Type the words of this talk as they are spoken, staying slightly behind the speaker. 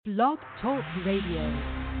Blog Talk Radio.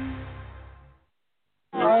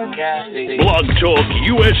 Blog Talk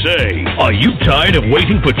USA. Are you tired of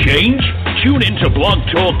waiting for change? Tune in to Blog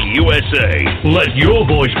Talk USA. Let your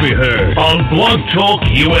voice be heard on Blog Talk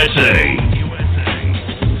USA.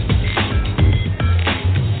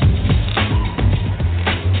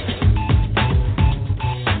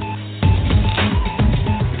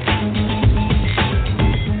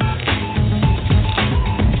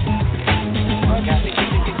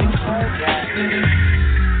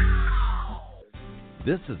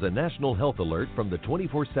 This is a national health alert from the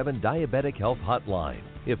 24/7 Diabetic Health Hotline.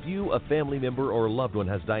 If you, a family member, or a loved one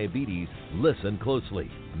has diabetes, listen closely.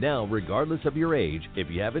 Now, regardless of your age, if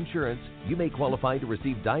you have insurance, you may qualify to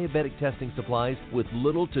receive diabetic testing supplies with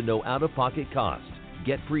little to no out-of-pocket cost.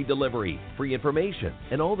 Get free delivery, free information,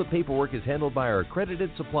 and all the paperwork is handled by our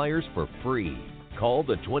accredited suppliers for free. Call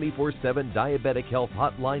the 24/7 Diabetic Health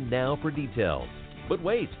Hotline now for details. But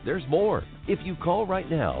wait, there's more. If you call right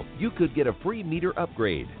now, you could get a free meter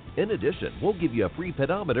upgrade. In addition, we'll give you a free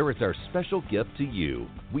pedometer as our special gift to you.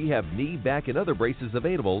 We have knee, back, and other braces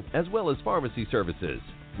available, as well as pharmacy services.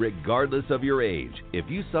 Regardless of your age, if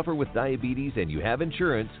you suffer with diabetes and you have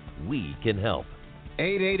insurance, we can help.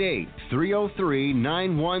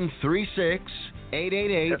 888-303-9136.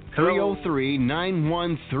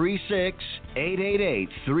 888-303-9136.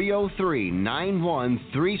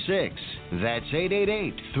 888-303-9136. That's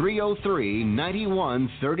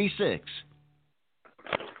 888-303-9136.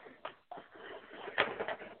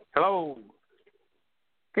 Hello.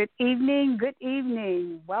 Good evening. Good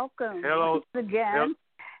evening. Welcome. Hello. Once again. Yep.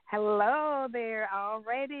 Hello there.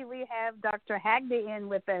 Already we have Dr. Hagney in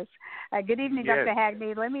with us. Good evening, Yes. Dr.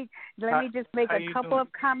 Hagney. Let me just make how a you couple doing?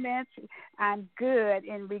 of comments. I'm good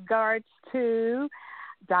in regards to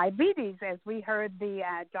diabetes, as we heard the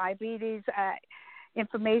diabetes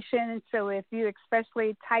information. So if you,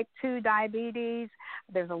 especially type 2 diabetes,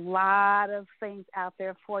 there's a lot of things out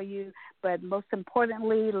there for you. But most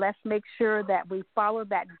importantly, let's make sure that we follow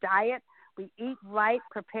that diet. We eat right,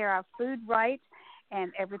 prepare our food right,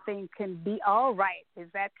 and everything can be all right. Is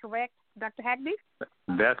that correct, Dr. Hagney?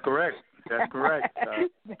 That's correct. That's correct.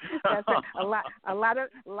 That's it.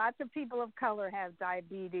 Lots of people of color have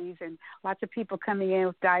diabetes, and lots of people coming in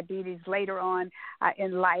with diabetes later on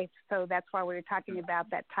in life. So that's why we were talking about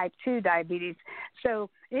that type 2 diabetes.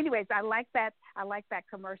 So, anyways, I like that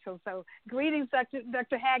commercial. So, greetings,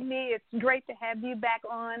 Dr. Hagney. It's great to have you back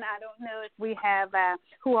on. I don't know if we have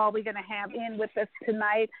who are we going to have in with us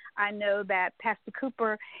tonight. I know that Pastor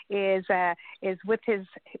Cooper is with his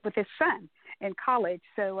son in college,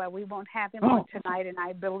 so we won't have him on tonight, and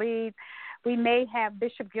I believe we may have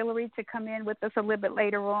Bishop Guillory to come in with us a little bit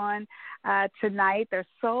later on tonight. There's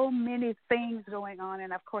so many things going on,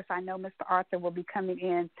 and of course I know Mr. Arthur will be coming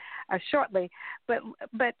in shortly, but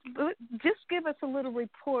just give us a little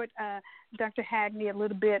report, Dr. Hagney, a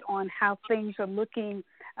little bit on how things are looking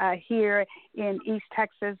here in East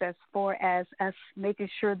Texas as far as us making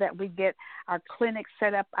sure that we get our clinics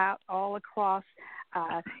set up out all across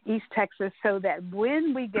East Texas, so that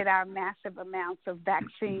when we get our massive amounts of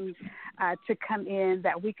vaccines to come in,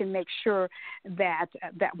 that we can make sure that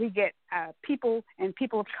we get people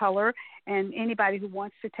of color and anybody who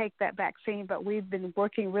wants to take that vaccine. But we've been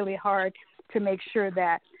working really hard to make sure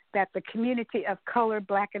that the community of color,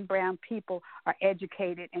 black and brown people, are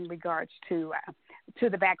educated in regards to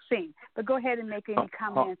the vaccine. But go ahead and make any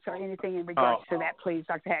comments or anything in regards to that, please,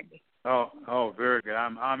 Dr. Hagney. Oh, very good.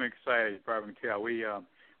 I'm excited. You probably can tell. We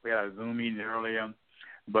had a Zoom meeting earlier,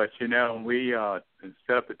 but we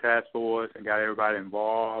set up the task force and got everybody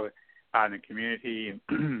involved out in the community,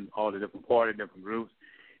 and all the different parties, different groups.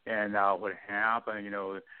 And what happened,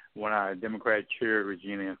 when our Democrat chair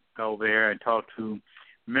Regina go there and talked to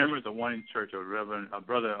members of one church,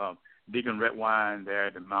 brother Deacon Redwine there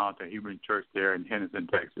at the Mount Hebron Church there in Henderson,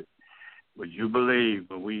 Texas. Would you believe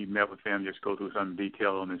when we met with them, just go through some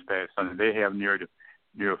detail on this past Sunday, they have near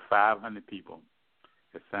 500 people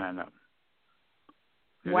that signed up.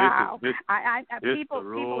 Wow. This people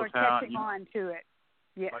are catching on to it.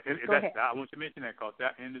 Yeah, go ahead. I want to mention that because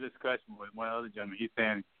that in the discussion with one other gentleman, he's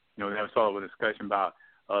saying, there was sort of a discussion about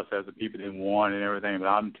us as the people that won and everything. But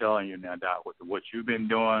I'm telling you now, Doc, with what you've been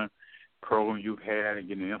doing, programs you've had, and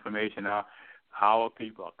getting the information out, our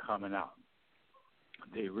people are coming out.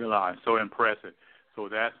 They realize, so impressive. So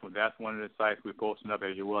that's one of the sites we're posting up.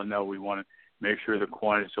 As you well know, we want to make sure the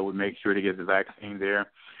quantity, so we make sure to get the vaccine there.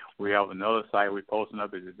 We have another site we're posting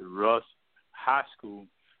up is the Russ High School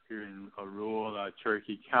here in rural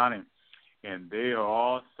Cherokee County, and they are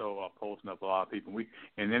also posting up a lot of people.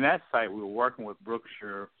 And then that site, we were working with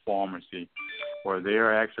Brookshire Pharmacy where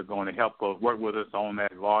they're actually going to help us work with us on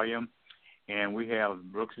that volume. And we have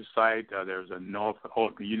Brooks' site. There's a North,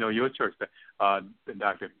 your church,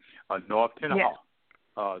 Dr. North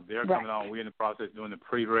Tenahall. They're coming on. We're in the process of doing the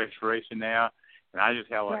pre-registration now. And I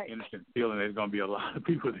just have an interesting feeling there's going to be a lot of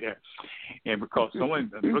people there. And because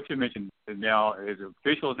someone, Brooks mentioned now, is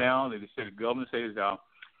official now, the government says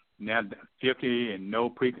now 50 and no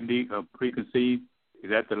preconceived. Is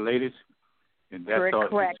that the latest? And that's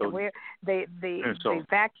correct. So, the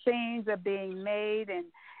vaccines are being made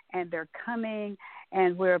and they're coming,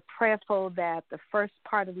 and we're prayerful that the first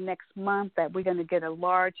part of next month that we're going to get a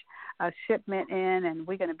large shipment in, and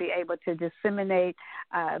we're going to be able to disseminate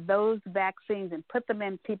those vaccines and put them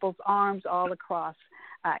in people's arms all across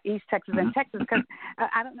East Texas and Texas. Because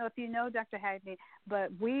I don't know if you know, Dr. Hagney,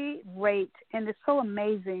 but we rate, and it's so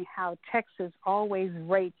amazing how Texas always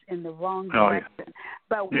rates in the wrong direction.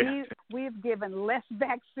 But we've given less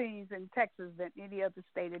vaccines in Texas than any other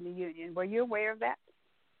state in the union. Were you aware of that?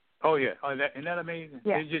 Oh, yeah. Isn't that amazing?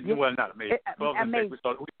 Yeah. Well, not amazing. Amazing.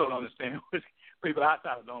 We don't understand people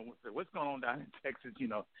outside don't what's going on down in Texas,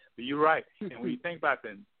 But you're right. And when you think about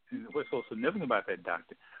that, and what's so significant about that,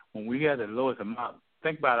 Doctor, when we had the lowest amount,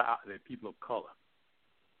 think about the people of color.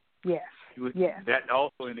 Yes. That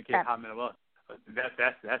also indicates how many of us.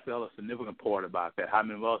 That's the other significant part about that. How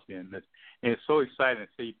many of us in this? And it's so exciting to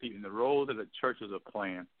see people in the role that the churches are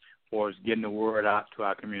playing for us getting the word out to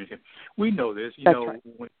our community. We know this.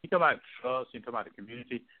 When you talk about trust, you talk about the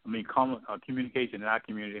community. Communication in our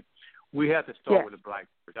community. We have to start with the black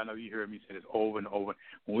church. I know you hear me say this over and over.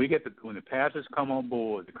 When the pastors come on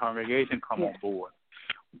board, the congregation come on board,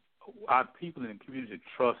 our people in the community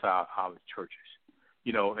trust our churches.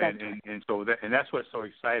 And that's what's so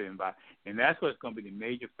exciting about, and that's what's going to be the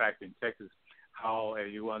major factor in Texas. How,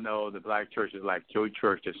 as you well know, the black churches like Joy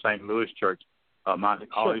Church, the St. Louis Church, as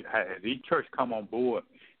each church come on board,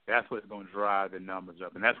 that's what's going to drive the numbers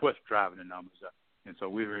up, and that's what's driving the numbers up. And so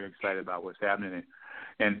we're very excited about what's happening.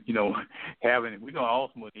 And we're going to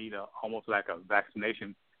also need almost like a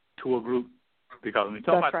vaccination tour group, because when we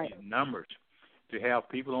talk about these numbers, to have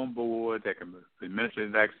people on board that can administer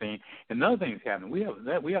the vaccine. And another thing is happening. We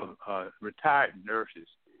have retired nurses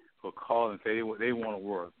who are calling and say they want to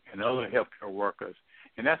work, and other healthcare workers.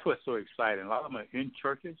 And that's what's so exciting. A lot of them are in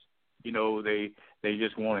churches. They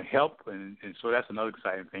just want to help, and so that's another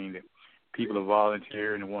exciting thing, that people are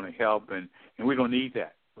volunteering and want to help, and we're going to need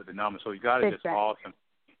that with the numbers. So God is just awesome.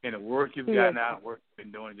 And the work you've gotten out, the work you've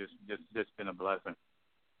been doing, just been a blessing.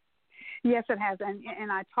 Yes, it has.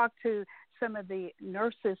 And I talked to some of the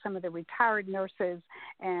nurses, some of the retired nurses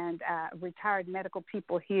and retired medical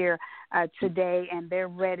people here today, and they're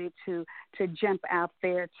ready to jump out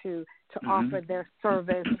there to offer their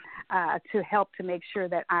service to help to make sure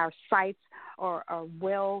that our sites are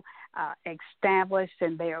well established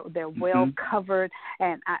and they're well covered.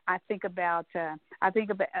 And I think about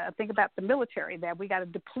the military, that we got to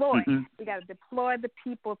deploy. We got to deploy the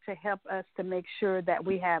people to help us to make sure that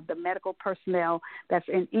we have the medical personnel that's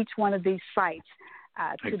in each one of these sites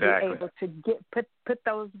to be able to put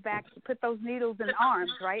those needles in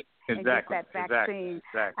arms, right? And get that vaccine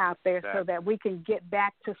out there so that we can get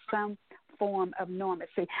back to some form of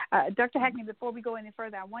normalcy. Dr. Hagney, before we go any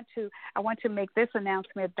further, I want to make this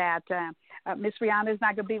announcement that Ms. Rihanna is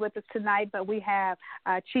not going to be with us tonight, but we have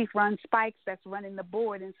Chief Ron Spikes that's running the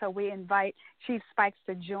board, and so we invite Chief Spikes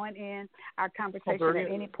to join in our conversation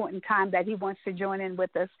at any point in time that he wants to join in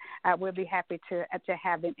with us. We'll be happy to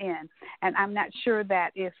have him in. And I'm not sure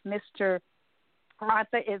that if Mr.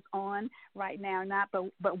 Arthur is on right now or not,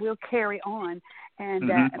 but we'll carry on and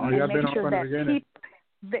make sure that people.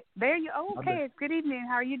 There you go. Okay. Good evening.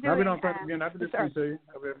 How are you doing? I've been on front again. I've been listening to you.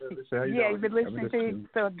 You've been listening to you.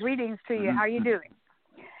 So greetings to you. How are you doing?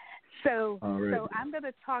 So I'm going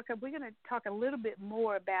to talk. We're going to talk a little bit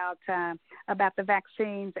more about the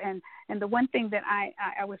vaccines, and the one thing that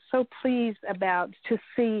I was so pleased about to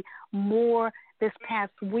see more this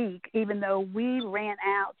past week, even though we ran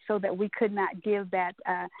out so that we could not give that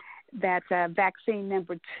vaccine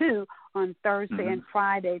number 2 on Thursday and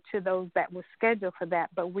Friday to those that were scheduled for that,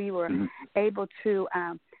 but we were able to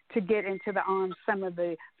get into the arms some of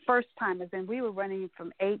the first timers, and we were running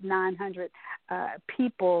from 800-900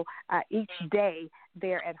 people each day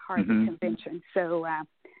there at Harvey Convention. So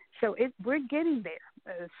we're getting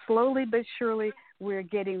there slowly but surely. We're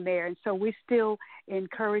getting there, and so we still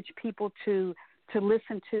encourage people to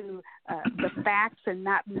listen to the facts and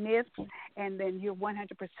not myths. And then you're 100%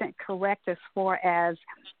 correct as far as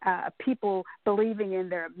people believing in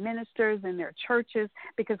their ministers and their churches,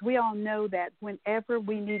 because we all know that whenever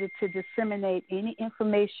we needed to disseminate any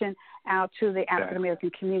information out to the African American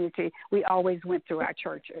community, we always went through our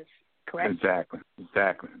churches. Correct? Exactly.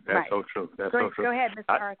 That's so true. That's so true. Go ahead, Mr.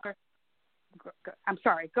 Arthur. I'm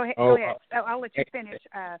sorry. Go ahead. Go ahead. I'll let you finish,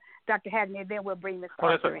 Dr. Hagney, and then we'll bring Mr.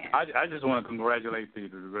 Arthur in. I just want to congratulate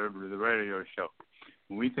the radio show.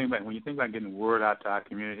 When you think about getting the word out to our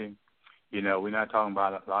community, we're not talking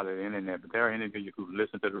about a lot of the internet, but there are individuals who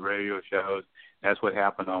listen to the radio shows. That's what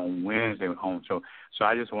happened on Wednesday on show. So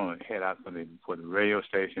I just want to head out for the radio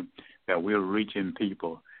station that we're reaching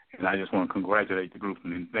people. And I just want to congratulate the group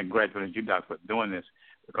and congratulate you, Doc, for doing this,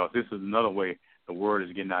 because this is another way the word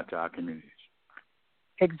is getting out to our communities.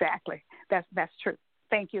 Exactly. That's true.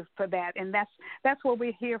 Thank you for that. And that's what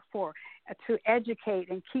we're here for, to educate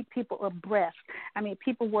and keep people abreast. I mean,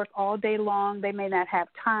 people work all day long. They may not have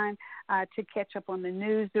time to catch up on the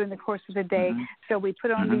news during the course of the day. Mm-hmm. So we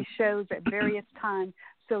put on these shows at various times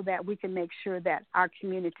so that we can make sure that our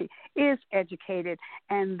community is educated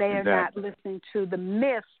and they are not listening to the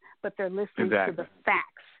myths, but they're listening to the facts.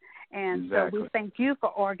 And so we thank you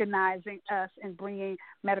for organizing us and bringing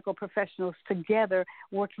medical professionals together,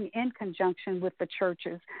 working in conjunction with the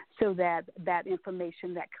churches so that that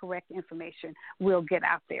information, that correct information, will get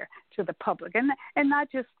out there to the public. And not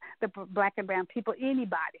just the black and brown people,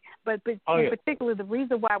 anybody. But in particular, the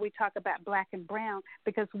reason why we talk about black and brown,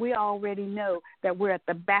 because we already know that we're at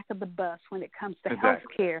the back of the bus when it comes to health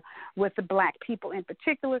care with the black people in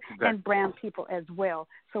particular and brown people as well.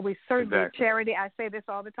 So we certainly, charity, I say this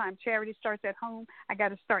all the time, charity starts at home. I got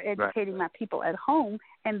to start educating my people at home,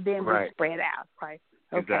 and then we spread out, right?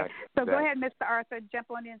 Okay. So go ahead, Mr. Arthur,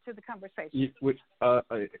 jump on into the conversation. I'm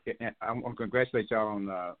going to congratulate y'all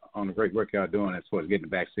on the great work y'all doing as far as getting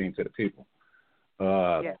the vaccine to the people.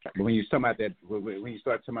 But when you talking about that, when you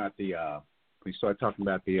start talking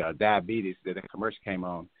about the diabetes, that commercial came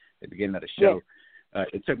on at the beginning of the show.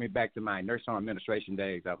 It took me back to my nursing home administration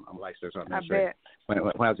days. I'm a licensed nursing home administrator. When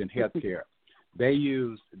I was in healthcare, they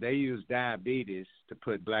used diabetes to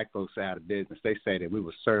put black folks out of business. They say that we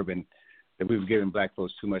were giving black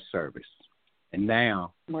folks too much service. And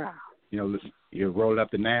now, you roll up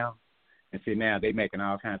to now, and see now they making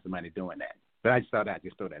all kinds of money doing that. But I just thought I'd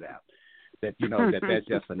just throw that out. That that's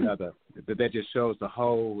just another. That just shows the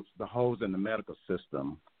holes in the medical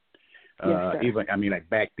system. Like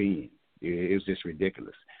back then. It was just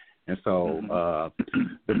ridiculous. And so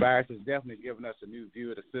the virus has definitely given us a new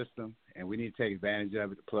view of the system, and we need to take advantage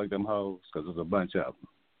of it to plug them holes because there's a bunch of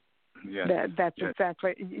them. That's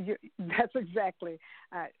exactly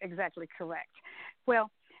correct.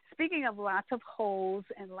 Well, speaking of lots of holes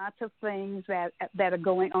and lots of things that are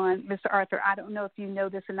going on, Mr. Arthur, I don't know if you know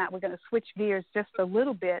this or not. We're going to switch gears just a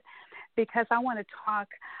little bit because I want to talk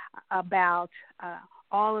about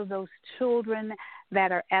all of those children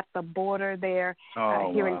that are at the border there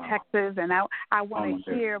here in Texas, and I want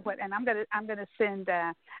to hear what. And I'm gonna send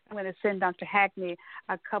Dr. Hagney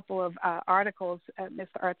a couple of articles,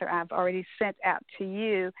 Mr. Arthur, I've already sent out to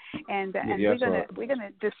you, and we're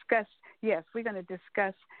gonna discuss. Yes, we're gonna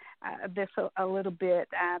discuss this a little bit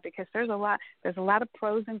because there's a lot of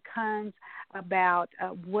pros and cons about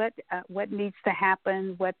what needs to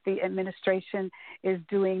happen, what the administration is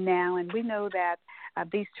doing now, and we know that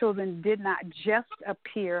these children did not just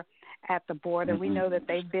appear at the border. We know that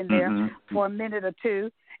they've been there for a minute or two,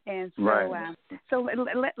 and so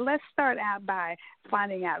let's start out by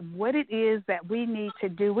finding out what it is that we need to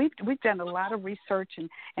do. We've done a lot of research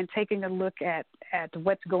and taking a look at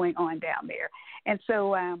what's going on down there, and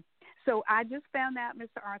so I just found out,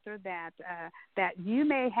 Mr. Arthur, that you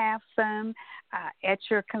may have some at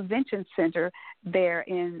your convention center there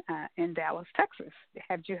in Dallas, Texas.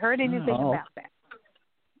 Have you heard anything about that?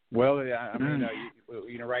 Well, I mean,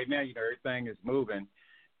 right now, everything is moving.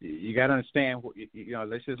 You got to understand,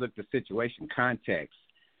 let's just look at the situation, context.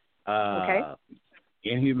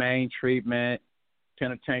 Inhumane treatment,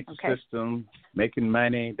 penitentiary system, making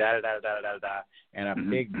money, and a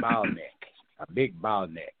big bottleneck.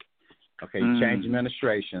 Okay, change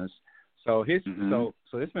administrations. So this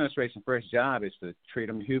administration's first job is to treat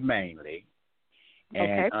them humanely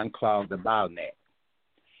and unclog the bottleneck.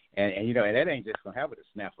 And and that ain't just gonna happen with a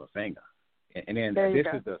snap of a finger. And then this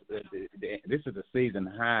is the season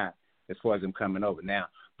high as far as them coming over. Now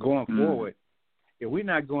going forward, if we're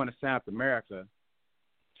not going to South America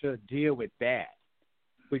to deal with that,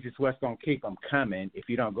 which is what's gonna keep them coming, if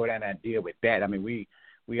you don't go down there and deal with that. I mean, we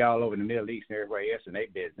all over the Middle East and everywhere else in their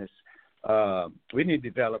business. We need to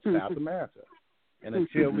develop South America. And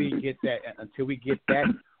until we get that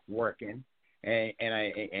working, and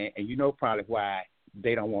you know probably why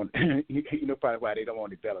they don't want to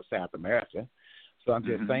develop South America. So I'm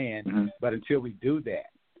just saying, but until we do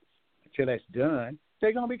that, until that's done,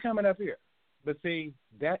 they're gonna be coming up here. But see,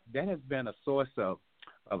 that has been a source of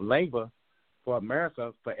labor for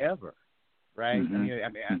America forever, right? I mean,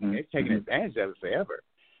 they're taking advantage of it forever.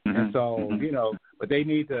 And so, but they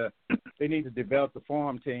need to develop the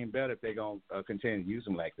farm team better if they're gonna continue to use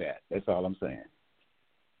them like that. That's all I'm saying.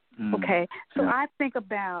 Okay, so I think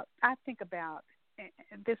about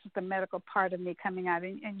this is the medical part of me coming out,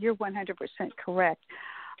 and you're 100% correct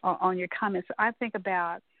on your comments. I think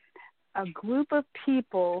about a group of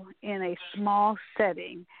people in a small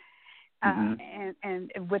setting,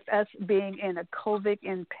 and with us being in a pandemic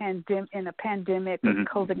with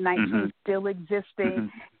COVID-19 still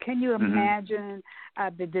existing, can you imagine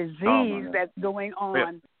the disease that's going on?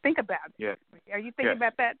 Yeah. Think about it. Yeah. Are you thinking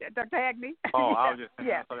about that, Dr. Hagney? Oh, I was just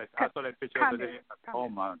thinking, yeah. I saw that picture the other day. Oh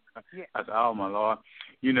my! Yeah. I said, oh my Lord!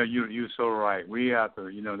 You're so right. We have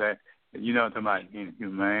to, talking about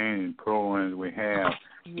humane programs we have.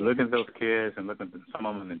 Yeah. Look at those kids and look at some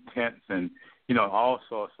of them in tents and all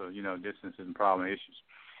sorts of distances and problem issues.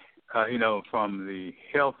 From the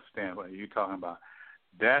health standpoint you're talking about,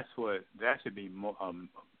 that should be a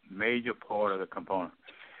major part of the component.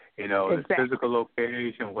 Exactly. The physical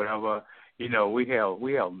location, whatever. We have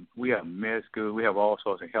med school. We have all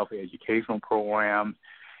sorts of healthy educational programs.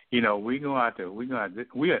 We actually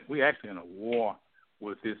in a war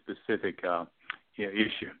with this specific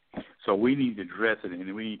issue. So we need to address it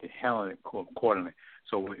and we need to handle it accordingly.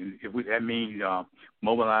 So that means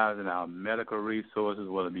mobilizing our medical resources,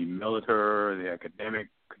 whether it be military, the academic,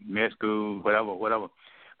 med school, whatever.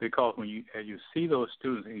 Because as you see those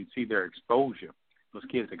students and you see their exposure, those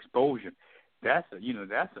kids' exposure, that's a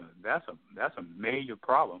major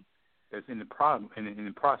problem that's in the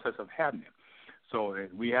process of happening. So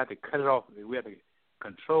we have to cut it off. We have to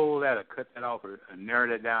control that or cut that off or narrow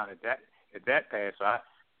that down at that pass. So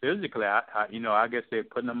physically, I guess they're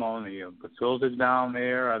putting them on the facilities down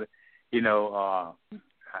there, or,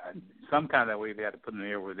 some kind of way they have to put them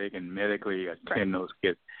there where they can medically attend those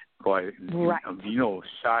kids for,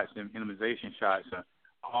 shots, immunization shots,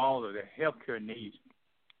 all of the healthcare needs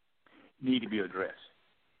need to be addressed.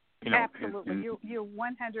 Absolutely, you're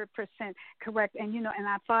 100% correct. And and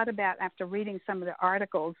I thought about, after reading some of the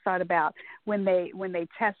articles, when they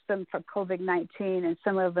test them for COVID-19, and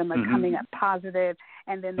some of them are coming up positive,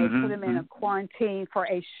 and then they put them in a quarantine for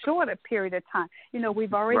a shorter period of time.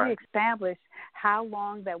 We've already established how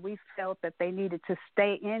long that we felt that they needed to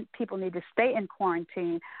stay in. People need to stay in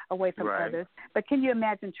quarantine away from others. But can you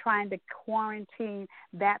imagine trying to quarantine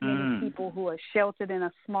that many people who are sheltered in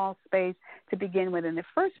a small space to begin with in the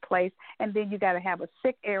first place, and then you got to have a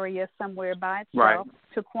sick area somewhere by itself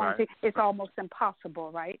to quarantine? It's almost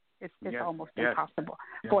impossible, right? It's almost impossible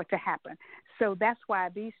for it to happen. So that's why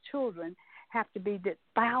these children have to be,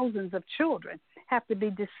 thousands of children have to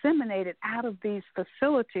be disseminated out of these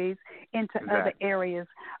facilities into other areas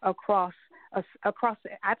across I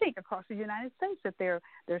think across the United States, that they're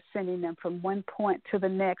sending them from one point to the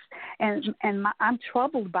next, and I'm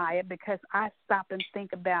troubled by it, because I stop and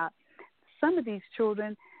think about some of these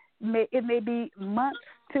children. It may be months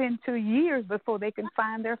to years before they can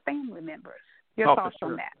find their family members. Your thoughts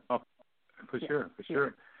on that? Oh, for sure.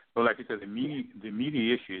 So, like you said, the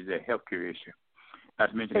immediate issue is a healthcare issue.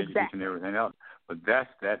 Not to mention education and everything else. But that's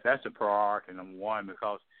the priority number one,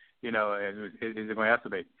 because it's going to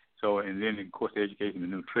escalate. So, and then of course the education, the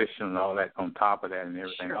nutrition, and all that on top of that, and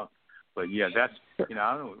everything else. But that's I don't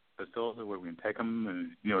know, facilities where we can take them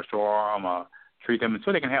and store them, treat them, and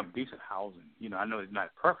so they can have decent housing. I know it's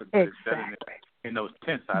not perfect, but it's better than in those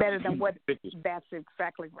tents. Better than what? That's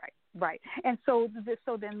exactly right. Right. And so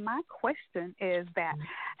then my question is that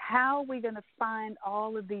how are we going to find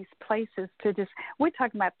all of these places to we're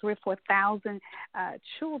talking about 3,000 or 4,000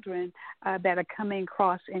 children that are coming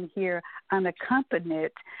across in here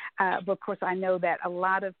unaccompanied. But of course, I know that a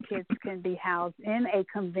lot of kids can be housed in a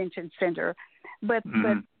convention center, but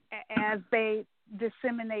as they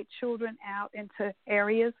disseminate children out into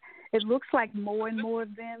areas, it looks like more and more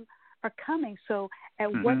of them are coming. So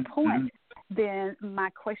at what point, then my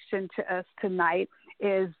question to us tonight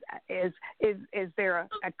is there a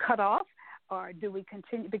cutoff, or do we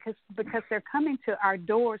continue, because they're coming to our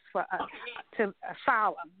doors for to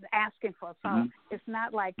asylum, asking for asylum. It's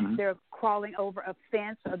not like they're crawling over a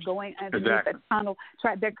fence or going underneath a tunnel.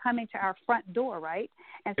 They're coming to our front door, right?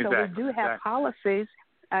 And so we do have policies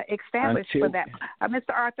established for that.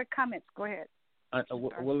 Mr. Arthur, comments. Go ahead.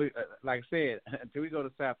 like I said, until we go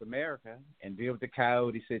to South America and deal with the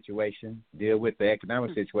coyote situation, deal with the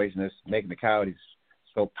economic situation that's making the coyotes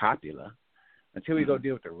so popular, until we go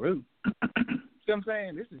deal with the root. See what I'm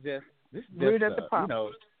saying? This is just root of the problem. You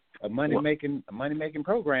know, a money making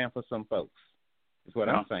program for some folks. Is what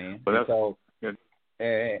I'm saying. But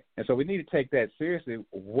and so we need to take that seriously.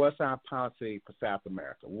 What's our policy for South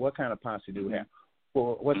America? What kind of policy do we have?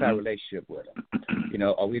 Well, what's our relationship with them? You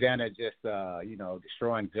know, are we down there just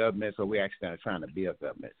destroying governments, or are we actually trying to build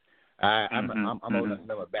governments? I'm old enough to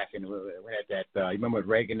remember back in we had that. You remember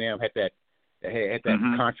Reagan them had that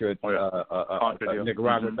Contra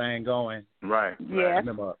Nicaragua thing going. Right. Yeah. I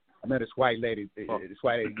remember this white lady.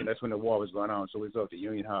 That's when the war was going on. So we was over at the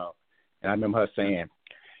Union Hall, and I remember her saying,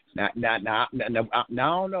 "Now, I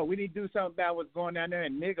don't know. We need to do something about what's going down there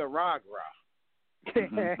in Nicaragua." I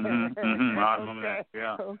remember that.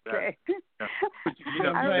 Yeah. Okay.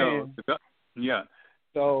 Yeah.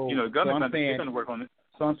 So government going to work on it.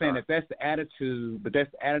 So I'm saying that's the attitude, but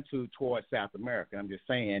that's the attitude towards South America. I'm just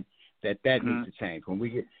saying that needs to change. When we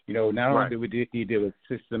get, not only do we need to deal with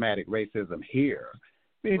systematic racism here,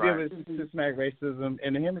 we need to deal with systematic racism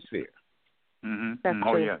in the hemisphere. Mm-hmm.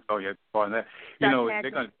 Oh yeah. Part of that. They're going to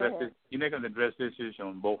address this. They're going to address this issue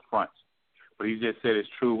on both fronts. What he just said is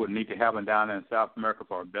true. What need to happen down there in South America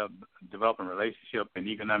for developing relationship and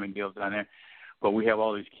economic deals down there. But we have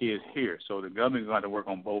all these kids here, so the government is going to have to work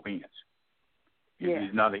on both ends.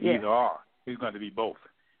 It's not an either or. It's going to be both,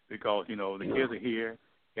 because the kids are here,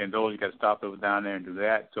 and those you got to stop those down there and do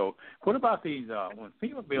that. So what about these when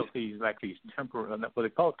people build these temporary, what they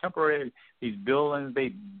call temporary, these buildings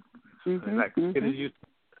cities used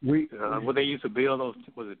what they used to build, those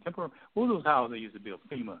was it temporary? What were those houses they used to build?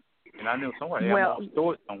 FEMA. And I know somewhere they have all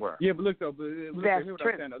stored somewhere. Yeah, but look though, here's what I'm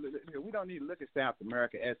saying. We don't need to look at South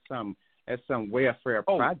America as some welfare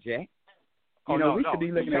project. We should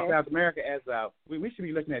be looking at South America as we should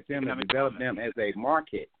be looking at them and develop them as a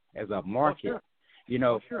market. The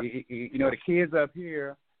kids up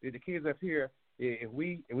here. If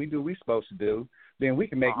we do what we're supposed to do, then we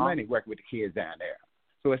can make money working with the kids down there.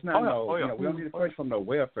 So it's not we don't need to push from the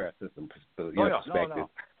welfare system perspective.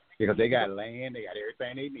 Because they got land, they got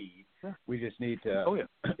everything they need. We just need to,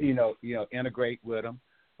 integrate with them,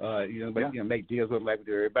 make deals with them like we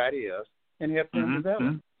do everybody else, and help them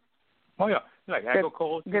develop. Oh yeah, like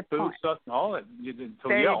agriculture, food stuff, and all that.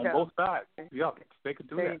 On both sides, they could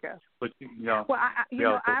do that. You go. But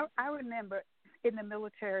I remember in the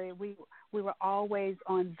military, we were always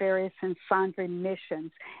on various and sundry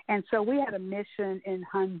missions, and so we had a mission in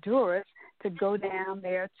Honduras to go down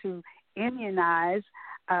there to immunize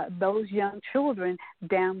those young children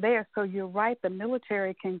down there. So you're right, the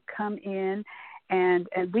military can come in and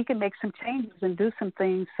we can make some changes and do some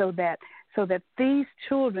things so that these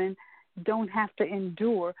children don't have to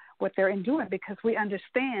endure what they're enduring, because we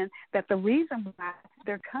understand that the reason why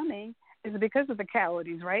they're coming is because of the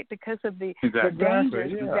cowardies, right? Because of the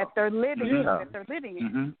dangers that they're living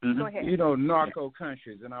in. Go ahead. Narco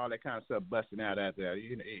countries and all that kind of stuff busting out there,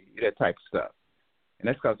 that type of stuff. And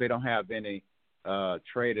that's because they don't have any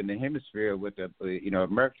trade in the hemisphere with the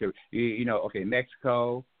America.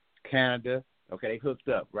 Mexico, Canada, they hooked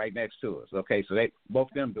up right next to us. So they both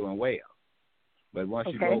of them doing well. But once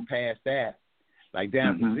you go past that, like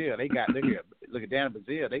down in Brazil, they got look at down in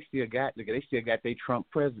Brazil, they still got their Trump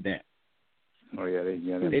president. Oh yeah, they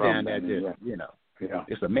down there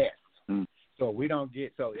it's a mess. So we don't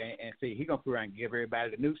get and see he gonna put around and give everybody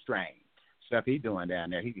the new strain stuff he doing down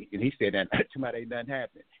there. He said that tomorrow ain't nothing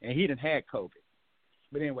happening, and he done had COVID.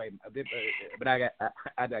 But anyway,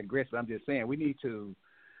 I digress. But I'm just saying we need to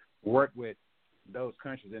work with those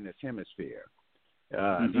countries in this hemisphere.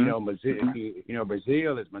 Brazil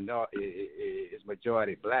is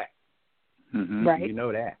majority black. Right. You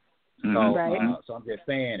know that. So I'm just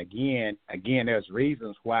saying again, there's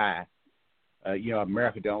reasons why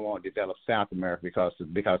America don't want to develop South America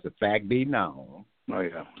because the fact be known.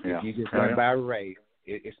 If you just go by race,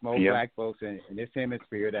 it's more black folks in this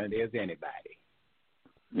hemisphere than it is anybody.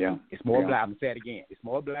 Yeah. It's more black. I'm gonna say it again. It's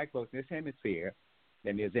more black folks in this hemisphere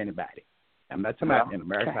than there is anybody. I'm not talking about in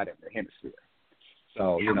America, but in the hemisphere.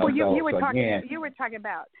 So you were talking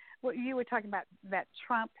about that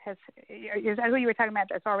Trump has. Is that who you were talking about?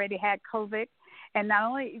 That's already had COVID, and not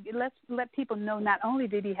only let's let people know. Not only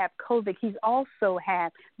did he have COVID, he's also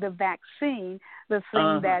had the vaccine. The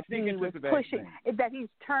thing that he was pushing, that he's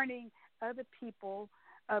turning other people,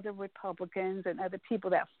 other Republicans, and other people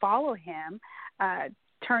that follow him,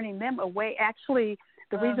 turning them away. Actually,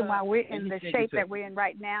 the reason why we're in the shape that we're in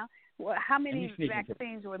right now. How many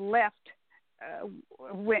vaccines were left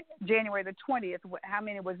January the 20th, how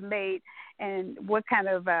many was made, and what kind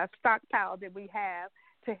of stockpile did we have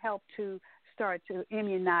to help to start to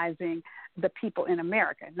immunizing the people in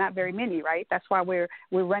America? Not very many, right? That's why we're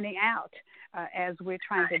running out as we're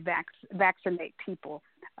trying to vaccinate people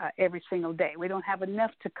every single day. We don't have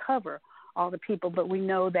enough to cover all the people, but we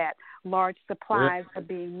know that large supplies are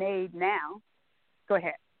being made now. Go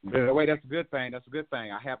ahead. Wait, that's a good thing. That's a good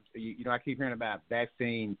thing. I keep hearing about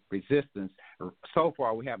vaccine resistance. So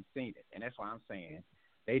far, we haven't seen it, and that's why I'm saying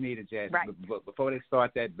they need to just, before they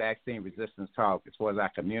start that vaccine resistance talk as far as our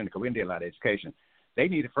community, because we did a lot of education, they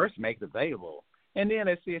need to first make it available, and then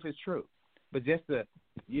let's see if it's true. But just to,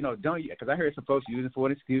 don't, because I heard some folks using it for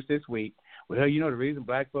an excuse this week. Well, the reason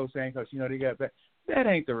black folks ain't because, they got that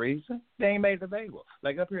ain't the reason. They ain't made it available.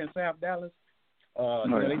 Like up here in South Dallas,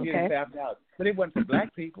 they did in South Dallas, but it wasn't for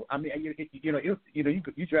black people. I mean,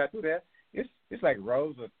 you drive through there, it's like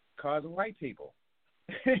rows of cars of white people.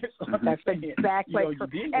 That's exactly,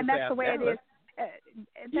 and that's the way it is.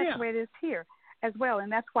 That's the way it is here as well,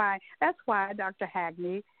 and that's why Dr.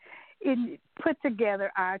 Hagney put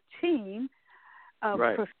together our team of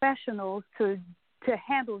professionals to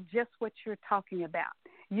handle just what you're talking about.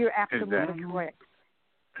 You're absolutely correct.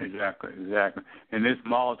 Exactly. And this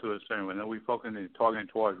model, to a certain way, we're focusing and targeting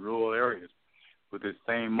towards rural areas, but the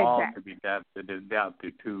same model can be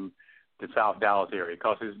adapted to the South Dallas area,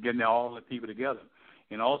 because it's getting all the people together,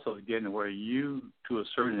 and also getting where you, to a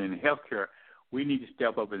certain in healthcare, we need to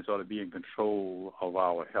step up and sort of be in control of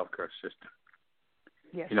our healthcare system.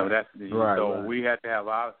 Yes. That's so we have to have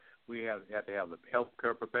the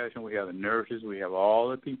healthcare professional, we have the nurses, we have all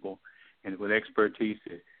the people, and with expertise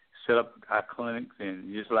to set up our clinics,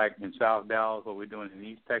 and just like in South Dallas, what we're doing in the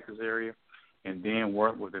East Texas area, and then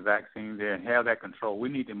work with the vaccine there and have that control. We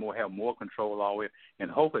need to have more control all the way,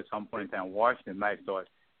 and hope at some point in time Washington might start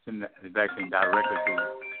sending the vaccine directly to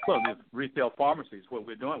the retail pharmacies. What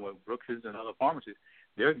we're doing with Brooks's and other pharmacies,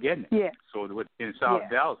 they're getting it. Yeah. So in South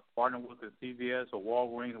Dallas, partnering with the CVS or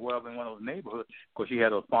Walgreens or whatever in one of those neighborhoods, because you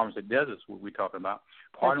have those pharmacy deserts we're talking about,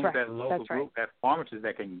 partnering with that local group, that pharmacies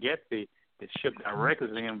that can get the ship directly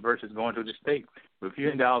to them versus going to the state. But if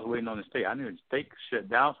you're in Dallas waiting on the state, I knew the state shut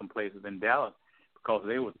down some places in Dallas because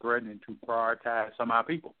they were threatening to prioritize some of our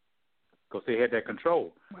people because they had that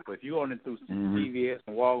control. But if you're on it through CVS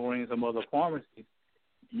and Walgreens and some other pharmacies,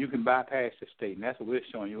 you can bypass the state, and that's what we're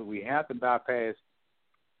showing you. We have to bypass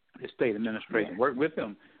the state administration, work with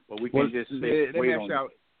them, but we can't just wait on them.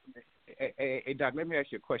 Hey, Doc, let me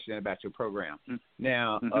ask you a question about your program.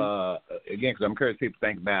 Now, again, because I'm curious people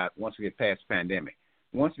think about once we get past the pandemic.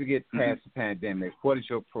 Once we get past the pandemic, what's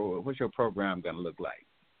your program going to look like?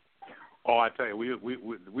 Oh, I tell you,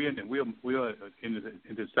 we're in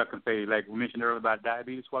the second phase, like we mentioned earlier about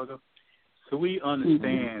diabetes a while ago. So we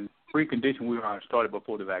understand precondition we already started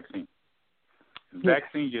before the vaccine. The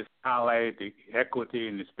vaccine just highlighted the equity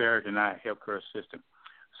and disparity in our healthcare system.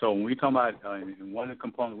 So when we talk about one of the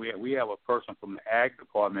components, we have a person from the Ag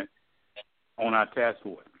Department on our task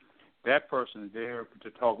force. That person is there to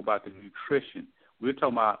talk about the nutrition. We're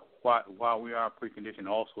talking about why we are preconditioned,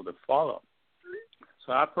 also the follow-up.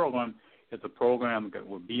 So our program is a program that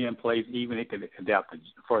will be in place, even it can adapt to,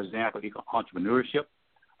 for example, entrepreneurship,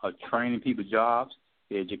 training people jobs,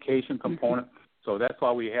 the education component. So that's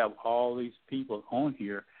why we have all these people on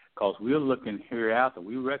here, because we're looking hereafter.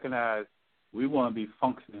 We recognize we want to be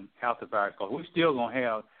functioning after the virus, because we're still going to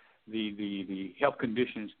have the health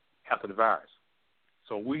conditions after the virus.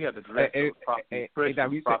 So we have to address those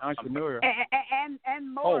problems. You said entrepreneur.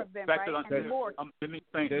 And more of them, right? And more. You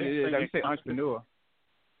say entrepreneur.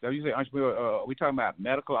 So you say entrepreneur. Are we talking about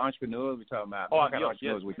medical entrepreneurs? We talking about what kind of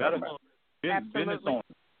entrepreneurs? We talking about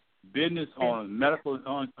business on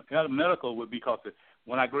medical would be because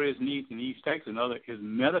when I greatest needs in East Texas and other is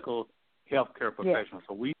medical healthcare professionals.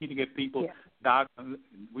 So we need to get people, doctors.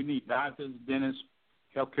 We need doctors, dentists,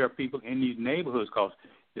 healthcare people in these neighborhoods, because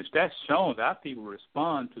if that's shown, our people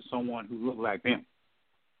respond to someone who looks like them.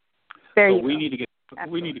 We need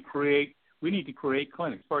to create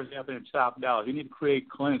clinics. For example, in South Dallas, we need to create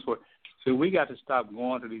clinics where. So we got to stop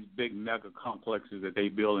going to these big mega complexes that they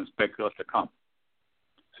build and expect us to come.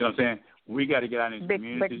 See what I'm saying? We got to get out in these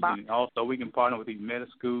communities, and also we can partner with these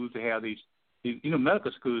medical schools to have these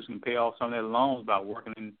medical schools can pay off some of their loans by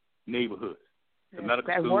working in neighborhoods. The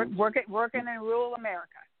medical schools. Working in rural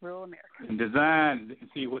America. And design,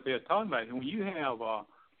 see what they're talking about. When you have,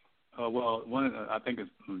 I think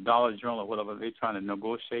it's Dollar Journal or whatever, they're trying to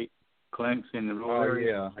negotiate clinics in the rural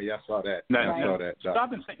area. Yeah, I saw that. I saw that.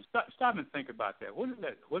 Stop and think about that. What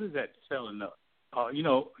is that selling us?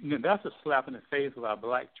 That's a slap in the face of our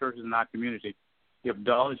black churches in our community, if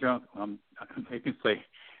Dollar Trump, they can say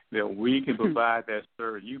that we can provide that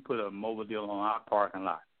service. You put a mobile deal on our parking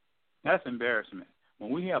lot. That's embarrassment.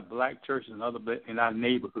 When we have black churches and other in our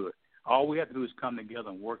neighborhood, all we have to do is come together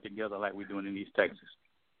and work together like we're doing in East Texas.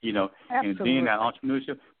 And being that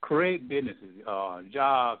entrepreneurship, create businesses,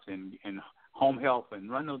 jobs, and home health,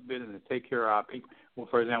 and run those businesses and take care of our people. Well,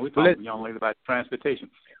 for example, we talked to a young lady about transportation.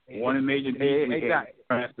 One of the major needs we have is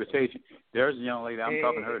transportation. There's a young lady, I'm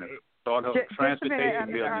talking to her, start her transportation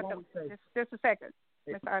business. Just a second,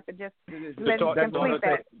 Mr. Arthur, just let me complete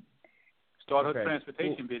that. Start her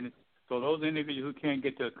transportation business. So those individuals who can't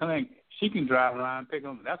get to a clinic, she can drive around, pick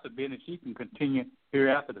them. That's a business she can continue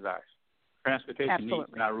hereafter the virus. Transportation needs,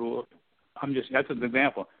 not rules. That's an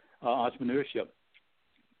example. Entrepreneurship.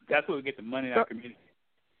 That's where we get the money in our community.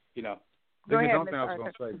 Go ahead, Mr. Arthur. The only thing I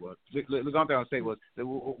was going to say was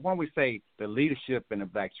when we say the leadership in the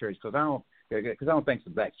black church, because I don't think it's the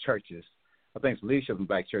black churches. I think it's leadership in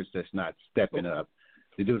black churches that's not stepping up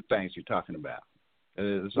to do the things you're talking about.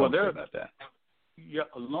 There's about that. Yeah,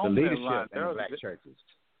 along the leadership line, in the black churches.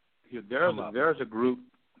 There's a group.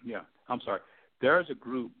 Yeah, I'm sorry. There's a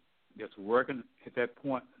group that's working at that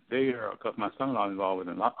point. Because my son-in-law is involved with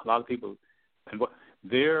it. A lot of people, and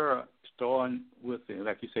they're starting with,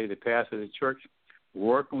 like you say, the pastor of the church,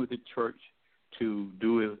 working with the church to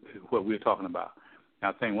do what we're talking about. Now,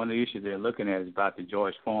 I think one of the issues they're looking at is about the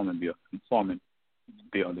George Foreman bill,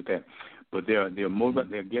 but they're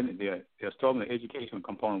starting the educational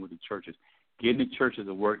component with the churches, getting the churches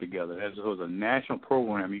to work together. There's a national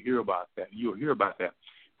program. You'll hear about that.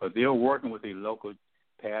 But they're working with the local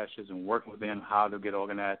pastors and working with them how to get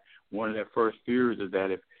organized. One of their first fears is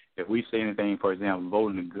that if we say anything, for example,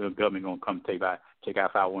 voting, the government going to come take our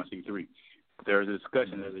 501c3. There's a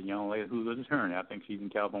discussion. There's a young lady who's an attorney. I think she's in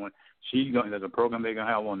California. There's a program they're going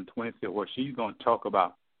to have on the 25th where she's going to talk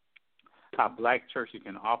about how black churches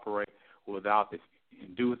can operate without this,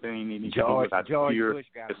 do what they need to do without fear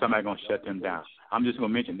that somebody's going to shut them down. I'm just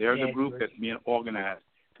going to mention there's a group that's being organized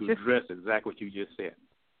to address exactly what you just said.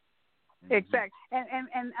 Exactly,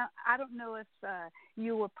 and I don't know if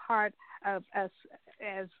you were part of us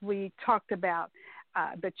as we talked about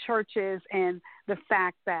the churches and the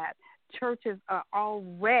fact that churches are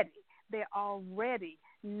already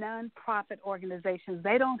nonprofit organizations.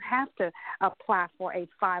 They don't have to apply for a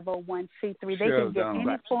 501c3. They can get any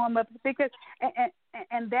form of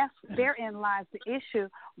and that's therein lies the issue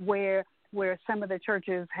where some of the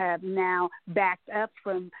churches have now backed up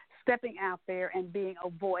from stepping out there and being a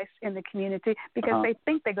voice in the community because they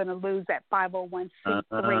think they're going to lose that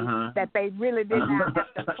 501c3 that they really did not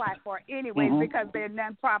have to apply for anyways because they're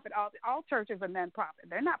nonprofit. All churches are nonprofit.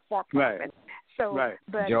 They're not for-profit. Right. So,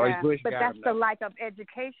 but that's the lack of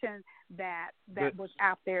education that was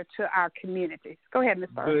out there to our communities. Go ahead,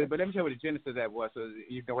 Mr. Arthur. But let me tell you what the genesis of that was, so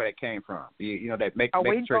you know where that came from. That make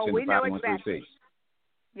church in the 501c3. Exactly.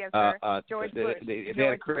 Yes, sir. George Bush. They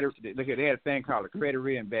had a thing called the Credit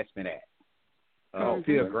Reinvestment Act.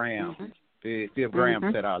 Phil Graham. Phil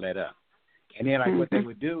Graham set all that up. And then, what they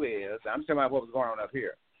would do is, I'm talking about what was going on up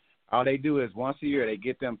here. All they do is once a year they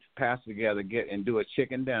get them pastors together, and do a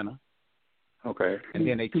chicken dinner. Okay. And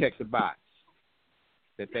then they check the box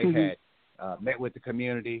that they had met with the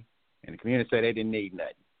community, and the community said they didn't need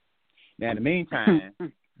nothing. Now, in the meantime,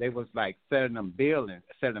 they was like setting them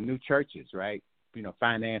new churches, right?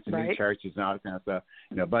 Financing new churches and all that kind of stuff.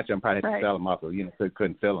 A bunch of them probably had to sell them off, or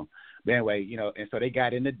couldn't fill them. But anyway, and so they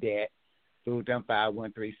got into debt through them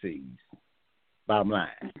 501(c)(3)s. Bottom line,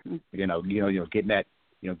 getting that,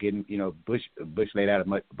 Bush laid out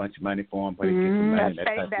a bunch of money for them, but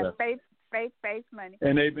that's faith-based money.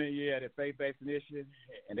 And they've been the faith-based initiative,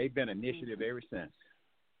 and they've been initiative ever since.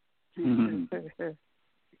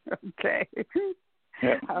 Okay.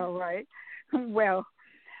 All right. Well,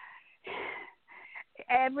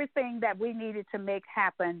 everything that we needed to make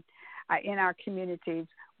happen in our communities,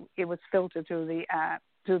 it was filtered through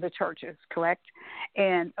the churches, correct?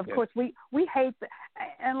 And of course, we hate.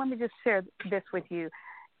 And let me just share this with you.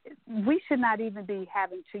 We should not even be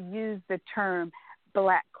having to use the term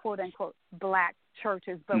black, quote unquote, black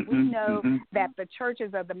churches, but we know that the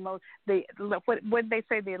churches are the most. What they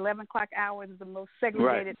say, the 11 o'clock hour is the most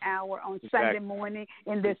segregated hour on Sunday morning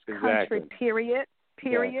in this country. Period.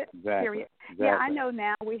 Yeah, I know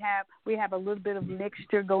now we have a little bit of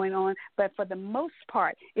mixture going on, but for the most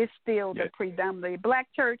part, it's still the predominantly black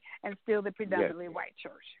church and still the predominantly white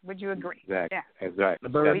church. Would you agree? Exactly. Yeah. Exactly.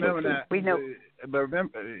 But remember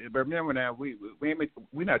now,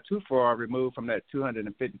 we're not too far removed from that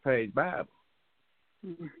 250-page Bible.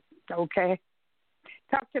 Okay.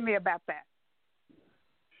 Talk to me about that.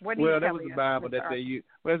 What do you that was the Bible that they used.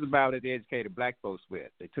 Well, it's the Bible that they educated black folks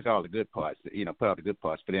with. They took all the good parts, put all the good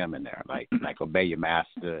parts for them in there, like obey your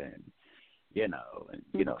master and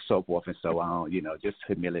so forth and so on. Just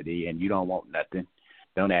humility, and you don't want nothing.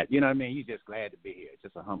 Don't add, you know what I mean? You're just glad to be here,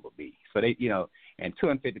 just a humble bee. So they, and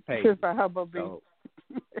 250 pages. Just a humble bee. So,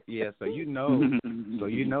 yeah, so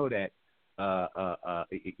that,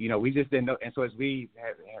 we just didn't know. And so as we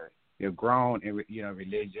have grown in,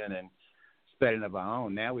 religion and studying of our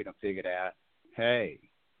own, now we done figured out, hey,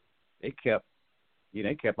 they kept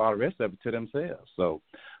all the rest of it to themselves. So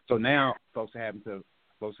now folks are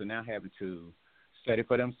now having to study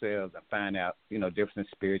for themselves and find out, different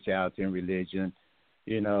spirituality and religion,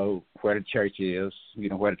 where the church is,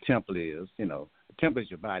 where the temple is. The temple is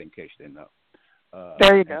your body, in case you didn't know.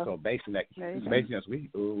 There you go. So basically,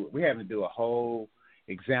 we having to do a whole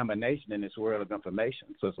examination in this world of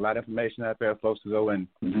information. So it's a lot of information out there, folks, to go and,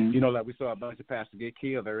 like we saw a bunch of pastors get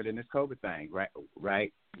killed early in this COVID thing,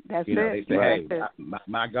 right? That's it. They say, hey,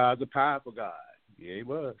 my God's a powerful God. Yeah, he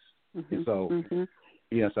was. And so,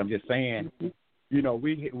 so I'm just saying,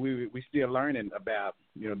 we still learning about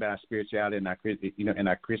about spirituality in our in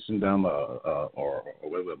our Christendom or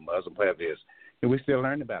whatever Muslim, whatever it is, and we're still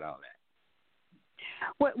learning about all that.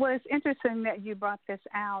 Well, it's interesting that you brought this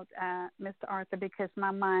out, Mr. Arthur, because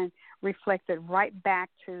my mind reflected right back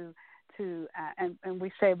to and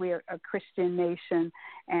we say we are a Christian nation,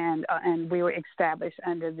 and we were established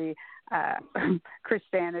under the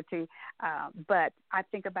Christianity, but I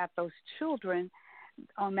think about those children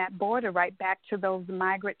on that border, right back to those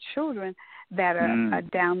migrant children that are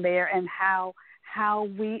down there, and how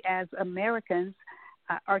we as Americans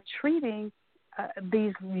are treating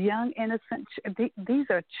these young innocent. These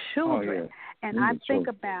are children, and I think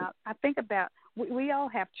about we all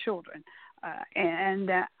have children, and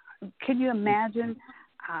can you imagine?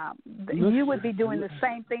 You would be doing the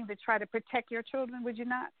same thing to try to protect your children, would you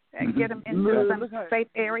not? Get them into some safe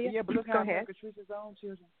area. Yeah, but look how America treats its own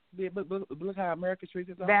children. Yeah, but look how America treats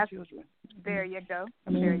its own children. There you go.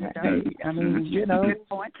 There you go. Good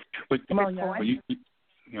point. Come on, y'all.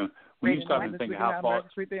 When you start to think how America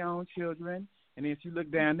treat their own children, and if you look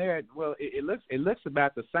down there, well, it looks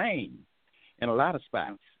about the same in a lot of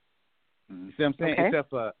spots. You see what I'm saying? Okay. Except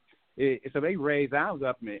for so they raise ours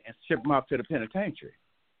up and ship them off to the penitentiary.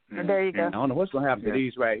 There you go. I don't know what's going to happen to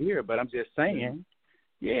these right here, but I'm just saying.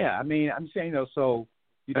 Yeah, I mean, I'm saying, so,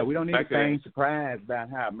 we don't need to be surprised about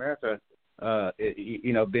how America,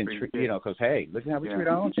 been treated, because, hey, look at how we treat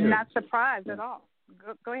our own children. Not surprised at all.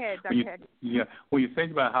 Go ahead, Dr. Head. Yeah, when you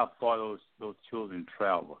think about how far those children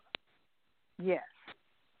travel. Yes.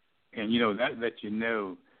 And, that lets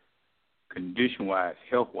condition-wise,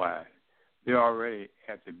 health-wise, they're already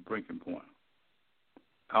at the breaking point.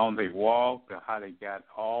 How they walked or how they got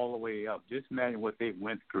all the way up. Just imagine what they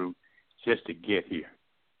went through just to get here.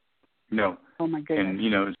 Oh my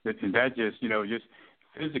goodness. And that just just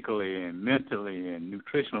physically and mentally and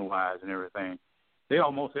nutritional wise and everything, they're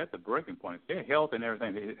almost at the breaking point. Their health and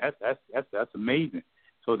everything, that's amazing.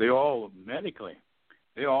 So they're all medically,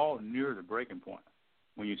 they're all near the breaking point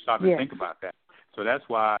when you stop and think about that. So that's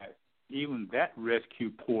why even that rescue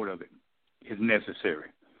port of it is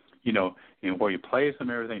necessary. And where you place them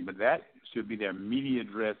and everything, but that should be their immediate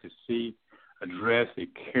address address the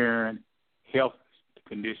current health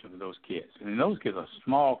condition of those kids. And those kids are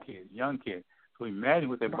small kids, young kids. So imagine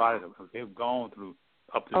what their bodies they've gone through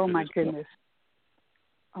up to this point.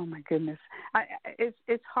 Oh my goodness!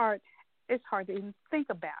 It's hard. It's hard to even think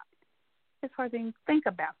about. It's hard to even think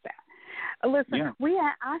about that. Listen,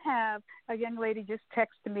 I have a young lady just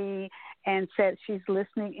texted me and said she's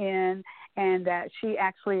listening in, and that she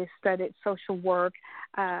actually studied social work,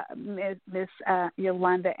 Miss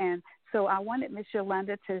Yolanda, and so I wanted Miss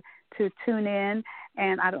Yolanda to tune in,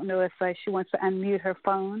 and I don't know if she wants to unmute her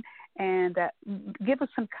phone and give us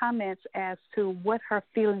some comments as to what her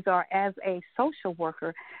feelings are as a social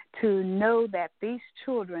worker to know that these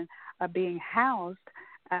children are being housed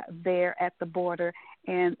there at the border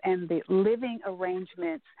and the living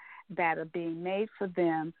arrangements that are being made for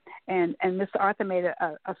them. And Mr. Arthur made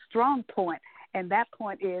a strong point, and that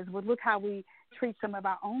point is, well, look how we treat some of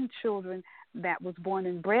our own children that was born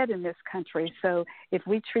and bred in this country. So if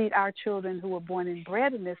we treat our children who were born and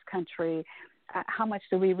bred in this country, how much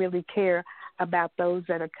do we really care about those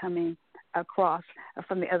that are coming across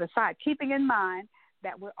from the other side? Keeping in mind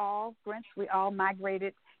that we're all Grinch, we all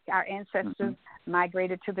migrated, our ancestors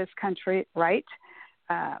migrated to this country, right?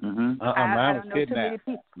 Mine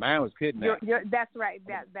was kidnapped. That's right.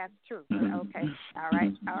 That's true. Okay. All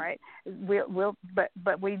right.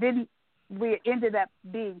 But we didn't we ended up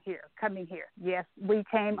being here, coming here. Yes, we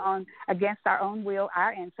came on against our own will.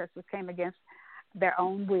 Our ancestors came against their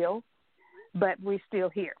own will, but we're still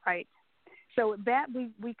here, right? So that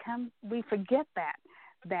we forget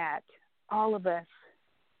that all of us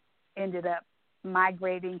ended up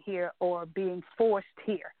migrating here or being forced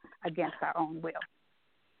here against our own will.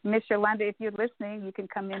 Miss Yolanda, if you're listening, you can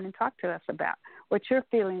come in and talk to us about what your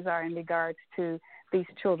feelings are in regards to these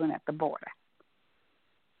children at the border.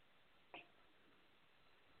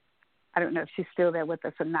 I don't know if she's still there with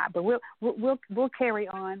us or not, but we'll carry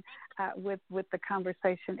on with the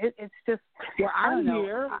conversation. It's just I'm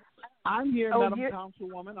here. I'm here, Madam you're...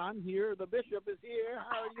 Councilwoman. I'm here. The bishop is here.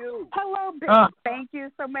 How are you? Hello, Bishop. Thank you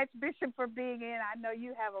so much, Bishop, for being in. I know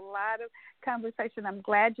you have a lot of conversation. I'm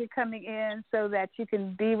glad you're coming in so that you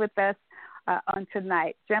can be with us on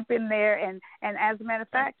tonight. Jump in there, and as a matter of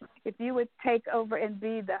fact, if you would take over and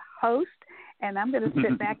be the host, and I'm going to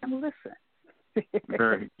sit back and listen.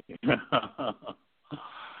 Very.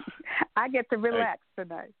 I get to relax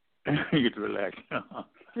tonight. You get to relax.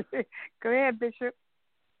 Go ahead, Bishop.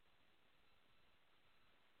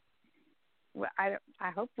 Well,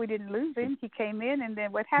 I hope we didn't lose him. He came in, and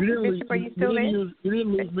then what happened, Bishop? Are you still there? You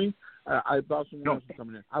didn't lose me. I thought someone else was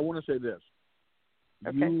coming in. I want to say this.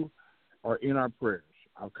 Okay. You are in our prayers.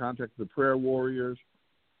 I've contacted the prayer warriors.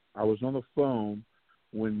 I was on the phone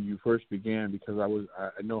when you first began because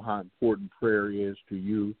I know how important prayer is to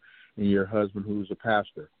you and your husband, who's a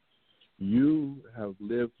pastor. You have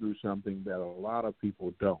lived through something that a lot of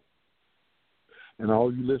people don't. And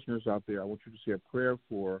all you listeners out there, I want you to say a prayer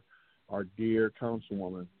for our dear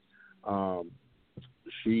councilwoman.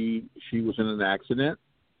 She was in an accident,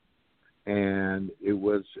 and it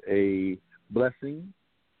was a blessing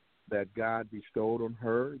that God bestowed on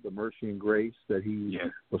her, the mercy and grace that He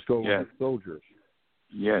bestowed on the soldiers.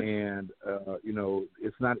 Yes. And,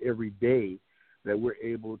 it's not every day that we're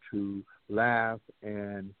able to laugh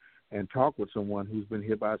and talk with someone who's been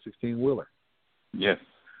hit by a 16-wheeler. Yes.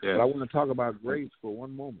 But I want to talk about grace for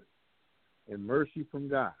one moment and mercy from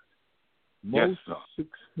God. Most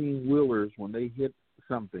 16-wheelers, when they hit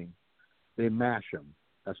something, they mash them.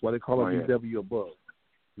 That's why they call it VW above.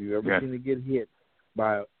 You ever seen it get hit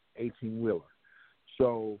by an 18-wheeler?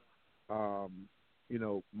 So,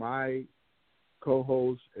 my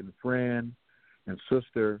co-host and friend and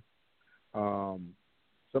sister,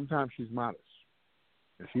 sometimes she's modest.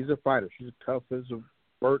 And she's a fighter. She's tough as a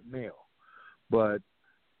burnt nail. But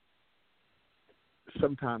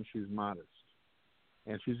sometimes she's modest.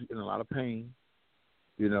 And she's in a lot of pain,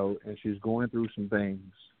 and she's going through some things.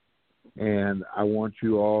 And I want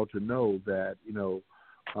you all to know that,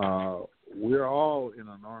 we're all in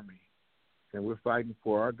an army, and we're fighting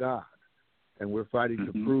for our God. And we're fighting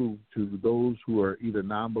to prove to those who are either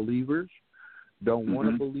non-believers, don't want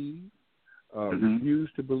to believe, refuse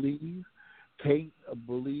to believe, can't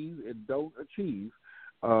believe, and don't achieve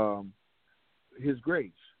His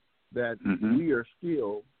grace, that we are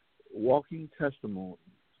still walking testimony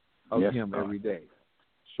of Him every day.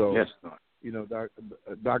 So,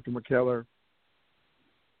 Dr. McKellar,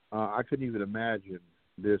 I couldn't even imagine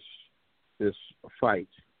this fight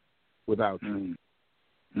without you.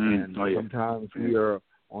 And sometimes we are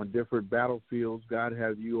on different battlefields. God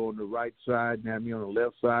have you on the right side and have me on the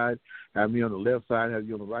left side, have me on the left side, have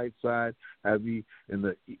you on the right side, have me in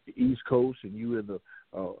the East Coast and you in the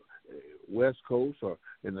West Coast or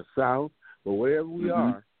in the South, or wherever we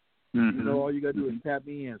are. All you got to do is tap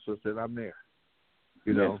me in, so that I'm there.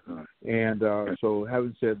 And so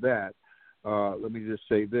having said that, let me just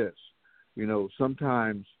say this.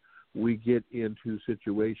 Sometimes we get into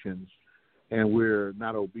situations and we're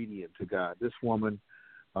not obedient to God. This woman,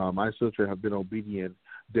 my sister, have been obedient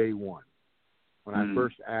day one. When I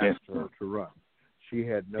first asked her to run, she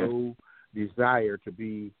had no desire to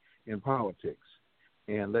be in politics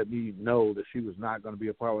and let me know that she was not going to be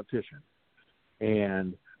a politician,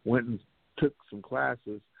 and went and took some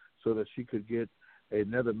classes so that she could get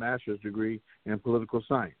another master's degree in political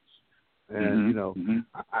science. And,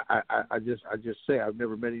 I just say I've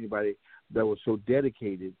never met anybody that was so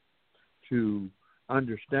dedicated to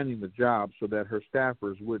understanding the job so that her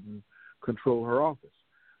staffers wouldn't control her office.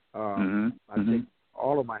 I take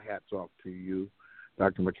all of my hats off to you,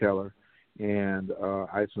 Dr. McKellar, and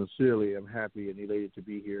I sincerely am happy and elated to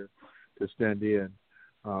be here to stand in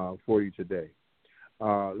for you today.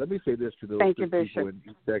 Let me say this to those people in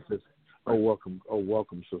East Texas. Oh,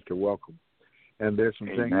 welcome, sister, welcome. And there's some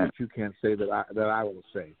things that you can't say that I will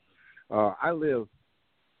say. I live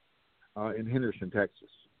in Henderson, Texas.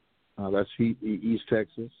 That's East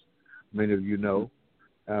Texas. Many of you know.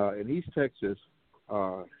 In East Texas,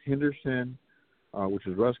 Henderson, which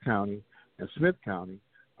is Russ County, and Smith County,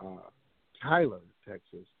 Tyler,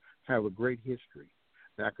 Texas, have a great history.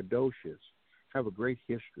 Nacogdoches have a great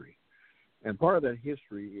history. And part of that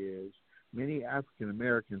history is many African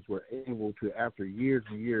Americans were able to, after years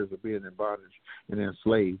and years of being in bondage and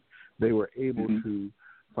enslaved, they were able to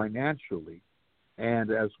financially and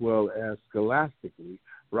as well as scholastically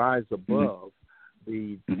rise above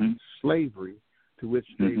the slavery to which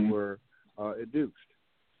they were induced.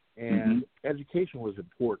 And education was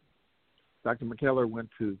important. Dr. McKellar went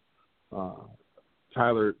to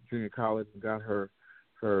Tyler Junior College and got her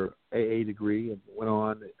AA degree and went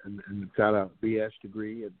on and got a BS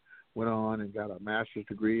degree and went on and got a master's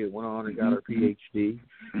degree and went on and got her PhD,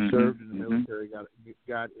 served in the military,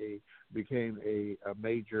 became a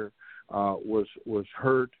major, was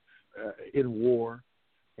hurt in war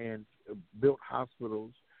and built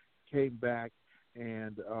hospitals, came back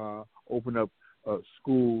and opened up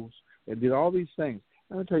schools and did all these things.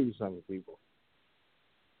 Let me tell you something, people.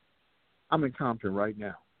 I'm in Compton right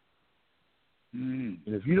now. And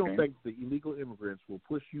if you don't think the illegal immigrants will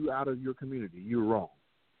push you out of your community, you're wrong.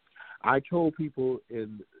 I told people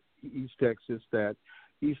in East Texas that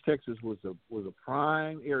East Texas was a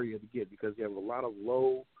prime area to get because they have a lot of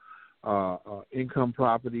low income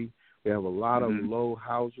property. They have a lot of low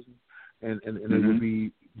housing, and it would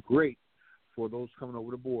be great for those coming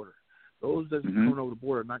over the border. Those that's coming over the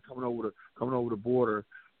border, not coming over the border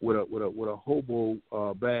with a hobo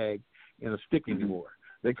bag and a stick anymore.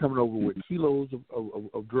 They're coming over with kilos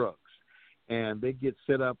of drugs, and they get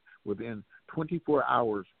set up within 24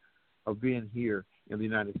 hours of being here in the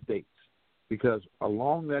United States, because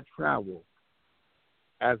along that travel,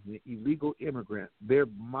 as an illegal immigrant, they're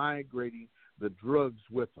migrating the drugs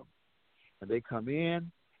with them, and they come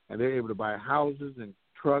in and they're able to buy houses and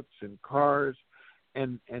trucks and cars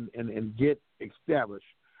and get established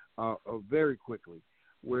very quickly,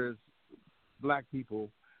 whereas black people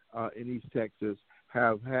in East Texas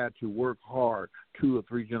have had to work hard 2 or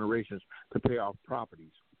 3 generations to pay off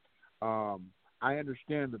properties. I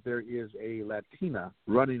understand that there is a Latina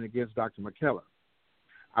running against Dr. McKellar.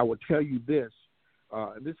 I will tell you this,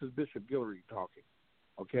 and this is Bishop Guillory talking,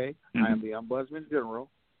 okay? I am the Ombudsman General,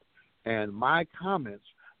 and my comments,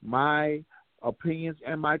 my opinions,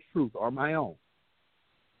 and my truth are my own.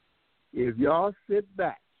 If y'all sit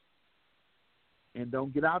back and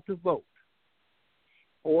don't get out to vote,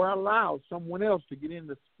 or allow someone else to get in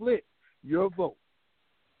to split your vote,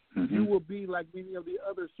 you will be like many of the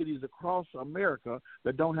other cities across America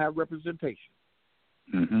that don't have representation.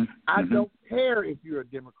 I don't care if you're a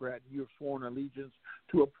Democrat and you've sworn allegiance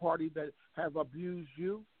to a party that have abused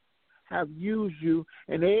you, have used you,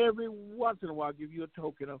 and every once in a while give you a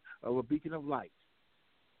token of a beacon of light.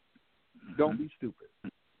 Don't be stupid.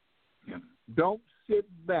 Don't sit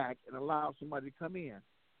back and allow somebody to come in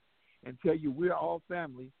and tell you we're all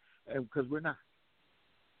family, because we're not.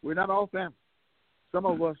 We're not all family. Some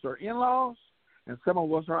of us are in-laws, and some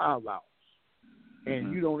of us are outlaws.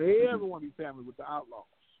 And you don't ever want to be family with the outlaws,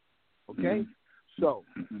 okay? So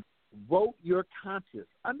vote your conscience.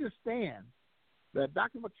 Understand that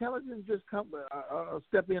Dr. McKellar didn't just come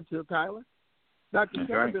step into Tyler. Dr.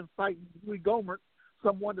 McKellar has been fighting Louis Gohmert,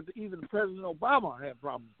 someone that even President Obama had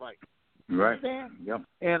problems fighting. Right. Understand? Yep.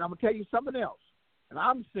 And I'm going to tell you something else. And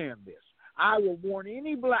I'm saying this. I will warn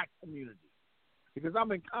any black community, because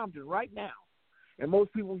I'm in Compton right now. And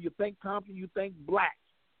most people, you think Compton, you think black.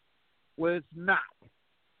 Well, it's not.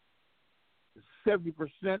 It's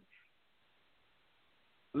 70%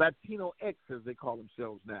 Latino X, as they call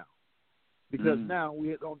themselves now. Because now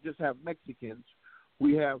we don't just have Mexicans.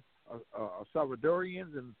 We have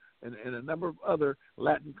Salvadorians and a number of other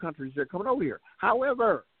Latin countries that are coming over here.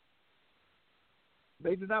 However,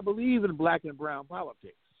 they do not believe in black and brown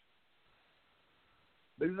politics.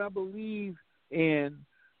 They do not believe in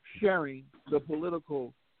sharing the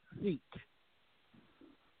political seat.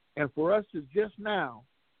 And for us to just now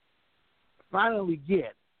finally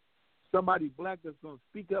get somebody black that's going to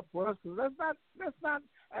speak up for us, because let's not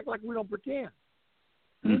act like we don't pretend.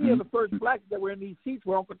 Many of the first blacks that were in these seats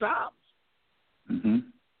were Uncle Toms.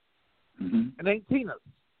 And ain't Tina's.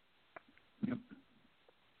 Yep.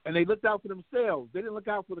 And they looked out for themselves. They didn't look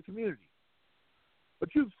out for the community. But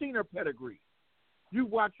you've seen her pedigree. You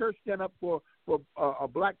watch her stand up for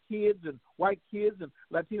black kids and white kids and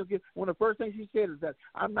Latino kids. One of the first things she said is that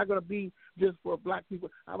I'm not going to be just for black people.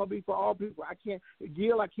 I'm going to be for all people. I can't,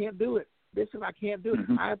 Gil, I can't do it. Bishop, I can't do it.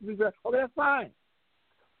 I have to be very, okay, that's fine.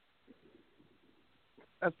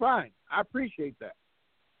 That's fine. I appreciate that.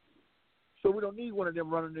 So we don't need one of them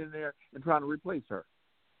running in there and trying to replace her.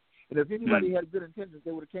 And if anybody had good intentions,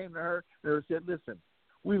 they would have came to her and they would have said, listen,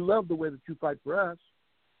 we love the way that you fight for us.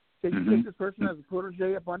 Can you take this person as a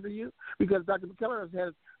protege up under you? Because Dr. McKellar has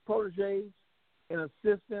had proteges and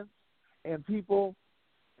assistants and people,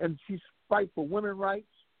 and she fights for women's rights.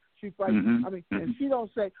 She fights. And she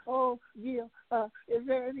don't say, "Oh, yeah, is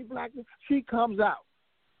there any black?" She comes out.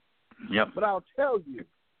 Yep. But I'll tell you,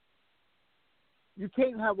 you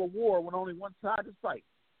can't have a war when only one side is fighting.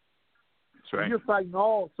 That's right. You're fighting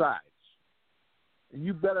all sides, and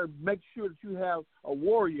you better make sure that you have a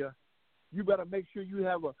warrior. You better make sure you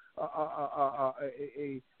have a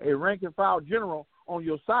rank and file general on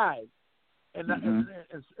your side, and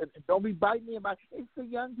don't be biting me about it's the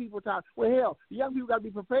young people time. Well, hell, the young people got to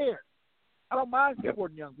be prepared. I don't mind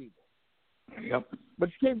supporting young people. Yep. But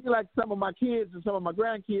you can't be like some of my kids and some of my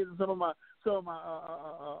grandkids and some of my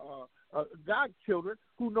godchildren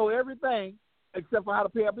who know everything except for how to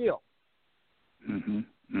pay a bill.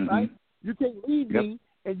 Right? You can't lead me,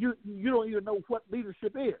 and you don't even know what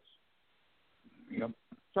leadership is. Yep.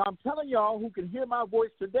 So I'm telling y'all who can hear my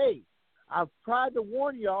voice today, I've tried to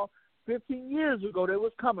warn y'all 15 years ago that it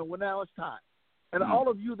was coming. Well, now it's time. And all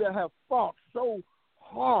of you that have fought so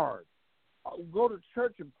hard, go to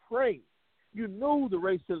church and pray. You knew the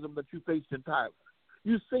racism that you faced in Tyler.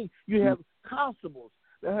 You see, you have constables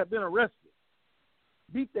that have been arrested,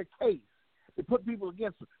 beat their case. They put people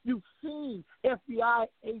against them. You've seen FBI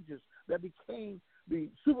agents that became the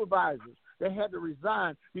supervisors that had to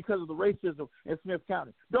resign because of the racism in Smith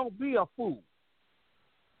County. Don't be a fool.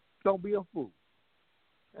 Don't be a fool.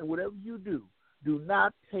 And whatever you do, do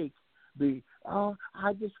not take the,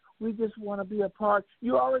 we just want to be a part.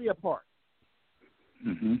 You're already a part.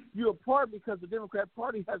 You're a part because the Democrat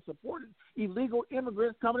Party has supported illegal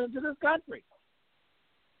immigrants coming into this country.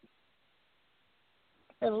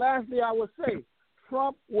 And lastly, I would say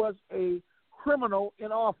Trump was a criminal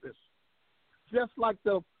in office, just like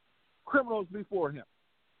the criminals before him.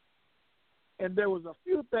 And there was a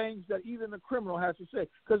few things that even the criminal has to say,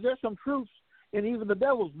 because there's some truths in even the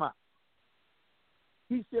devil's mouth.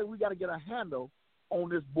 He said we got to get a handle on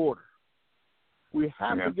this border. We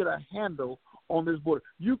have to get a handle on this border.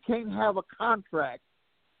 You can't have a contract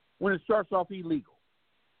when it starts off illegal.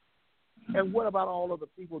 And what about all of the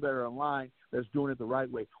people that are in line that's doing it the right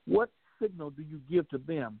way? What signal do you give to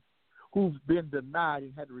them who've been denied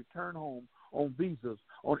and had to return home on visas,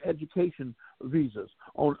 on education visas,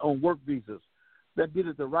 on work visas, that did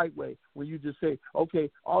it the right way when you just say, okay,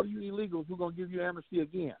 all you illegals, we're going to give you amnesty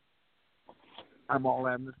again. I'm all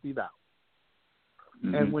amnestied out.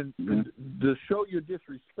 And when to show your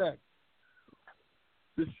disrespect,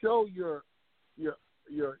 to show your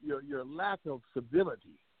lack of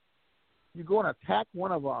civility, you're going to attack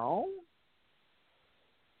one of our own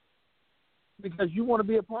because you want to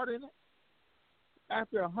be a part in it?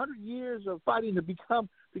 After 100 years of fighting to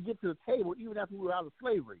get to the table, even after we were out of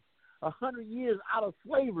slavery, 100 years out of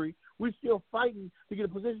slavery, we're still fighting to get a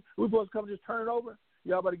position. We're supposed to come and just turn it over?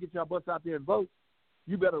 Y'all better get y'all butts out there and vote.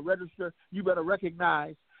 You better register. You better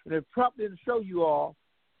recognize. And if Trump didn't show you all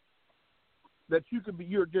that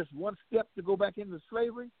you're just one step to go back into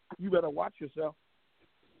slavery, you better watch yourself.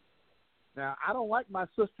 Now, I don't like my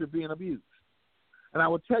sister being abused. And I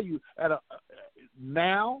will tell you,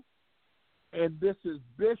 now, and this is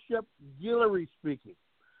Bishop Guillory speaking,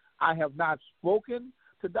 I have not spoken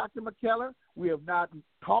to Dr. McKellar. We have not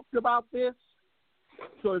talked about this.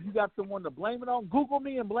 So if you got someone to blame it on, Google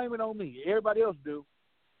me and blame it on me. Everybody else do.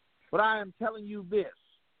 But I am telling you this.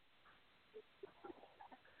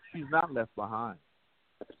 She's not left behind.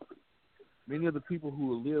 Many of the people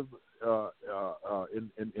who live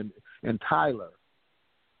in Tyler,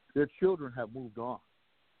 their children have moved on.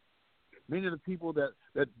 Many of the people that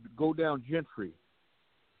go down Gentry,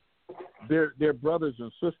 their brothers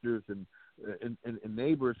and sisters and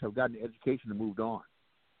neighbors have gotten education and moved on.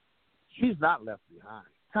 She's not left behind.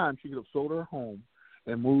 Time she could have sold her home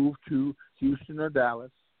and moved to Houston or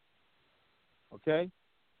Dallas. Okay?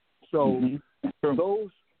 So those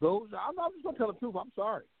I'm just going to tell the truth. I'm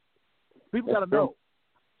sorry. People got to know.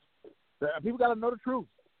 People got to know the truth.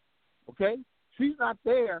 Okay? She's not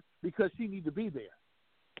there because she needs to be there.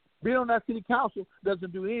 Being on that city council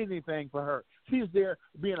doesn't do anything for her. She's there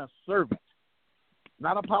being a servant,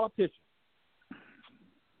 not a politician.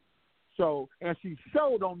 So, and she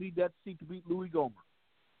sure don't need that seat to beat Louis Gohmert.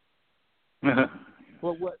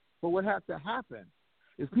 But what has to happen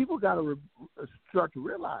is people got to start to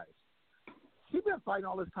realize she's been fighting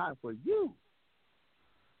all this time for you.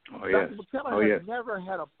 Oh, yes. Dr. McKellar has never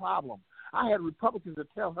had a problem. I had Republicans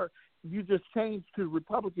that tell her, you just changed to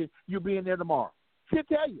Republican, you'll be in there tomorrow. She'll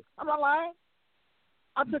tell you. I'm not lying.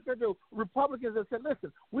 I took her to Republicans and said,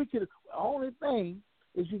 listen, the only thing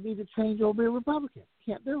is you need to change over to Republican.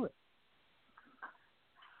 Can't do it.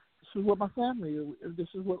 is what my family is. This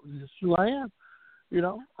is who I am.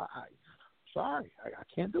 Sorry, I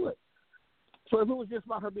can't do it. So if it was just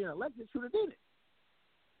about her being elected, she would have did it.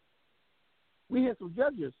 We had some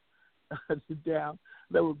judges down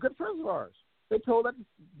that were good friends of ours. They told us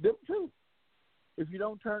them too. If you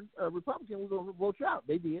don't turn Republican, we're going to vote you out.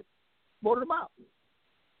 They did. Voted them out.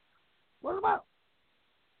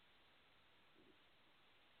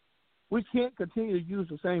 We can't continue to use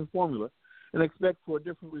the same formula and expect for a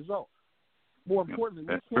different result. More importantly,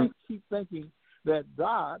 we can't keep thinking that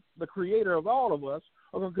God, the creator of all of us,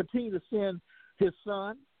 are going to continue to send his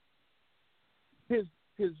son, his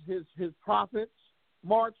prophets,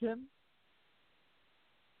 Martin,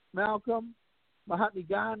 Malcolm, Mahatma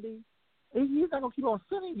Gandhi. He's not going to keep on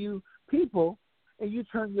sending you people and you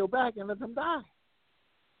turn your back and let them die.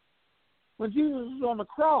 When Jesus was on the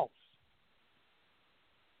cross,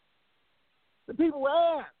 the people were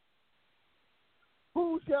asked,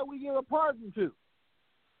 who shall we give a pardon to?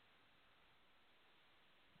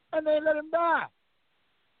 And they let him die.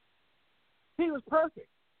 He was perfect.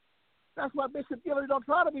 That's why Bishop Guillory don't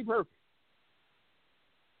try to be perfect.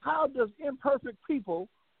 How does imperfect people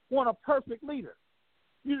want a perfect leader?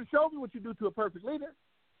 You just show me what you do to a perfect leader.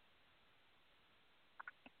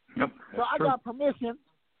 Yep, so I got permission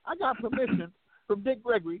from Dick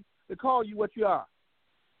Gregory to call you what you are.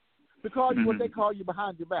 To call you what they call you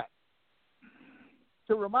behind your back.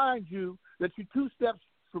 To remind you that you're 2 steps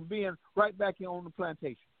from being right back here on the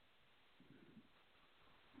plantation.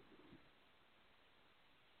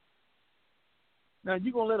 Now,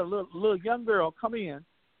 you're going to let a little young girl come in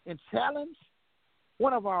and challenge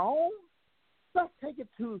one of our own? Let's take it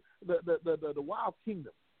to the wild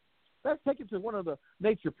kingdom. Let's take it to one of the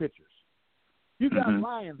nature pictures. You got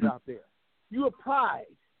lions out there. You a pride.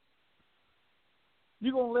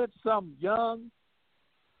 You're going to let some young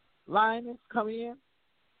lioness come in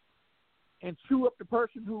and chew up the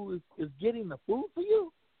person who is getting the food for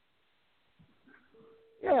you?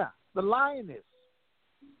 Yeah, the lioness,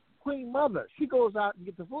 Queen Mother, she goes out and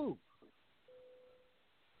gets the food.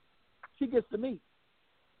 She gets the meat.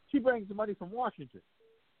 She brings the money from Washington.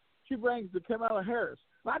 She brings the Kamala Harris.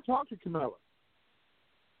 And I talked to Kamala.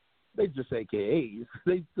 They just AKAs.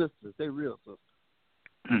 They sisters. They real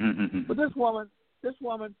sisters. But this woman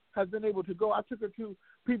has been able to go. I took her to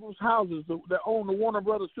people's houses that own the Warner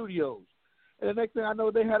Brothers studios. And the next thing I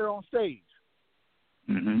know, they had her on stage.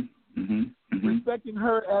 Respecting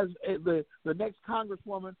her as the next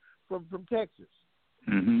congresswoman from Texas.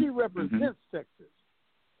 She represents Texas.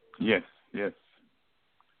 Yes.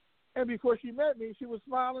 And before she met me, she was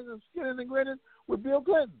smiling and skinning and grinning with Bill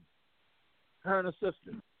Clinton, her and her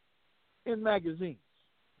sister, in magazines.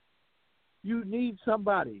 You need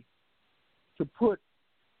somebody to put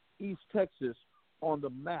East Texas on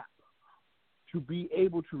the map to be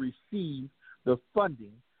able to receive the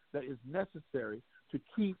funding that is necessary to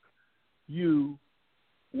keep you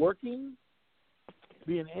working,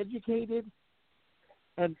 being educated,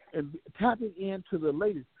 and tapping into the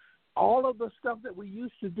latest. All of the stuff that we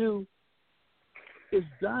used to do is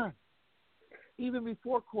done. Even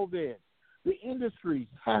before COVID, the industries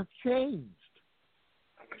have changed,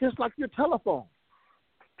 just like your telephone.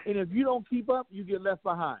 And if you don't keep up, you get left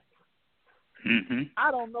behind. I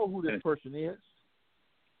don't know who this person is.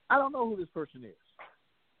 And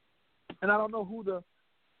I don't know who the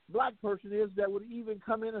black person is that would even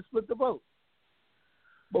come in and split the vote.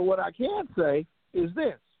 But what I can say is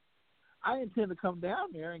this. I intend to come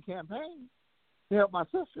down there and campaign to help my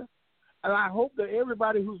sister. And I hope that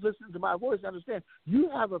everybody who's listening to my voice understands you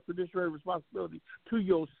have a fiduciary responsibility to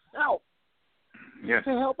yourself to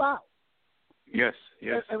help out. Yes.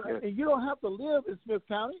 And you don't have to live in Smith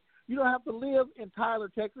County. You don't have to live in Tyler,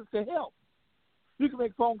 Texas to help. You can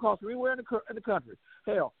make phone calls from anywhere in the country.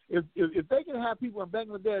 Hell, if they can have people in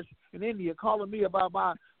Bangladesh and India calling me about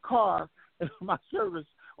my car and my service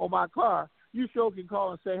on my car, you sure can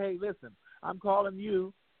call and say, hey, listen, I'm calling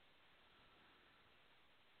you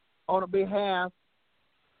on behalf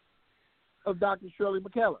of Dr. Shirley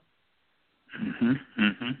McKellar. And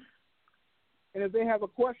if they have a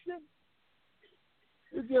question,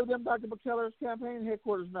 you give them Dr. McKellar's campaign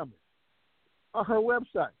headquarters number or her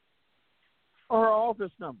website or her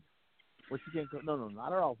office number. Well, she can't. No,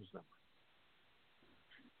 not her office number.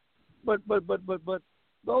 But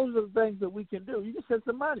those are the things that we can do. You can send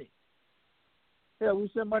some money. Yeah, we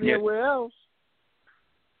send money everywhere else.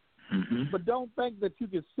 But don't think that you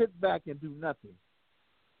can sit back and do nothing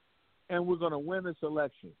and we're going to win this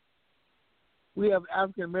election. We have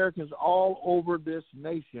African Americans all over this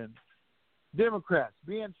nation, Democrats,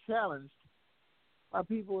 being challenged by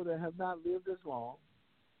people that have not lived as long,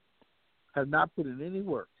 have not put in any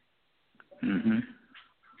work, Mm-hmm.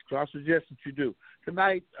 So I suggest that you do.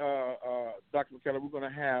 Tonight, Dr. McKellar, we're going to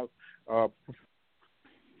have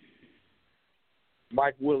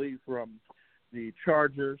Mike Willie from the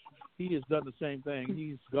Chargers. He has done the same thing.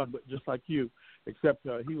 He's gone just like you, except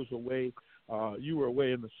he was away. You were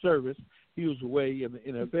away in the service. He was away in the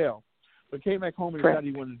NFL. But came back home and decided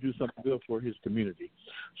he wanted to do something good for his community.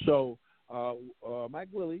 So Mike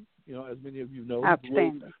Willie, as many of you know,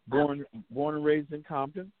 born and raised in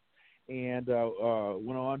Compton, and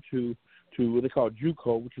went on to what they call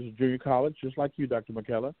JUCO, which is a junior college, just like you, Dr.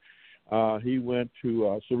 McKellar. He went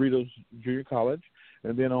to Cerritos Junior College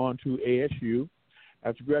and then on to ASU.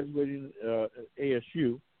 After graduating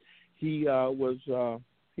ASU, he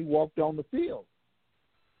walked on the field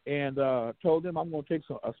and told them, "I'm going to take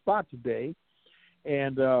a spot today,"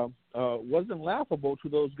 and wasn't laughable to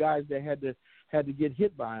those guys that had to get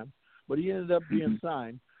hit by him. But he ended up being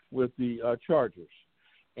signed with the Chargers,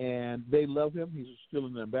 and they love him. He's still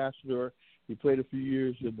an ambassador. He played a few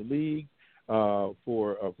years in the league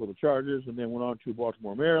for the Chargers, and then went on to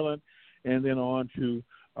Baltimore, Maryland, and then on to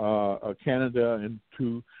Canada and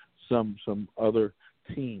to some other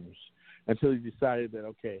teams until he decided that,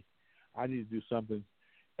 okay, I need to do something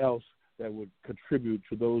else that would contribute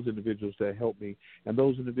to those individuals that help me, and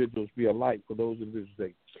those individuals be a light for those individuals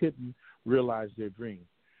that couldn't realize their dream.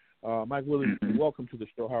 Mike Williams, welcome to the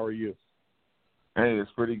show. How are you? Hey,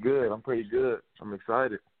 it's pretty good. I'm pretty good. I'm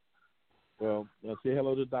excited. Well, say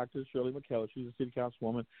hello to Dr. Shirley McKellar. She's a city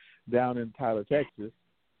councilwoman down in Tyler, Texas.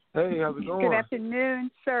 Hey, how's it going? Good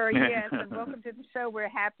afternoon, sir. Yes, and welcome to the show. We're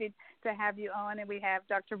happy to have you on, and we have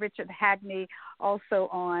Dr. Richard Hagney also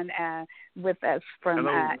on with us from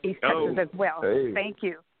East Texas as well. Hey. Thank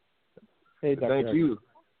you. Hey, Dr. Thank you.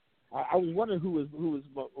 I was wondering who was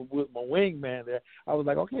my wingman there. I was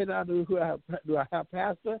like, okay, now do I have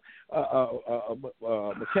Pastor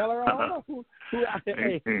McKellar on? Who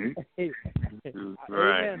hey,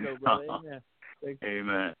 right. Amen, though, brother. Amen.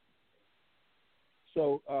 Amen.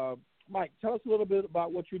 So, Mike, tell us a little bit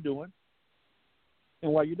about what you're doing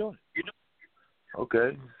and why you're doing it.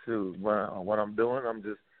 Okay, so what I'm doing, I'm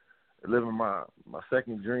just living my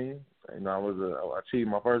second dream. I achieved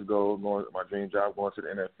my first goal, my dream job, going to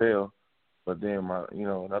the NFL. But then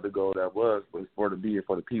another goal was to be here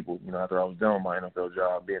for the people. After I was done with my NFL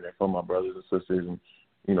job, being there for my brothers and sisters,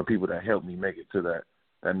 and people that helped me make it to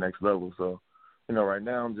that next level. So, right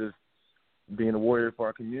now I'm just being a warrior for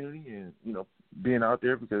our community, and being out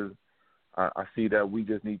there because I see that we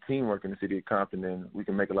just need teamwork in the city of Compton, and we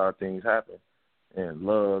can make a lot of things happen. And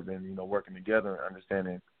love, and working together, and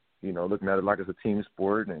understanding, looking at it like it's a team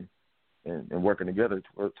sport, and working together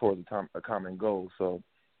towards a common goal. So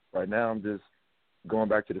right now I'm just going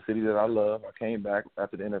back to the city that I love. I came back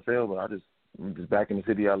after the NFL, but I'm just back in the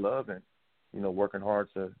city I love, and working hard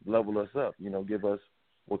to level us up. Give us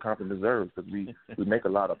what Compton deserves, because we make a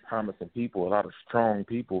lot of promising people, a lot of strong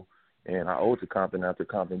people, and I owe it to Compton after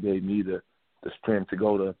Compton gave me the strength to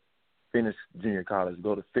go to finish junior college,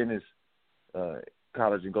 go to finish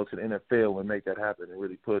college, and go to the NFL and make that happen and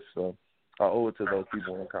really push. So I owe it to those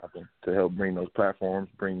people in Compton to help bring those platforms,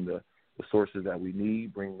 bring the sources that we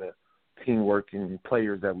need, bring the teamwork and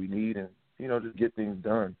players that we need, and, just get things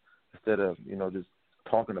done instead of, just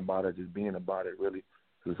talking about it, just being about it, really.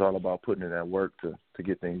 Because it's all about putting in that work to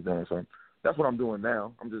get things done. So that's what I'm doing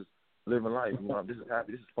now. I'm just living life. I'm just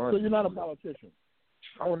happy. This is fun. So you're not a politician?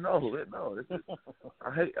 Oh, no.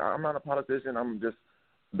 I'm not a politician. I'm just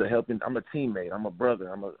I'm a teammate. I'm a brother.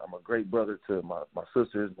 I'm a great brother to my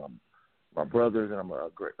sisters, my brothers, and I'm a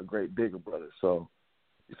great bigger brother. So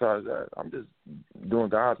besides that, I'm just doing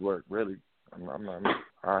God's work, really.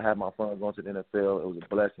 I had my fun going to the NFL. It was a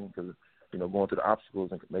blessing because, going through the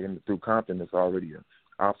obstacles and making it through Compton is already an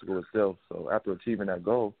obstacle itself. So after achieving that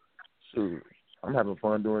goal, shoot, I'm having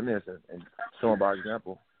fun doing this and showing by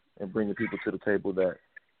example and bringing people to the table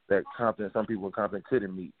that Compton, some people in Compton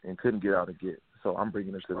couldn't meet and couldn't get out and get. So I'm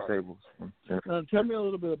bringing it to the table. Tell me a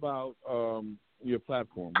little bit about your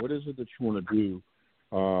platform. What is it that you want to do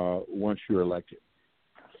once you're elected?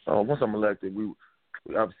 Once I'm elected, we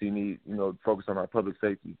obviously need, focus on our public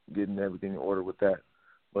safety, getting everything in order with that.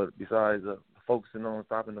 But besides focusing on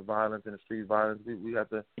stopping the violence and the street violence, we have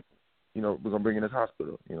to, we're going to bring in this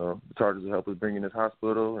hospital. The Chargers will help us bring in this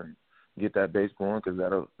hospital and get that base going, because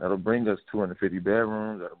that'll bring us 250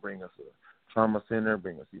 bedrooms. That'll bring us a trauma center,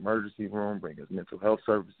 bring us emergency room, bring us mental health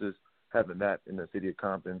services. Having that in the city of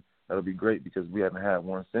Compton, that'll be great, because we haven't had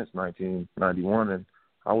one since 1991, and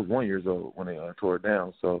I was 1 year old when they tore it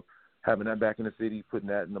down. So having that back in the city, putting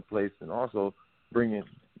that into place, and also bringing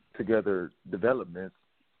together developments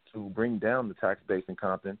to bring down the tax base in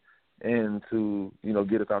Compton and to,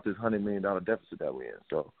 get us out this $100 million deficit that we're in.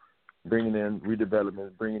 So bringing in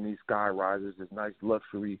redevelopment, bringing these sky risers, this nice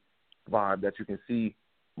luxury vibe that you can see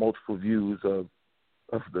multiple views of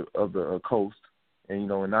the coast, and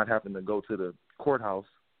and not having to go to the courthouse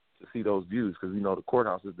to see those views, because the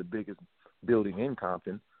courthouse is the biggest building in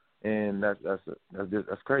Compton, and that's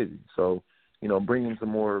crazy. So bringing some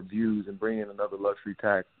more views and bringing another luxury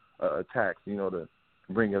tax to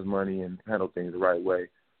bring us money and handle things the right way,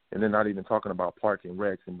 and then not even talking about park and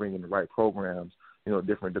recs and bringing the right programs,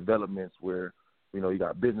 different developments where you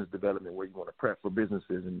got business development where you want to prep for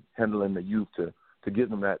businesses and handling the youth to give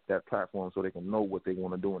them that platform so they can know what they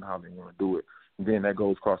want to do and how they want to do it. And then that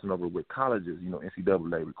goes crossing over with colleges,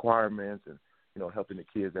 NCAA requirements and, helping the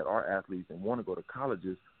kids that are athletes and want to go to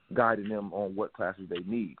colleges, guiding them on what classes they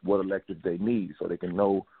need, what electives they need, so they can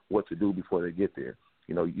know what to do before they get there,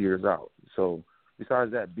 years out. So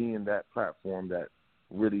besides that, being that platform that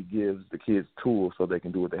really gives the kids tools so they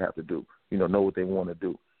can do what they have to do, know what they want to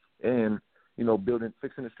do. And,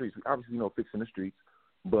 fixing the streets. We obviously fixing the streets,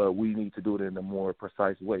 but we need to do it in a more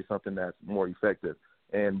precise way, something that's more effective.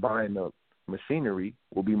 And buying the machinery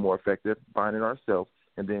will be more effective, buying it ourselves,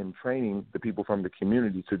 and then training the people from the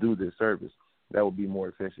community to do this service. That will be more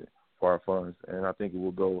efficient for our funds. And I think it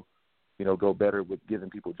will go better with giving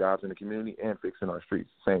people jobs in the community and fixing our streets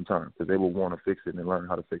at the same time, because they will want to fix it and learn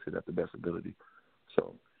how to fix it at the best ability.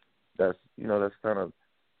 So that's kind of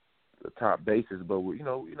the top basis. But we're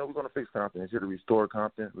going to fix Compton. It's here to restore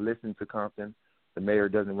Compton, listen to Compton. The mayor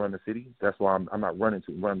doesn't run the city. That's why I'm not running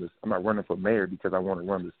to run this. I'm not running for mayor because I want to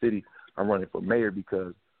run the city. I'm running for mayor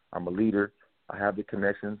because I'm a leader. I have the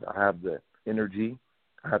connections. I have the energy.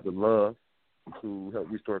 I have the love to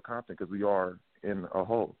help restore Compton, because we are in a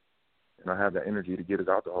hole. And I have that energy to get us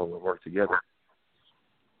out the hole and work together.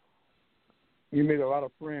 You made a lot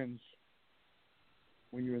of friends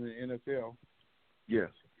when you were in the NFL. Yes.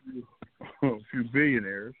 A few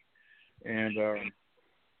billionaires. And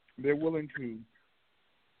they're willing to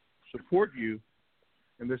support you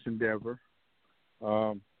in this endeavor.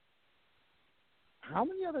 How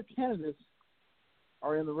many other candidates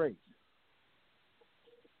are in the race?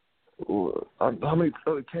 How many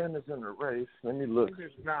other candidates in the race? Let me look.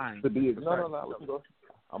 There's 9. No.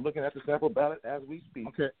 I'm looking at the sample ballot as we speak.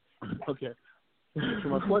 Okay. So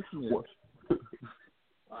my question is,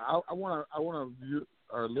 I want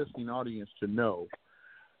our listening audience to know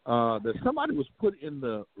that somebody was put in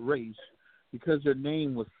the race because their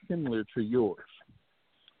name was similar to yours.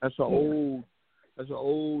 That's an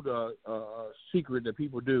old secret that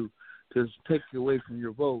people do to take you away from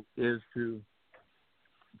your vote, is to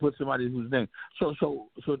put somebody whose name. So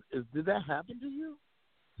did that happen to you?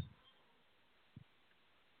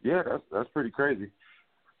 Yeah, that's pretty crazy.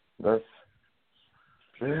 It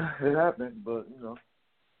happened, but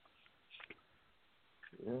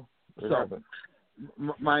it happened.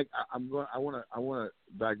 Mike, I want to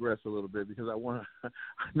digress a little bit, because I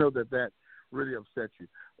know that really upset you.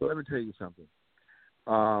 But let me tell you something.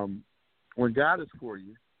 When God is for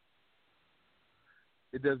you,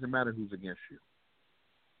 it doesn't matter who's against you.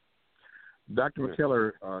 Dr.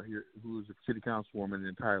 McKellar here, who is a city councilwoman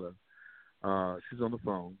in Tyler, she's on the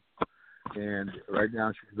phone, and right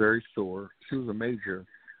now she's very sore. She was a major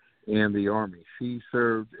in the Army. She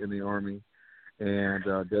served in the Army and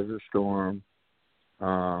Desert Storm,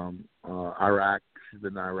 Iraq. She's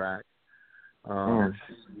been in Iraq.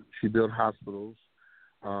 She built hospitals.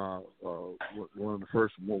 One of the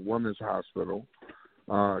first women's hospital.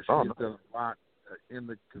 She's done a lot in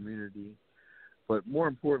the community. But more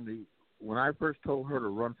importantly, when I first told her to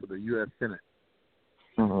run for the U.S. Senate,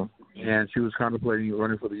 and she was contemplating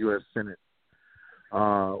running for the U.S. Senate,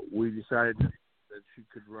 we decided that she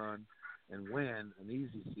could run and win an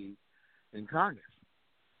easy seat in Congress,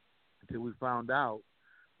 until we found out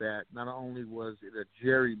that not only was it a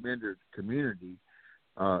gerrymandered community,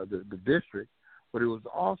 the district, but it was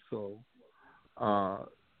also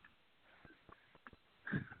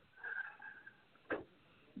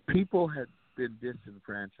people had been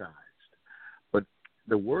disenfranchised. But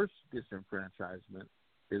the worst disenfranchisement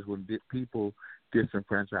is when people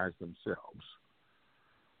disenfranchise themselves,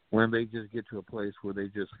 when they just get to a place where they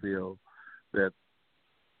just feel that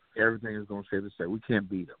everything is going to stay the same. We can't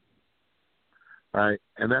beat them, right?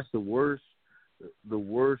 And that's the worst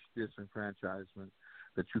disenfranchisement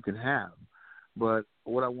that you can have. But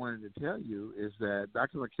what I wanted to tell you is that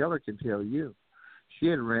Dr. McKellar can tell you she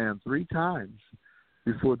had ran 3 times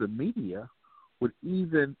before the media would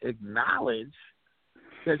even acknowledge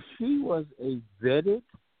that she was a vetted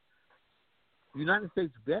United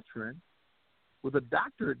States veteran with a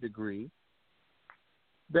doctorate degree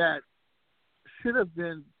that should have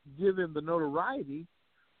been given the notoriety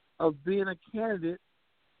of being a candidate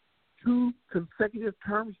 2 consecutive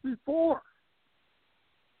terms before.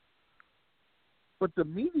 But the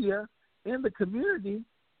media and the community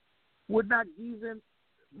would not even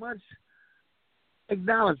much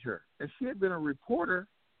acknowledge her. And she had been a reporter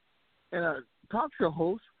and a talk show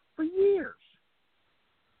host for years.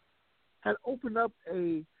 Had opened up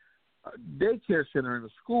a daycare center in a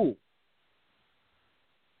school.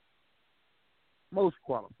 Most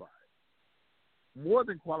qualified. More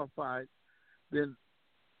than qualified than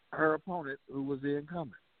her opponent, who was the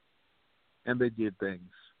incumbent. And they did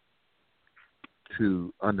things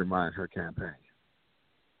to undermine her campaign.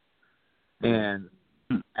 And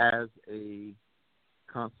as a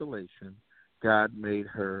consolation, God made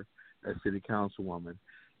her a city councilwoman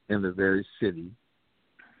in the very city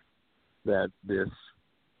that this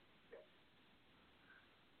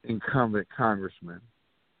incumbent congressman,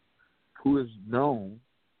 who is known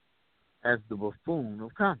as the buffoon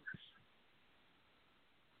of Congress.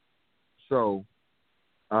 So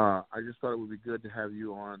I just thought it would be good to have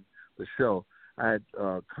you on the show. I had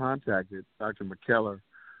contacted Dr. McKellar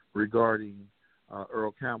regarding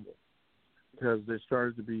Earl Campbell because there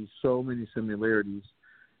started to be so many similarities,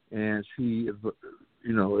 and she,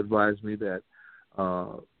 advised me that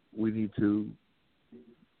we need to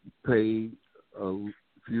pay a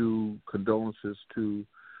few condolences to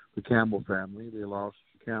the Campbell family. They lost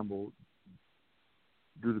Campbell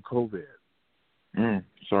due to COVID.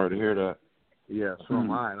 Sorry to hear that. Yeah, so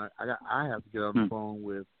am I. And I have to get on the phone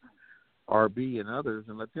with RB and others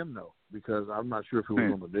and let them know, because I'm not sure if it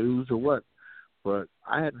was on the news or what, but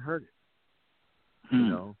I hadn't heard it. You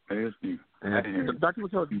know. And Dr.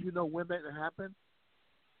 McKellar, do you know when that happened?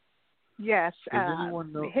 Yes. Does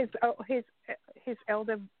anyone know? His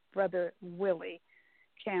elder brother, Willie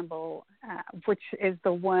Campbell, which is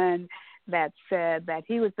the one that said that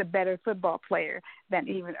he was the better football player than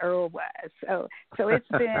even Earl was. So it's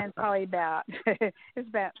been probably about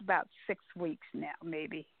 6 weeks now,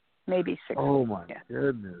 maybe 6 weeks. Oh my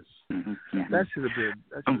goodness. Yeah. That should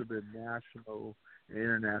have been national and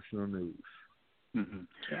international news.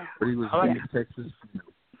 Yeah. But he was in Texas.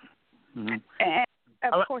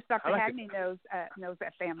 And of course, Dr. Hagney knows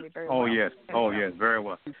that family very well. Yes, very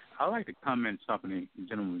well. I'd like to comment something the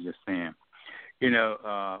gentleman was just saying.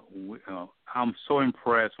 I'm so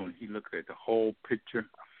impressed when he looked at the whole picture,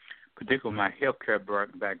 particularly my healthcare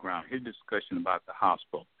background, his discussion about the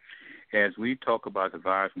hospital. As we talk about the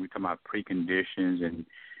virus, we talk about preconditions and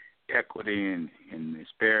equity and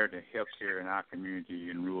disparity of healthcare in our community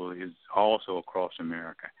and rural is also across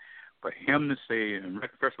America. But him to say, and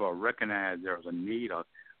first of all, recognize there was a need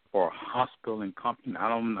for a hospital in Compton.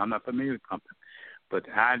 I'm not familiar with Compton, but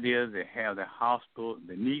the idea they have the hospital,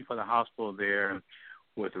 the need for the hospital there,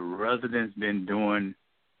 what the residents been doing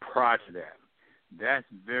prior to that. That's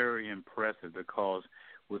very impressive, because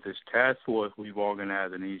with this task force we've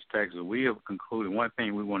organized in East Texas, we have concluded one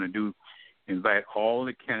thing we want to do: invite all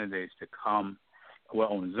the candidates to come,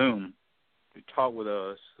 on Zoom, to talk with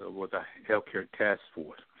us with a healthcare task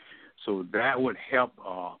force. So that would help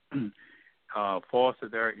foster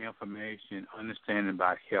their information, understanding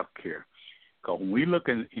about health care. Because when we look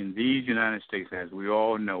in these United States, as we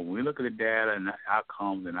all know, when we look at the data and the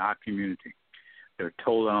outcomes in our community, they're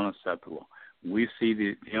totally unacceptable. We see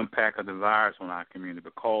the impact of the virus on our community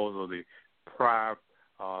because of the prior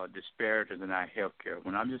disparities in our health care.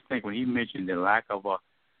 When he mentioned the lack of a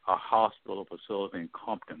hospital facility in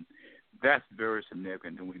Compton, that's very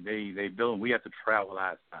significant. And they build, we have to travel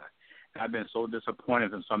outside. And I've been so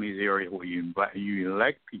disappointed in some of these areas where you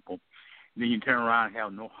elect people, then you turn around and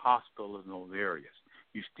have no hospitals in those areas.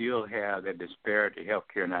 You still have that disparity of health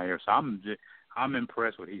care in that area. So I'm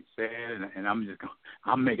impressed with what he said, and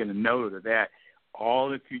I'm making a note of that. All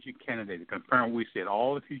the future candidates, confirm we said,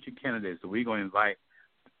 all the future candidates that we're going to invite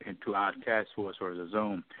into our task force or the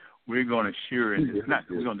Zoom, we're going to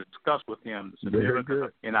we're going to discuss with him the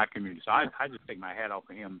significance in our community. So I just take my hat off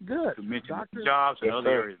for him to mention the jobs and other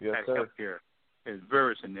areas that health care is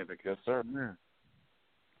very significant. Yes, sir. Yeah.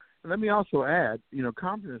 Let me also add,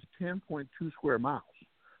 Compton is 10.2 square miles,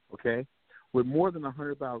 okay, with more than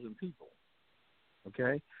 100,000 people,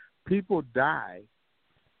 okay? People die,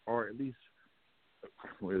 or at least,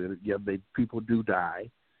 people do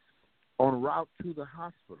die, en route to the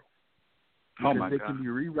hospital. Oh, my they God. Can be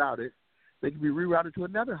rerouted. They can be rerouted to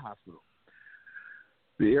another hospital.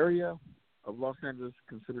 The area of Los Angeles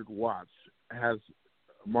considered Watts has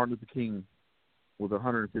Martin Luther King with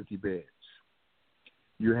 150 beds.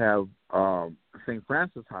 You have St.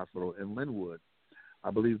 Francis Hospital in Linwood.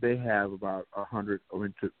 I believe they have about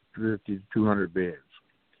 150 to 200 beds.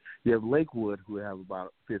 You have Lakewood, who have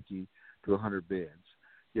about 50 to 100 beds.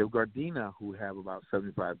 You have Gardena, who have about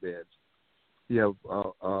 75 beds. You have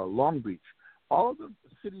Long Beach. All of the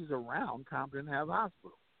cities around Compton have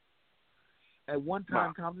hospitals. At one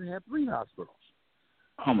time, Compton had 3 hospitals.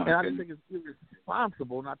 Oh, my and I goodness. think it's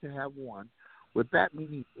irresponsible not to have one with that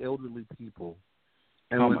many elderly people.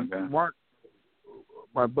 And when Mark,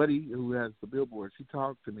 my buddy who has the billboards, he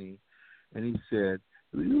talked to me, and he said,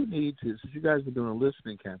 you need to, since you guys are doing a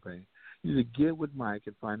listening campaign, you need to get with Mike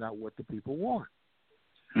and find out what the people want.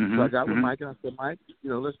 Mm-hmm. So I got with Mike, and I said, Mike,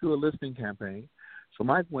 let's do a listening campaign. So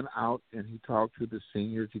Mike went out, and he talked to the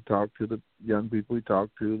seniors, he talked to the young people, he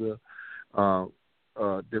talked to the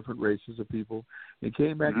different races of people. He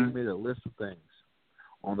came back and made a list of things.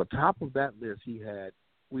 On the top of that list, he had,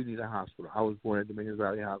 we need a hospital. I was born at Dominion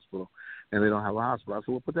Valley Hospital, and they don't have a hospital. I said,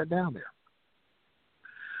 well, put that down there.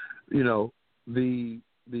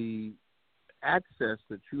 The access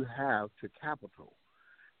that you have to capital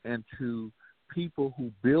and to people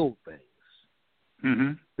who build things,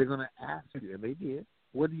 they're going to ask you, and they did,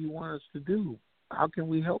 what do you want us to do? How can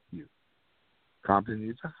we help you? Compton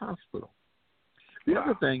needs a hospital. The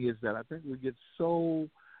other thing is that I think we get so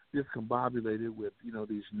discombobulated with,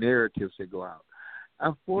 these narratives that go out.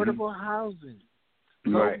 Affordable housing,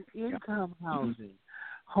 low-income housing,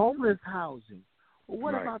 homeless housing. Well,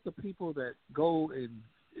 what about the people that go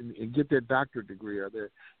and get their doctorate degree or their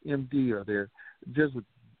MD or their Jesuit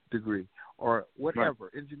degree or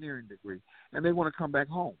whatever, engineering degree, and they want to come back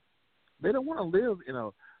home? They don't want to live in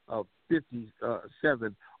a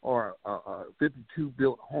 57 or a 52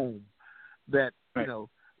 built home that,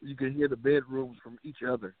 you can hear the bedrooms from each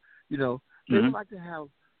other. They would like to have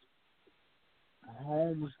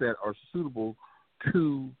homes that are suitable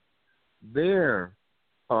to their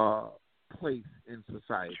place in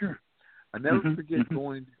society. Sure. I never forget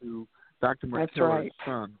going to Dr. McKellar's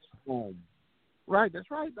son's home. Right, that's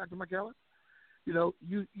right, Dr. McKellar.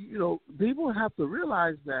 People have to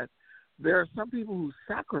realize that there are some people who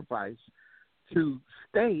sacrifice to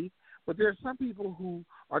stay, but there are some people who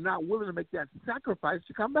are not willing to make that sacrifice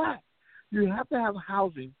to come back. You have to have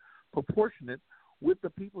housing proportionate with the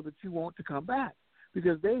people that you want to come back,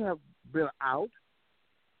 because they have been out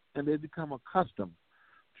and they've become accustomed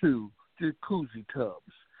to jacuzzi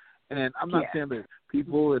tubs. And I'm not saying that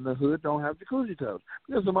people in the hood don't have jacuzzi tubs,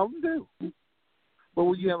 because some of them do. But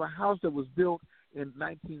when you have a house that was built in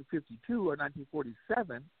 1952 or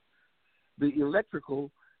 1947, the electrical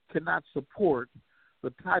cannot support the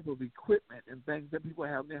type of equipment and things that people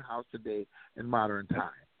have in their house today in modern time,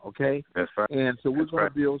 okay? That's right. And so we're going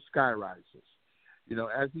to build sky rises.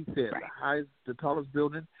 As he said, the tallest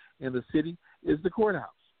building in the city is the courthouse.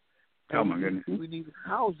 Oh, my goodness. We need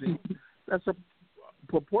housing that's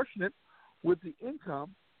proportionate with the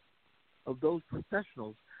income of those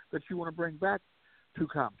professionals that you want to bring back to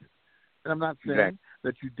Compton. And I'm not saying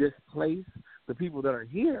that you displace the people that are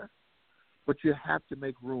here, but you have to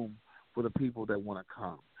make room for the people that want to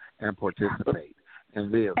come and participate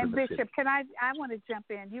and live in the Bishop, city. I want to jump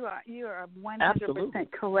in. You are 100% Absolutely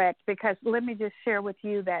correct, because let me just share with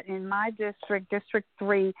you that in my district, District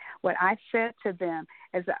 3, what I said to them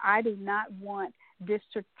is that I do not want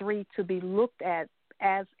District 3 to be looked at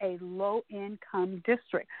as a low-income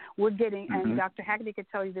district. We're getting, and Dr. Haggerty could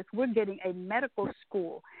tell you this, we're getting a medical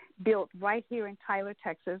school built right here in Tyler,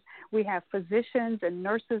 Texas. We have physicians and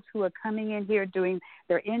nurses who are coming in here doing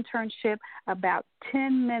their internship about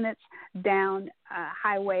 10 minutes down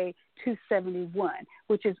Highway 271,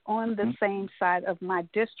 which is on the same side of my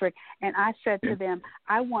district. And I said to them,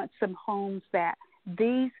 I want some homes that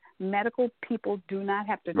these medical people do not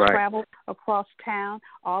have to travel across town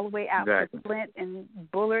all the way out to Flint and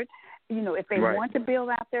Bullard. If they want to build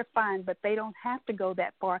out there, fine, but they don't have to go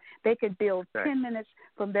that far. They could build 10 minutes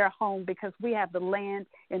from their home, because we have the land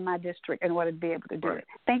in my district in order to be able to do it.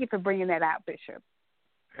 Thank you for bringing that out, Bishop.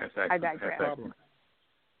 I digress.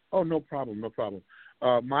 Oh, no problem.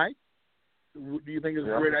 Mike, do you think it's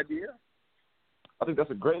a great idea? I think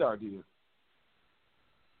that's a great idea.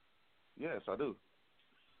 Yes, I do.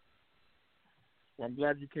 Well, I'm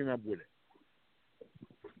glad you came up with it.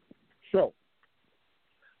 So,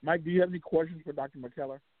 Mike, do you have any questions for Dr.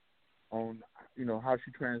 McKellar on, how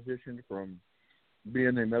she transitioned from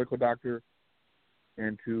being a medical doctor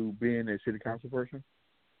and to being a city council person?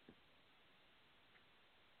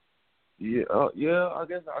 Yeah, I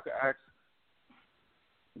guess I could ask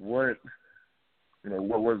what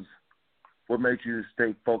makes you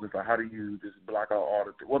stay focused? Like, how do you just block out all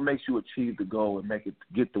the what makes you achieve the goal and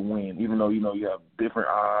get the win, even though you have different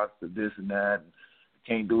odds to this and that, and you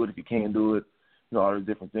can't do it if you can't do it, all those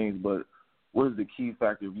different things. But what is the key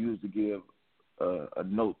factor of you to give a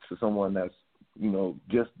note to someone that's,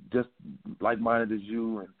 just like-minded as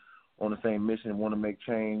you and on the same mission and want to make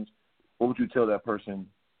change, what would you tell that person?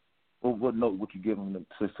 What note would you give him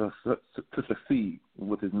to succeed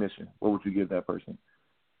with his mission? What would you give that person?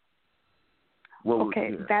 What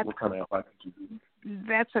kind of advice would you give?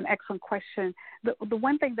 That's an excellent question. The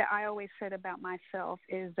one thing that I always said about myself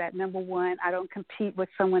is that, number one, I don't compete with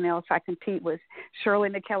someone else. I compete with Shirley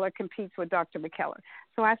McKellar competes with Dr. McKellar.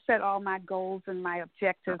 So I set all my goals and my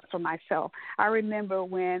objectives for myself. I remember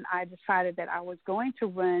when I decided that I was going to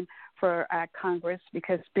run for Congress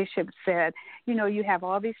because Bishop said, you have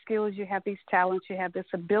all these skills, you have these talents, you have this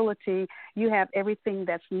ability, you have everything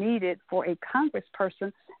that's needed for a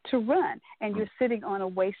congressperson to run, and you're sitting on a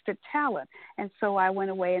wasted talent. And so I went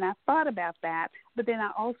away and I thought about that, but then I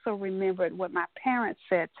also remembered what my parents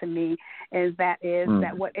said to me, that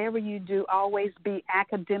whatever you do, always be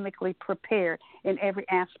academically prepared in every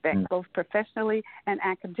aspect, both professionally and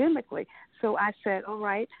academically. So I said, all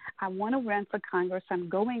right, I want to run for Congress. I'm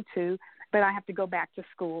going to, but I have to go back to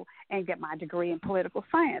school and get my degree in political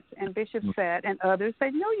science. And Bishop said, and others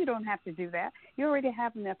said, no, you don't have to do that. You already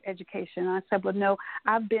have enough education. And I said, well, no,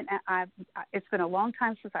 it's been a long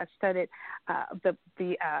time since I studied the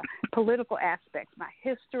political aspects, my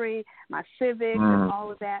history, my civics, and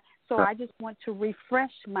all of that. So I just want to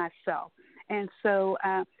refresh myself. And so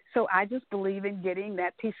I just believe in getting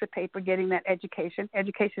that piece of paper, getting that education.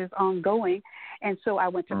 Education is ongoing. And so I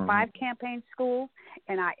went to 5 campaign schools,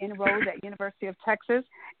 and I enrolled at University of Texas,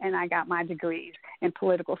 and I got my degrees in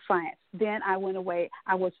political science. Then I went away.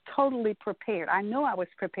 I was totally prepared. I knew I was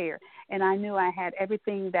prepared, and I knew I had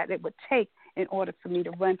everything that it would take in order for me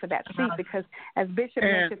to run for that seat because, as Bishop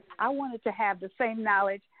mentioned, I wanted to have the same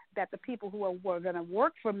knowledge that the people who were going to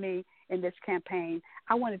work for me in this campaign,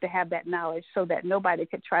 I wanted to have that knowledge so that nobody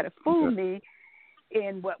could try to fool me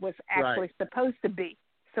in what was actually supposed to be.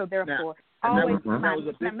 So therefore, always my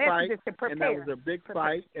message is to prepare. And that was a big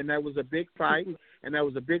fight, and that was a big fight, and that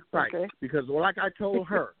was a big fight. Okay. Because like I told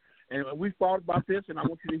her, and we fought about this, and I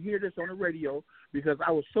want you to hear this on the radio because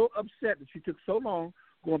I was so upset that she took so long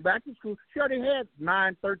going back to school. She already had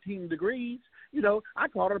 13 degrees. I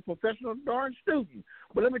called her a professional darn student.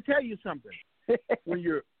 But let me tell you something.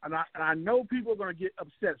 And I know people are going to get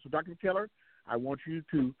upset. So, Dr. McKellar, I want you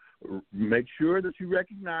to make sure that you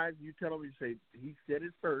recognize, you tell him, you say, he said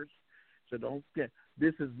it first, so don't forget.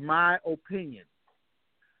 This is my opinion.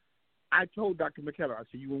 I told Dr. McKellar, I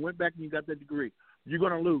said, you went back and you got that degree. You're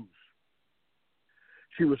going to lose.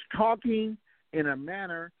 She was talking in a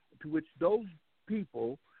manner to which those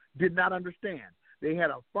people did not understand. They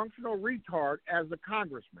had a functional retard as a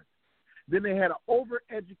congressman. Then they had an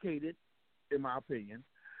overeducated, in my opinion,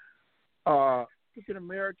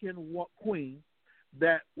 African-American queen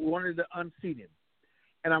that wanted to unseat him.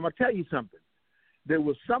 And I'm going to tell you something. There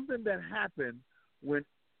was something that happened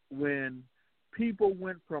when people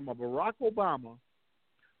went from a Barack Obama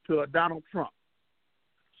to a Donald Trump.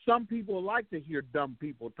 Some people like to hear dumb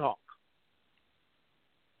people talk.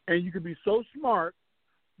 And you can be so smart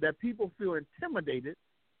that people feel intimidated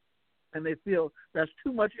and they feel that's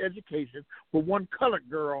too much education for one colored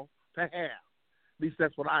girl to have. At least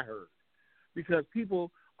that's what I heard. Because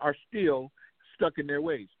people are still stuck in their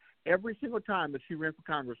ways. Every single time that she ran for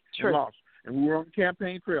Congress and lost, and we were on the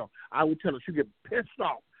campaign trail, I would tell her, she'd get pissed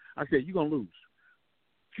off. I said, you're going to lose.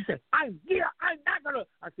 She said, I'm not going to.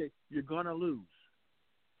 I said, you're going to lose.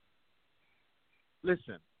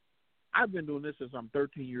 Listen, I've been doing this since I'm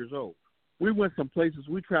 13 years old. We went some places.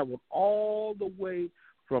 We traveled all the way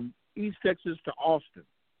from East Texas to Austin.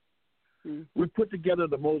 Mm-hmm. We put together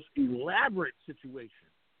the most elaborate situation.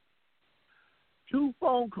 2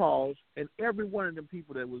 phone calls, and every one of them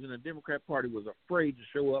people that was in the Democrat Party was afraid to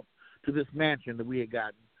show up to this mansion that we had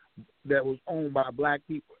gotten that was owned by black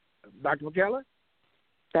people. Dr. McKellar?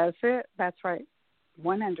 That's it. That's right.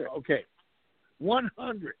 100. Okay.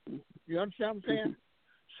 100. You understand what I'm saying?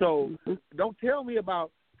 So don't tell me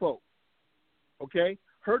about folks. Okay?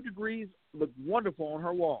 Her degrees look wonderful on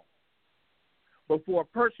her wall. But for a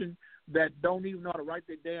person that don't even know how to write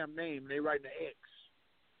their damn name, they write an X.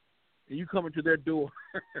 And you come into their door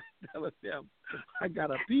telling them, I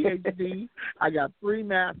got a PhD, I got 3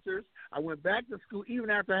 masters, I went back to school even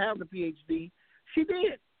after having a PhD. She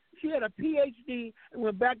did. She had a PhD and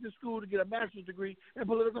went back to school to get a master's degree in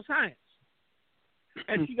political science.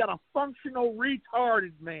 And she got a functional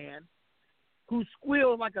retarded man who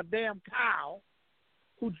squeals like a damn cow,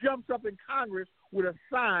 who jumps up in Congress with a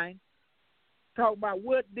sign talking about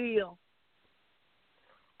what deal,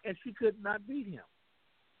 and she could not beat him.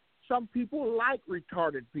 Some people like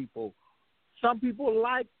retarded people. Some people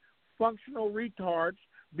like functional retards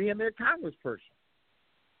being their congressperson.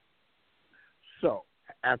 So,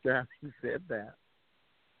 after having said that,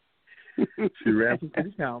 she ran for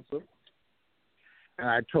city council, and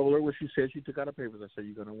I told her what she said. She took out her papers. I said,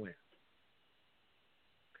 "You're going to win."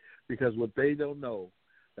 Because what they don't know,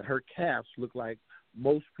 that her calves look like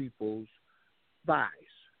most people's thighs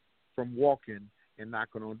from walking and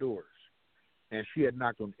knocking on doors. And she had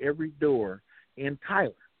knocked on every door in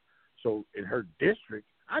Tyler. So in her district,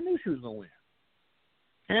 I knew she was going to win.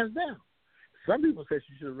 Hands down. Some people say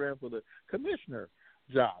she should have ran for the commissioner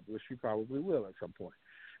job, which she probably will at some point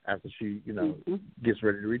after she, gets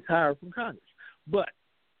ready to retire from Congress. But,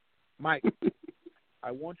 Mike,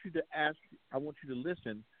 I want you to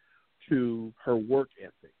listen to her work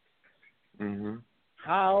ethic. Mm-hmm.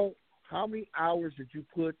 How many hours did you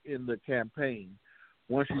put in the campaign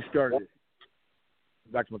once you started,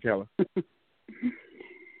 Dr. McKellar?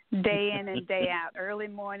 Day in and day out, early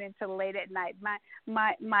morning to late at night.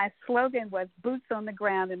 My slogan was boots on the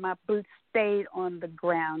ground, and my boots stayed on the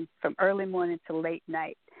ground from early morning to late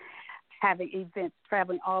night, having events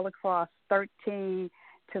traveling all across 13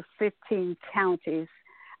 to 15 counties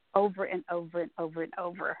over and over and over and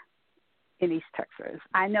over in East Texas.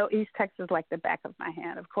 I know East Texas like the back of my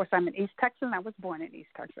hand. Of course, I'm an East Texan. I was born in East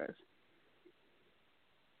Texas.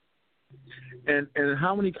 And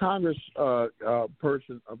how many Congress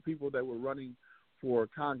people that were running for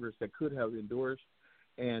Congress that could have endorsed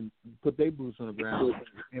and put their boots on the ground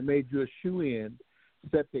and made you a shoe-in,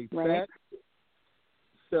 set their fat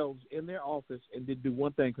selves in their office and did do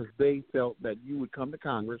one thing because they felt that you would come to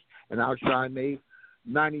Congress and outshine their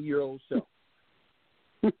 90-year-old self.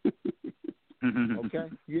 Okay?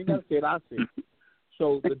 You ain't got to say it, I say it.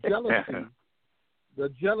 So the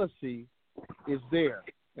jealousy is there.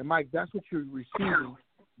 And, Mike, that's what you're receiving.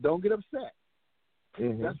 Don't get upset.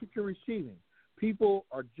 Mm-hmm. That's what you're receiving. People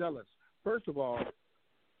are jealous. First of all,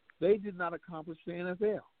 they did not accomplish the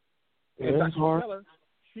NFL. And Dr. McKellar,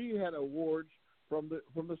 she had awards from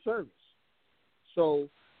the service. So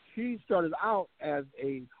she started out as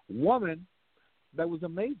a woman that was a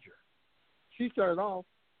major. She started off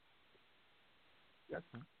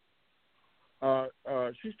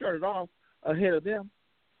she started off ahead of them,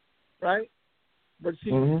 right? But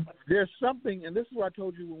see, there's something, and this is what I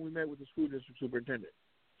told you when we met with the school district superintendent.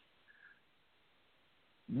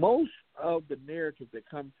 Most of the narrative that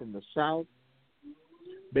comes from the South,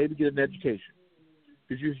 baby, get an education.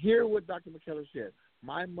 Did you hear what Dr. McKellar said?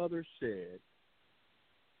 My mother said,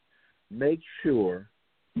 make sure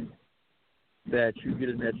that you get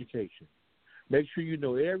an education. Make sure you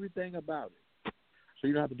know everything about it so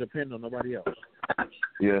you don't have to depend on nobody else.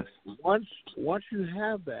 Yes. Once you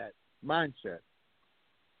have that mindset,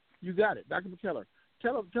 you got it. Dr. McKellar,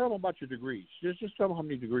 tell them about your degrees. Just tell them how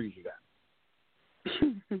many degrees you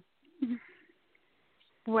got.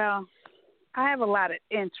 Well, I have a lot of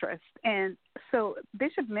interest. And so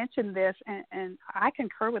Bishop mentioned this, and I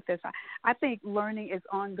concur with this. I think learning is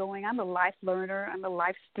ongoing. I'm a life learner. I'm a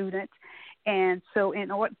life student. And so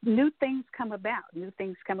new things come about. New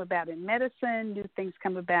things come about in medicine. New things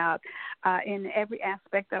come about in every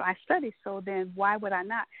aspect that I study. So then why would I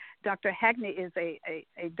not? Dr. Hagney is a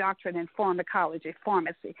doctorate in pharmacology,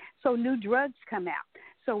 pharmacy. So new drugs come out.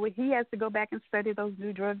 So he has to go back and study those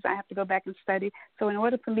new drugs. I have to go back and study. So in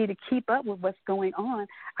order for me to keep up with what's going on,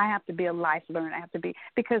 I have to be a life learner. I have to be,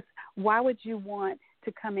 because why would you want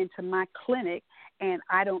to come into my clinic and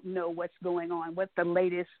I don't know what's going on, what the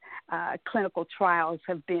latest clinical trials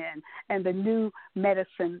have been, and the new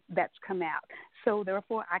medicine that's come out. So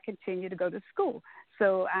therefore, I continue to go to school.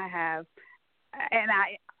 So I have, and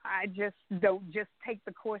I just don't just take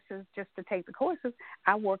the courses just to take the courses.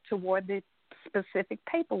 I work toward the specific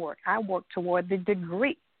paperwork. I work toward the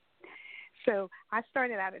degree. So I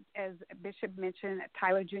started out, as Bishop mentioned, at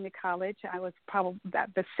Tyler Junior College. I was probably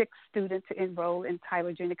the sixth student to enroll in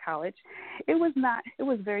Tyler Junior College. It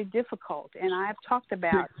was very difficult, and I've talked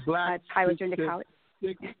about Tyler Junior College.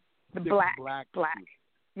 Black.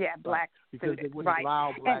 Yeah, black. Because they wouldn't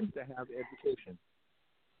allow blacks to have education.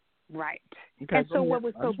 Right. Okay, and so what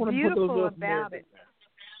was so beautiful about it.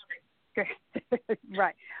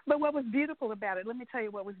 Right. But what was beautiful about it, let me tell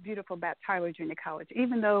you what was beautiful about Tyler Junior College.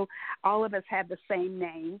 Even though all of us had the same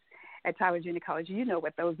names at Tyler Junior College, you know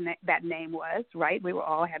what that name was, right? We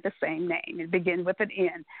all had the same name. It began with an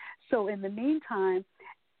N. So in the meantime,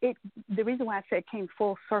 the reason why I said it came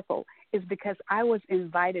full circle is because I was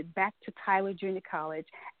invited back to Tyler Junior College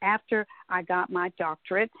after I got my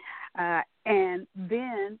doctorate, and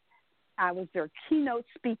then I was their keynote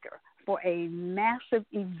speaker for a massive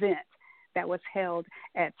event that was held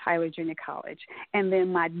at Tyler Junior College. And then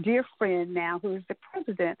my dear friend now, who is the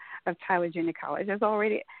president of Tyler Junior College, has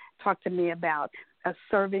already talked to me about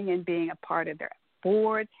serving and being a part of their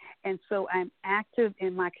board. And so I'm active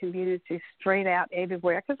in my community straight out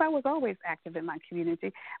everywhere, because I was always active in my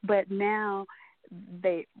community. But now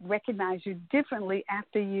they recognize you differently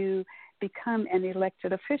after you become an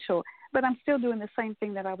elected official. But I'm still doing the same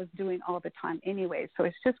thing that I was doing all the time anyway. So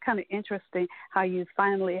it's just kind of interesting how you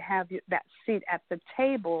finally have that seat at the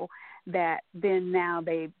table, that then now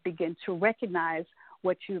they begin to recognize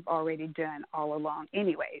what you've already done all along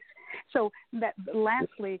anyways. So that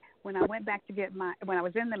lastly, when I went back to when I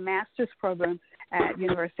was in the master's program at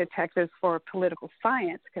University of Texas for political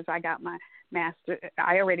science, because I got my master,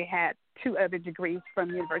 I already had 2 other degrees from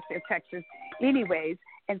University of Texas anyways.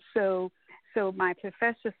 And so my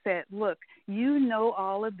professor said, look, you know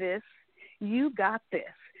all of this. You got this.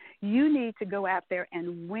 You need to go out there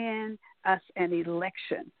and win us an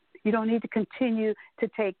election. You don't need to continue to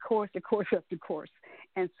take course after course.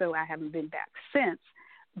 And so I haven't been back since,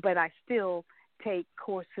 but I still take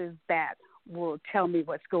courses that will tell me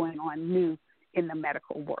what's going on new in the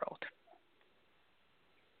medical world.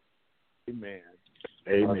 Amen.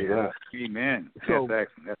 Amen. So, that's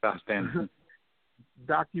excellent. That's outstanding.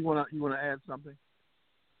 Doc, you wanna add something?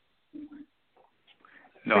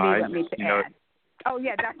 No, what do you want me to add? Oh,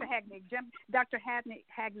 yeah, Dr. Hagney. Dr.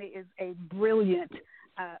 Hagney is a brilliant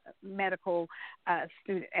medical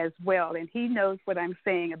student as well, and he knows what I'm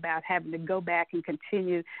saying about having to go back and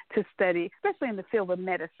continue to study, especially in the field of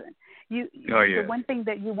medicine. The one thing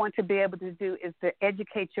that you want to be able to do is to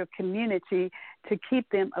educate your community to keep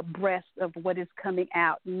them abreast of what is coming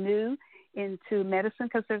out new into medicine,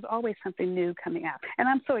 because there's always something new coming out. And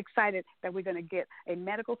I'm so excited that we're going to get a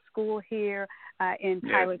medical school here in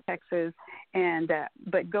Tyler, Texas. And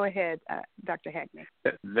but go ahead, Dr. Hagney.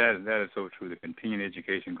 That is so true, the continuing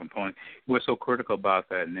education component. We're so critical about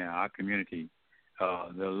that now. Our community,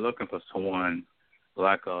 they're looking for someone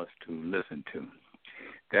like us to listen to.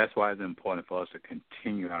 That's why it's important for us to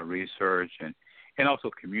continue our research and also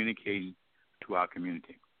communicate to our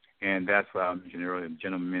community. And that's what I mentioned earlier, the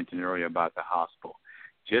gentleman mentioned earlier about the hospital.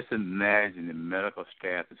 Just imagine the medical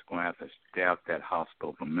staff that's going to have to staff that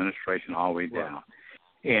hospital from administration all the way down.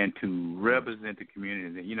 And to represent the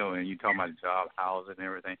community, and you're talking about job, housing, and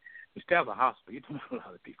everything. The staff of the hospital, you're talking about a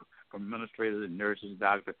lot of people, from administrators and nurses,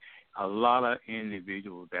 doctors, a lot of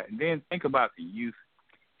individuals. And then think about the youth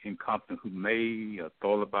in Compton who may have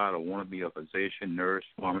thought about or want to be a physician, nurse,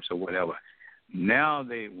 pharmacist, or whatever. Now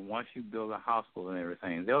once you build a hospital and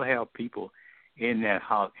everything, they'll have people in that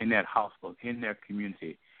hospital, in their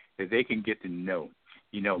community, that they can get to know.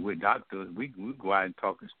 We're doctors. We go out and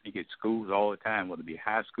talk and speak at schools all the time, whether it be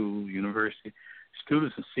high school, university.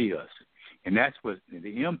 Students will see us. And that's what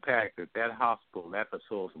the impact that hospital, that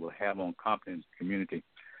facility will have on Compton's community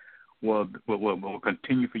will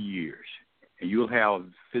continue for years. And you'll have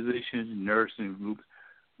physicians, nursing groups,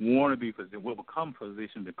 will become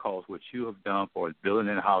physicians because what you have done for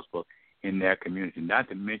building a hospital in their community. Not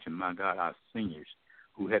to mention, my God, our seniors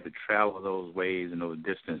who had to travel those ways and those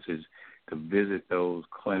distances to visit those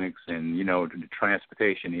clinics and, the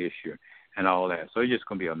transportation issue and all that. So it's just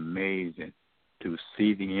going to be amazing to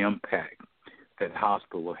see the impact that the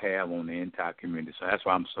hospital will have on the entire community. So that's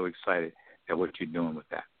why I'm so excited at what you're doing with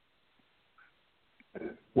that.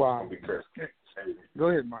 Wow. Go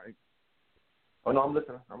ahead, Mike. Oh, no, I'm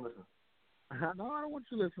listening. No, I don't want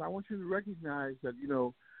you to listen. I want you to recognize that,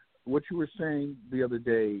 what you were saying the other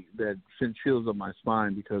day that sent chills up my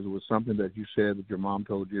spine, because it was something that you said that your mom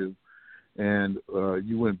told you, and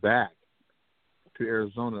you went back to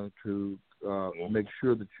Arizona to make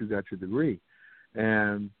sure that you got your degree.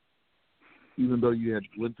 And even though you had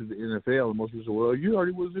went to the NFL, most people say, well, you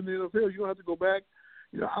already was in the NFL, you don't have to go back.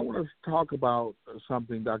 I want to talk about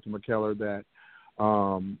something, Dr. McKellar, that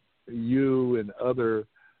you and other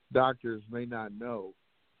doctors may not know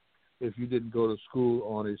if you didn't go to school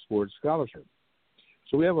on a sports scholarship.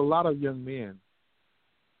 So we have a lot of young men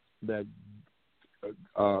that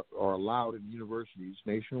are allowed in universities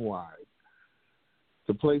nationwide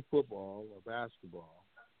to play football or basketball,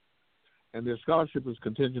 and their scholarship is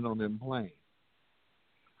contingent on them playing.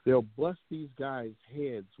 They'll bust these guys'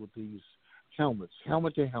 heads with these helmets,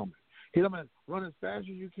 helmet to helmet. Hit them and run as fast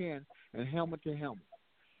as you can, and helmet to helmet.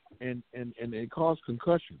 And it causes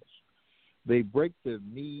concussions. They break their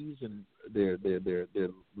knees and their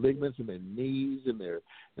ligaments in their knees and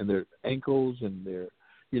their ankles and their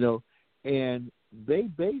and they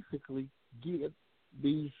basically get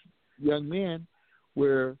these young men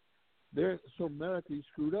where they're so medically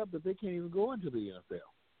screwed up that they can't even go into the NFL,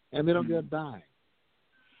 and they don't get dying.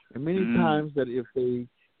 And many times that if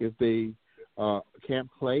they can't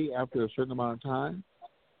play after a certain amount of time,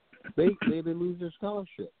 they lose their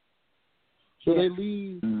scholarship. So they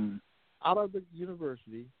leave out of the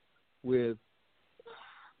university with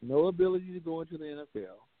no ability to go into the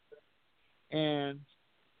NFL, and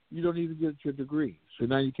you don't even get your degree. So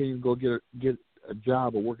now you can't even go get a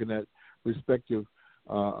job or work in that respective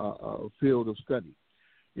field of study.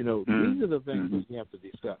 These are the things that we have to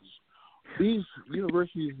discuss. These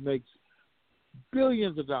universities make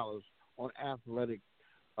billions of dollars on athletic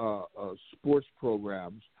sports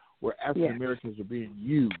programs where African Americans are being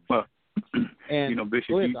used. Well, and Bishop,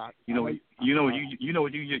 you know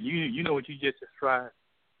what you just described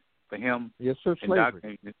for him. Yes, sir.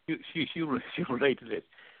 Slavery. She relate to this.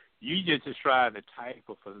 You just described the type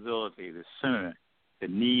of facility, the center, the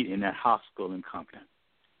need in that hospital in Compton.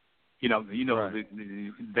 Right.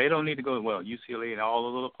 They don't need to go to UCLA and all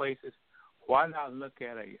those other places. Why not look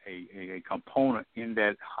at a component in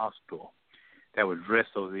that hospital that would address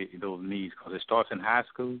those needs? Because it starts in high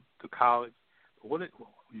school to college. But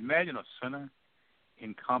imagine a center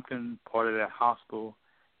in Compton, part of that hospital,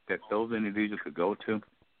 that those individuals could go to.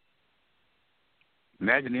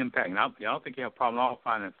 Imagine the impact. And I don't think you have a problem at all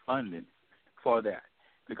finding funding for that,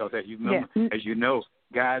 because as you know,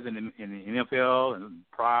 guys in the NFL and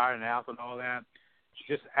prior and Alpha and all that,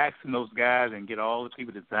 just asking those guys and get all the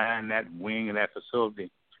people to design that wing and that facility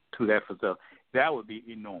to that facility, that would be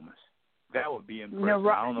enormous. That would be impressive.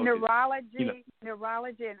 Neurology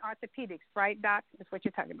and orthopedics, right, Doc? That's what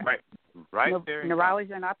you're talking about. Right there.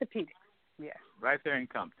 Neurology and orthopedics. Yes. Right there in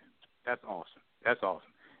Compton. That's awesome.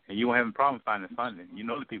 And you won't have a problem finding funding. You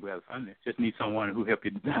know the people who have funding. Just need someone who help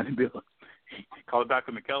you design the building. Call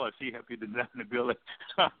Dr. McKellar. She help you design the building.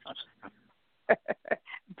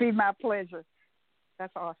 Be my pleasure.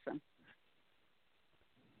 That's awesome.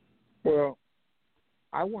 Well,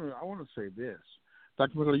 I want to say this,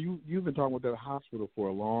 Dr. McKellar. You've been talking about that hospital for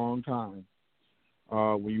a long time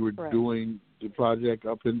when you were doing the project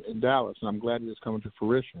up in Dallas, and I'm glad it's coming to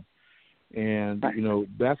fruition. And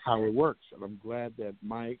that's how it works. And I'm glad that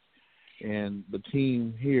Mike and the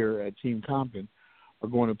team here at Team Compton are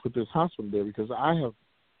going to put this hospital there, because I've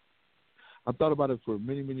thought about it for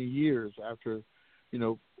many, many years. After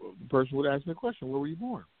the person would ask me a question, where were you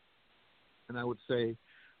born? And I would say,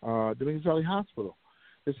 Dominguez Valley Hospital.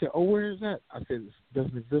 They say, oh, where is that? I said, it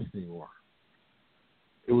doesn't exist anymore.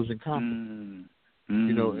 It was in Compton.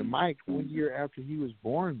 And Mike, 1 year after he was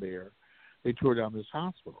born there, they tore down this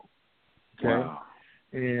hospital. Okay. Wow.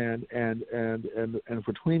 And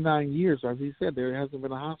for 29 years, as he said, there hasn't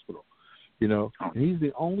been a hospital. And he's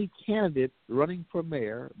the only candidate running for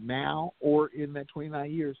mayor now or in that 29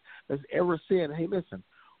 years that's ever said, hey, listen,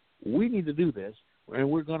 we need to do this, and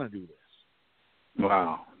we're going to do this.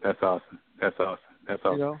 Wow. That's awesome.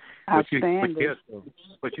 Outstanding.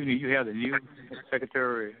 But you have the new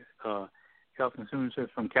Secretary of Health and Human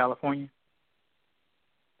Services from California?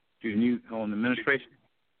 The new on the administration?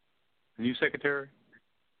 The new secretary?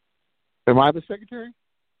 Am I the secretary?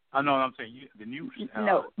 No, I'm saying the new.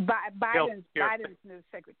 Biden's new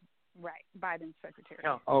secretary. Right, Biden's secretary.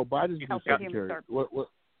 Oh, Biden's new secretary. What?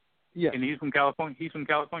 Yeah. And he's from California. He's from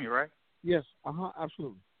California, right? Yes.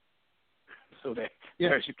 Absolutely. So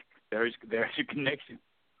there's your connection.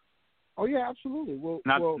 Oh yeah, absolutely. Well,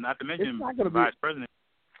 not to mention the vice president.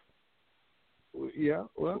 Yeah.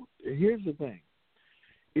 Well, here's the thing.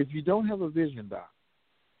 If you don't have a vision, Doc.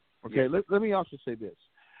 Okay. Yeah. Let me also say this.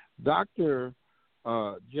 Dr.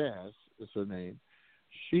 Jazz is her name.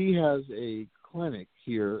 She has a clinic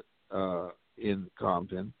here in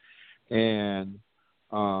Compton, and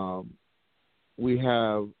we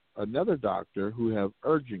have another doctor who have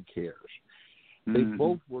urgent cares. They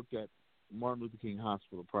both worked at Martin Luther King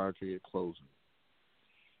Hospital prior to it closing,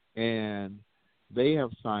 and they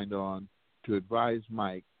have signed on to advise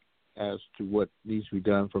Mike as to what needs to be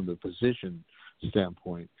done from the physician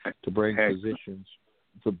standpoint to bring physicians,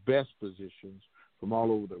 the best physicians from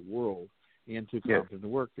all over the world into Compton to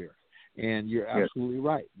work there. And you're absolutely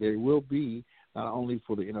right. There will be, not only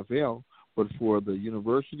for the NFL, but for the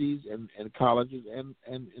universities and colleges and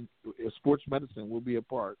sports medicine will be a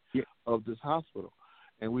part of this hospital.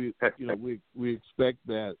 And we expect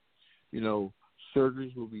that,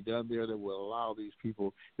 surgeries will be done there that will allow these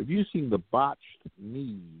people. If you've seen the botched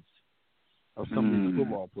knees of some of these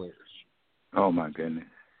football players. Oh, my goodness.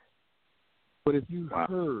 But if you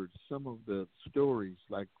heard some of the stories,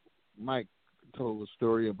 like Mike told a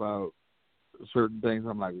story about certain things,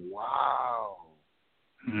 I'm like, wow.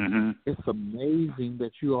 Mm-hmm. It's amazing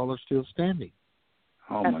that you all are still standing.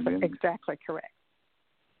 Oh, my goodness. That's exactly correct.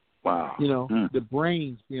 Wow. The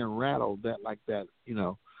brains being rattled that,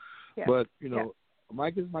 But,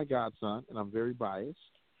 Mike is my godson, and I'm very biased.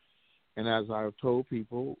 And as I've told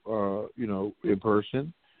people, in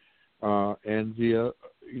person and via,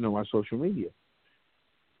 my social media,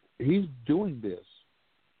 he's doing this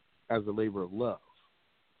as a labor of love.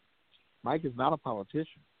 Mike is not a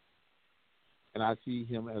politician. And I see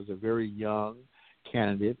him as a very young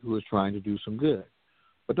candidate who is trying to do some good.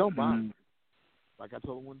 But don't buy him. Like I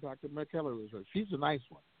told him when Dr. McKellar was her, she's a nice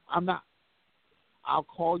one. I'm not. I'll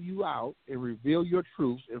call you out and reveal your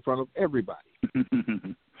truths in front of everybody.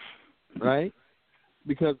 Right?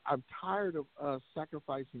 Because I'm tired of us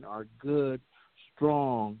sacrificing our good,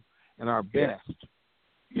 strong, and our best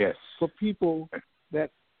for people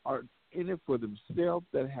that are in it for themselves,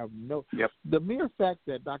 that have no... The mere fact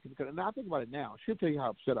that Dr. McKellar... And I think about it now. She'll tell you how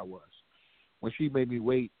upset I was when she made me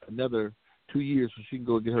wait another 2 years so she can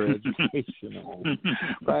go get her education.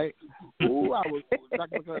 Right? Ooh, I was...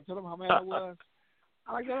 Dr. McKellar, tell them how mad I was.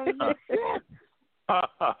 I like, that doesn't make sense.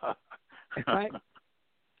 Right?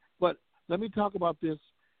 But let me talk about this.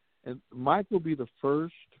 And Mike will be the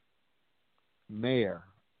first mayor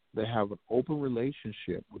that have an open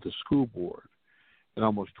relationship with the school board in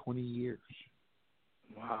almost 20 years.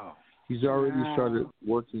 Wow. He's already started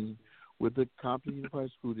working with the Compton Unified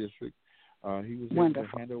School District. He was able to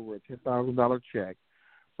hand over a $10,000 check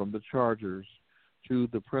from the Chargers to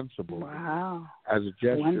the principal as a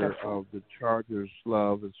gesture of the Chargers'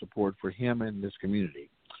 love and support for him and this community.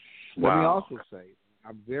 Let me also say,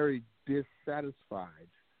 I'm very dissatisfied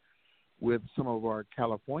with some of our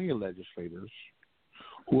California legislators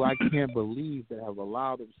who I can't believe that have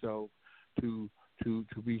allowed themselves to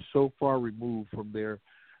be so far removed from their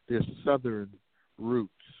southern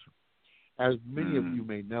roots. As many of you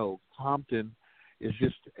may know, Compton is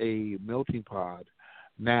just a melting pot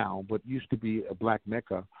now, but used to be a black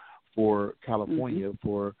mecca for California,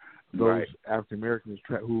 for those African Americans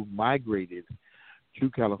who migrated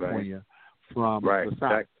to California from the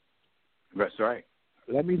South. That's right.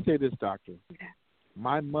 Let me say this, Doctor.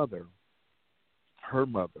 My mother, her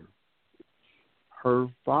mother, her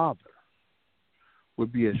father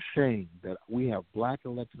would be ashamed that we have black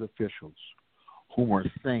elected officials who are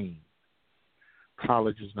saying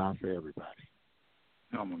college is not for everybody.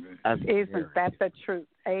 Oh my goodness! Isn't that the truth?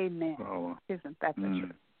 Amen. Oh. Isn't that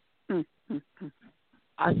the truth?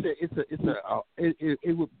 I said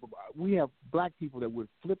we have black people that would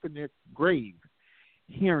flip in their grave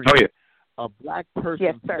hearing a black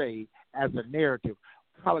person say as a narrative,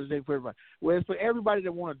 college ain't for everybody. Well, it's for everybody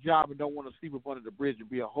that want a job and don't want to sleep up under the bridge and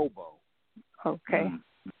be a hobo. Okay.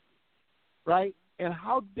 Right? And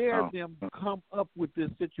how dare them come up with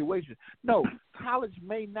this situation? No, college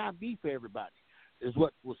may not be for everybody, is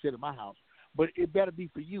what was said in my house, but it better be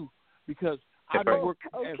for you because I don't work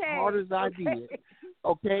as hard as I did.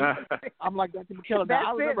 Okay? I'm like Dr. McKellar. Now,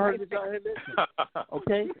 I remember her this.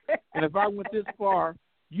 Okay? And if I went this far,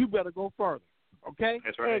 you better go further. Okay?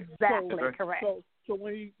 That's right. Exactly correct. So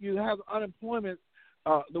when you have unemployment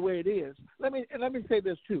the way it is, let me say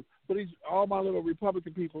this too. For all my little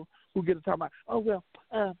Republican people who get to talk about,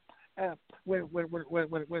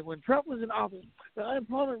 when Trump was in office, the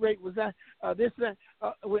unemployment rate was when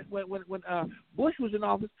Bush was in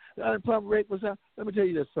office, the unemployment rate was Let me tell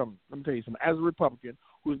you something. As a Republican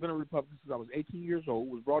who's been a Republican since I was 18 years old,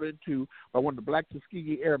 was brought into by one of the black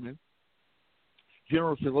Tuskegee Airmen,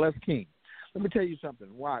 General Celeste King. Let me tell you something.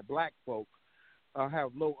 Why black folk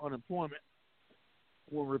have low unemployment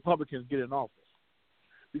when Republicans get in office.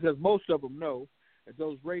 Because most of them know that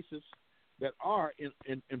those racists that are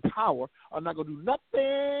in power are not going to do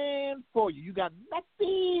nothing for you. You got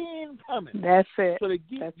nothing coming. That's it. So they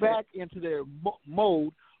get back into their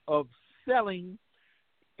mode of selling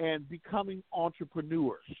and becoming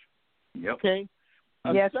entrepreneurs. Yep. Okay?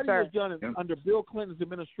 A study was done under Bill Clinton's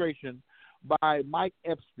administration by Mike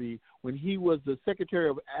Epstein when he was the Secretary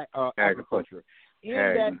of Agriculture.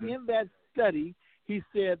 In that study, he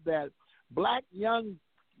said that black young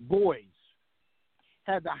boys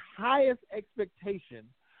had the highest expectation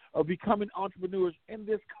of becoming entrepreneurs in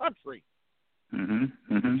this country. And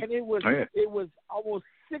it was almost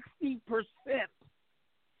 60%.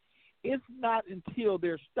 It's not until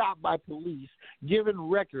they're stopped by police, given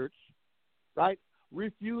records, right,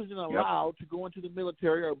 refusing allowed to go into the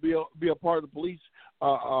military or be a part of the police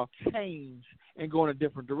change and go in a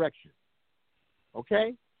different direction.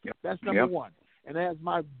 Okay? That's number one. And as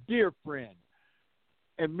my dear friend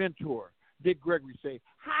and mentor, Dick Gregory, say,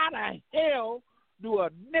 how the hell do a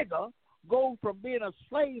nigga go from being a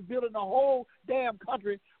slave building the whole damn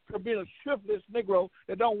country to being a shiftless Negro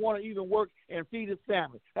that don't want to even work and feed his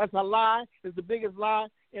family? That's a lie. It's the biggest lie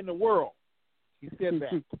in the world. He said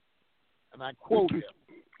that. And I quote him.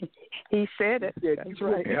 He said it. He said, That's you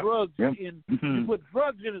right. put drugs in. You put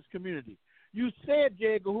drugs in his community. You said,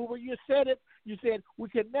 J. Edgar Hoover, you said it. You said we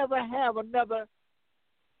can never have another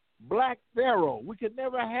Black Pharaoh. We can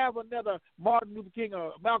never have another Martin Luther King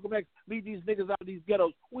or Malcolm X lead these niggas out of these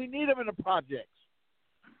ghettos. We need them in the projects.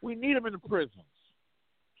 We need them in the prisons.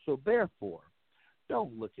 So therefore,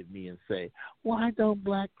 don't look at me and say, why don't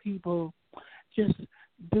black people just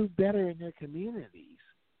do better in their communities?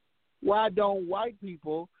 Why don't white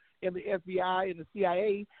people in the FBI and the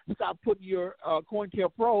CIA stop putting your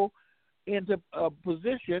COINTELPRO into a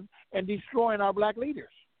position and destroying our black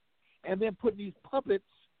leaders? And then putting these puppets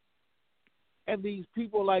and these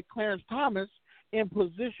people like Clarence Thomas in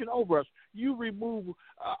position over us. You remove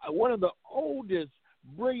one of the oldest,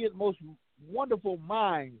 brilliant, most wonderful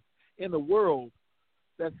minds in the world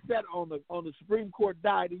that sat on the Supreme Court,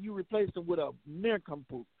 died, and you replaced him with a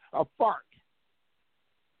nincompoop, a fart,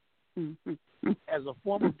 as a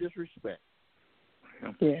form of disrespect.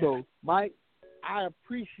 Yeah. So, Mike, I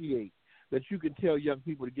appreciate that you can tell young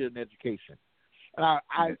people to get an education. And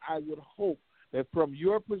I would hope that from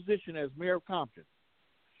your position as mayor of Compton,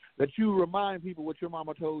 that you remind people what your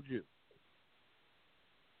mama told you.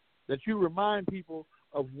 That you remind people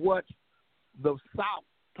of what the South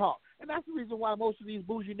taught. And that's the reason why most of these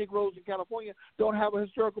bougie Negroes in California don't have a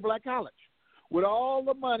historical black college. With all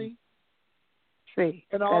the money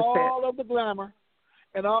and all of the glamour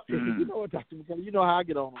and all, you know what, Dr. McKellar, you know how I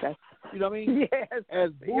get on them. You know what I mean? Yes.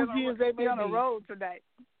 As bougie as they may be. On the road today.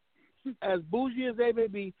 As bougie as they may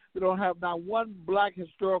be, they don't have not one black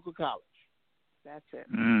historical college. That's it.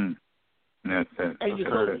 That's it. And you're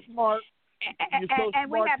so smart. And smart,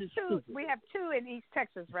 we have you're two. stupid. We have two in East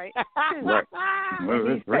Texas, right? Two.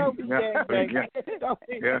 Don't be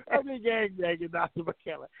gangbanging, Dr.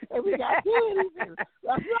 McKellar. And we got two in East Texas.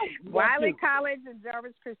 That's right. Wiley College and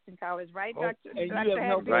Jarvis Christian College, right, Dr. And Dr. you have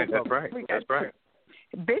helped both of them. That's right. That's right.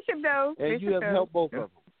 Bishop knows. And Bishop you have knows. helped both of them.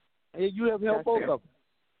 And you have helped both of them.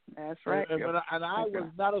 That's right. And I was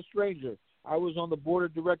not a stranger. I was on the board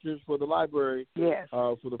of directors for the library. Yes.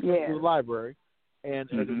 For the library.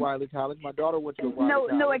 And at the Wiley College. My daughter went to Wiley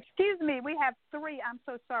College. No, excuse me. We have three. I'm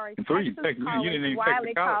so sorry. Three. Texas College,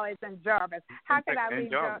 Wiley College, and Jarvis. How could I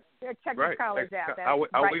leave Texas College out? I'll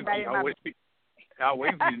wait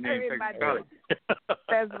for you to name Texas College.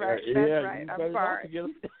 That's right. That's right. I'm sorry.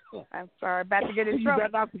 I'm sorry. About to get in trouble. You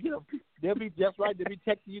better not forget them. They'll be just right. They'll be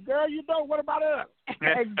texting you, girl. You know what about us?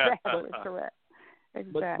 Exactly. Correct.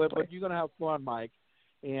 Exactly. But you're gonna have fun, Mike.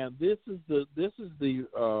 And this is the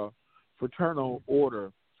fraternal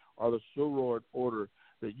order or the soror order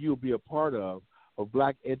that you'll be a part of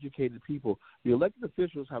black educated people. The elected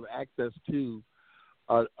officials have access to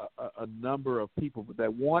a number of people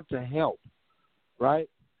that want to help, right?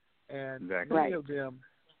 And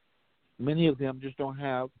many of them just don't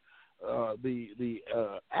have the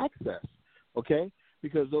access, okay?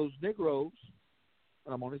 Because those Negroes,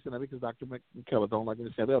 and I'm only saying that because Dr. McKellar don't like me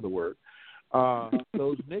to say the other word,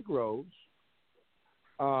 those Negroes,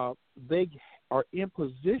 they are in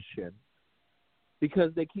position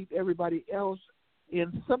because they keep everybody else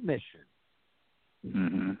in submission.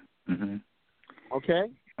 Okay?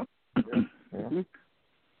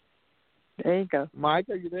 There you go. Mike,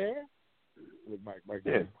 are you there? Mike,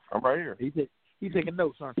 yeah, I'm right here. He's taking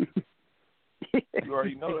notes, aren't you? You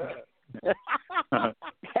already know that.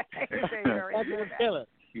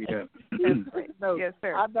 Yes,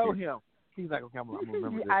 sir. I know him. He's like, okay, I'm going to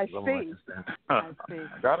remember this. I see. I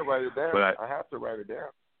got to write it down. I have to write it down.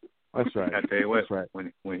 That's right. I tell you what, right.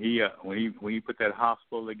 when he put that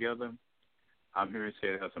hospital together, I'm here to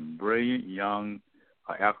say there's some brilliant young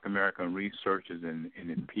African American researchers in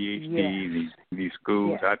PhD in these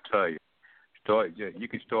schools. I tell you, you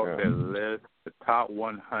can start that list, the top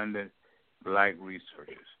 100 black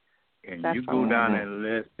researchers, and you go down that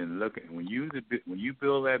list and look at when you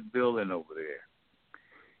build that building over there.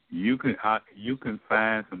 You can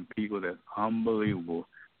find some people that's unbelievable.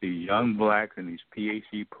 These young blacks in these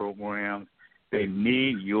PhD programs, they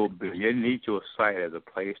need your site as a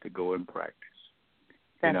place to go and practice.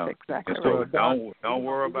 That's exactly so right. Don't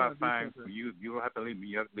worry about finding you. You don't have to leave.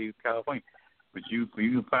 You have to leave California, but you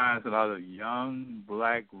can find a lot of young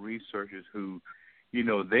black researchers who, they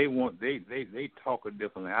talk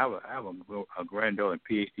differently. I have a granddaughter in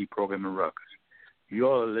PhD program in Rutgers. You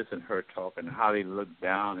ought to listen to her talk and how they look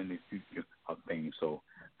down in the future of things. So,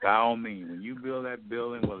 by all means, when you build that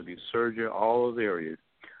building, whether it be surgery, all those areas,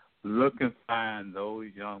 look and find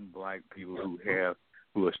those young black people who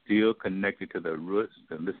are still connected to their roots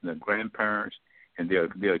and listen to grandparents, and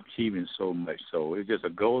they're achieving so much. So it's just a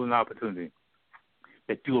golden opportunity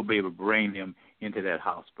that you will be able to bring them into that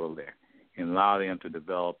hospital there. and allow them to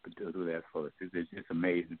develop and to do that for us. It's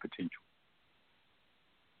amazing potential.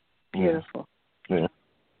 Beautiful. Yeah,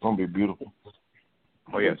 it's gonna be beautiful.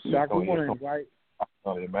 Oh yes, Doc, we want to invite. I can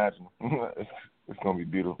only imagine. It's gonna be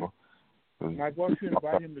beautiful. Mike, why don't you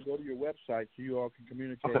invite him to go to your website so you all can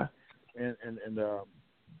communicate, Okay. and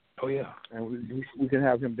Oh yeah, and we can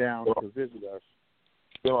have him down to visit us.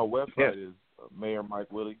 Yeah, my website is Mayor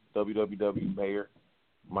Mike Willie,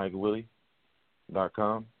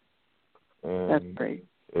 www.mayormikewillie.com. And that's great.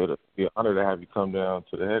 It'll be an honor to have you come down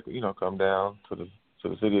to come down to the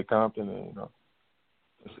city of Compton and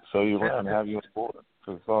show you around and have you on board,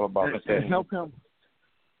 because it's all about the team. Help him.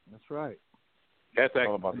 That's right. That's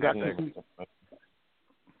all about the team.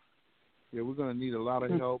 Yeah, we're going to need a lot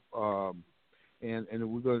of help, and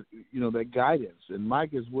we're going to, that guidance. And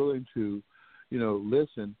Mike is willing to,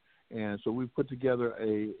 listen. And so we put together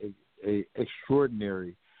a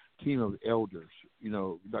extraordinary team of elders.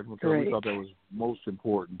 Dr. McKellar, we thought that was most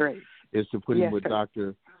important. Great. Is to put him with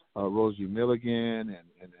Dr. Rosie Milligan and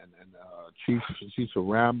Chief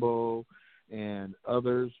Rambo and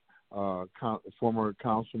others. Former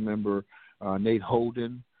council member Nate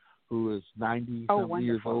Holden, who is 90-something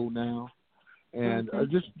years old now. And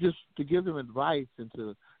just to give them advice and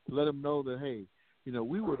to let them know that, hey,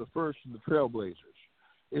 we were the first in the Trailblazers.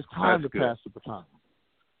 It's time to pass the baton.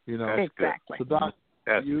 Exactly. So, Doc,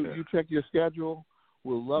 you check your schedule.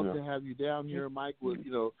 We'll love to have you down here. Mike will, hook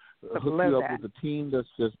you up with a team that's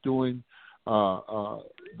doing the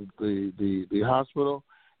hospital,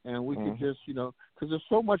 and we can just, because there's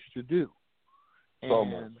so much to do. So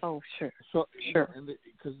much. Oh, sure. So sure.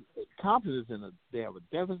 Because Compton is they have a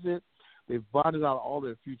deficit. They've bonded out all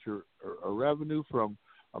their future revenue from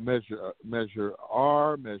measure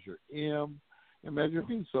R, measure M, and measure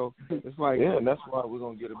P. So it's like and that's why we're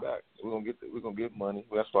gonna get it back. We're gonna get money.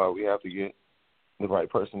 That's why we have to get the right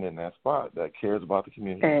person in that spot that cares about the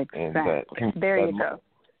community. Exactly. And that there you go.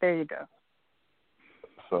 There you go.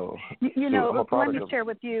 So let me share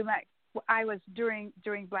with you, Mike. I was during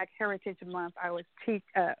Black Heritage Month. I was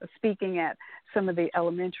speaking at some of the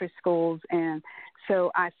elementary schools, and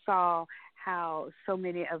so I saw how so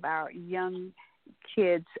many of our young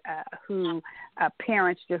kids who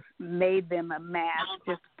parents just made them a mask,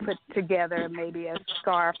 just put together maybe a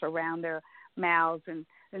scarf around their mouths and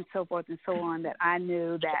so forth and so on, that I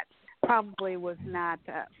knew that probably was not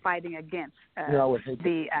fighting against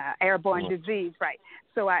the airborne disease, right?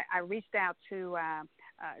 So I reached out to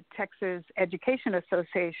Texas Education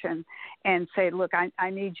Association and say, look, I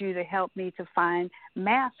need you to help me to find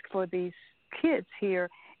masks for these kids here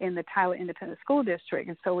in the Tyler Independent School District.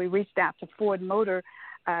 And so we reached out to Ford Motor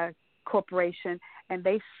Corporation, and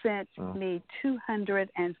they sent me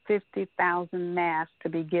 250,000 masks to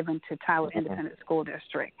be given to Tyler Independent School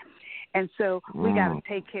District. And so we got to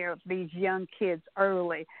take care of these young kids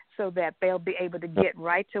early so that they'll be able to get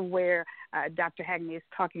right to where Dr. Hagney is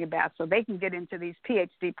talking about, so they can get into these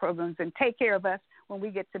PhD programs and take care of us when we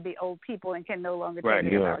get to be old people and can no longer take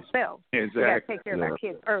care of ourselves. Exactly. We got to take care of our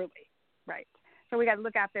kids early, right? So we got to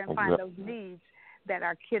look out there and find those needs that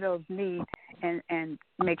our kiddos need and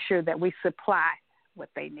make sure that we supply what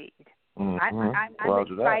they need. I'm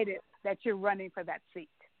excited that you're running for that seat.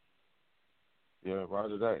 Yeah,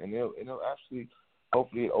 roger that. And it'll actually,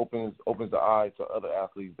 hopefully it opens the eye to other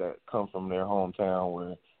athletes that come from their hometown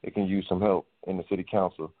where they can use some help in the city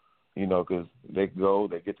council, because they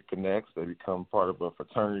get the connects, they become part of a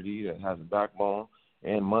fraternity that has a backbone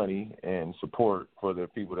and money and support for the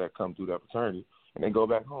people that come through that fraternity, and they go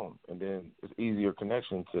back home. And then it's easier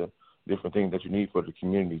connection to different things that you need for the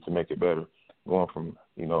community to make it better, going from,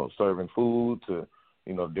 serving food to,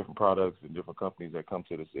 different products and different companies that come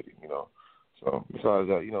to the city, So besides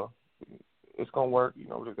that, it's going to work. We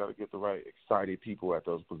just got to get the right excited people at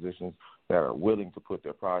those positions that are willing to put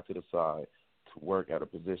their pride to the side to work at a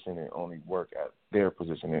position and only work at their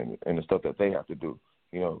position and the stuff that they have to do,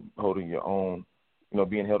 holding your own,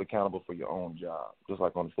 being held accountable for your own job. Just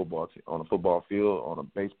like on the football field, on a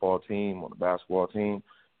baseball team, on a basketball team,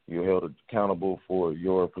 you're held accountable for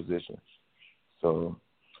your position. So,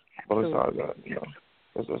 but besides that,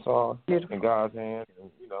 it's all in God's hands,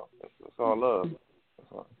 and it's all love.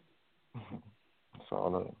 It's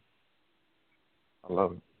all love. I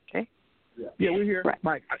love it. Okay. Yeah, we're here, right.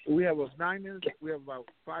 Mike. We have 9 minutes. We have about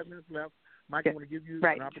 5 minutes left. Mike, I want to give you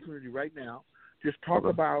an opportunity right now. Just talk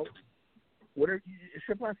about whatever. It's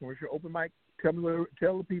your platform. It's your open mic.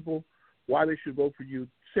 Tell the people why they should vote for you.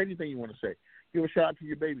 Say anything you want to say. Give a shout out to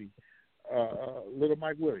your baby, little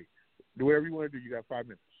Mike Willie. Do whatever you want to do. You got 5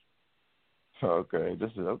 minutes. Okay, I'm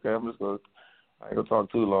just gonna. I ain't gonna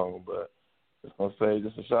talk too long, but just gonna say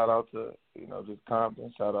just a shout out to just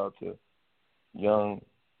Compton. Shout out to young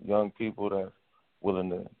people that's willing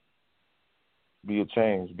to be a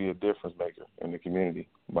change, be a difference maker in the community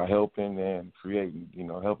by helping and creating,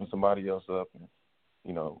 helping somebody else up and,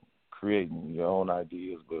 creating your own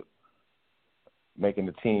ideas, but making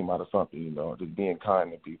a team out of something, just being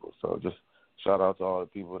kind to people. So just shout out to all the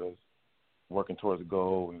people that's working towards a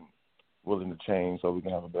goal and willing to change so we can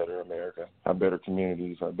have a better America, have better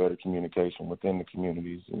communities, have better communication within the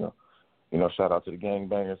communities, shout out to the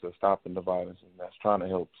gangbangers that's stopping the violence and that's trying to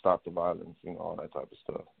help stop the violence, all that type of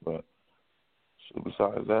stuff. But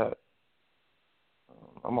besides that,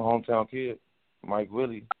 I'm a hometown kid, Mike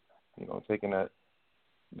Willie, taking that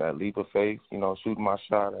leap of faith, shooting my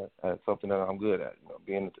shot at something that I'm good at,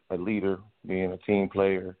 being a leader, being a team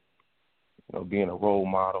player, being a role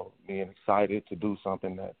model, being excited to do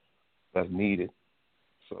something that's needed.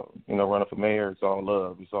 So, running for mayor, it's all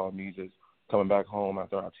love. It's all me just coming back home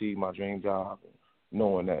after I achieve my dream job and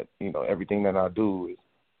knowing that, everything that I do is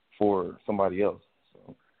for somebody else.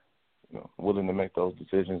 So, willing to make those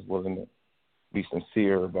decisions, willing to be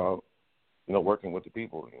sincere about, working with the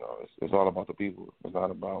people. It's all about the people. It's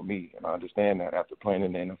not about me. And I understand that after playing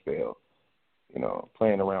in the NFL,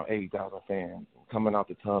 playing around 80,000 fans, coming out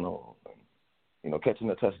the tunnel, and, catching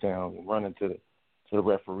a touchdown and running to the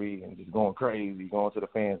referee and just going crazy, going to the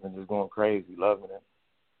fans and just going crazy, loving it.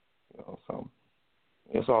 So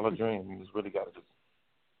it's all a dream. You just really got to just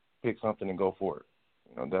pick something and go for it.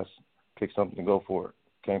 Pick something and go for it.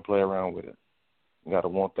 Can't play around with it. You got to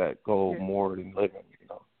want that goal more than living,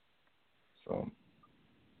 So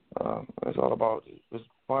it's all about just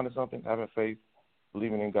finding something, having faith,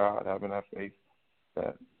 believing in God, having that faith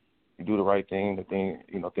that you do the right thing,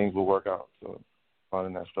 things will work out. So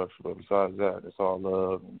finding that structure. But besides that, it's all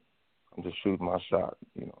love. And I'm just shooting my shot.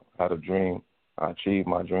 Had a dream. I achieved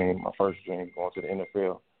my dream, my first dream, going to the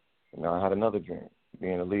NFL. And now I had another dream,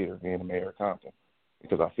 being a leader, being the mayor of Compton,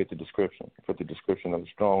 because I fit the description. I fit the description of a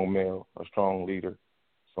strong male, a strong leader,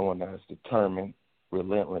 someone that is determined,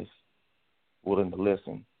 relentless, willing to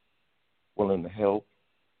listen, willing to help,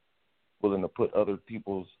 willing to put other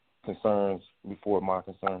people's concerns before my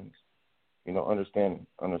concerns. Understanding,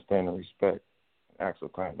 respect, and acts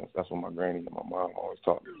of kindness. That's what my granny and my mom always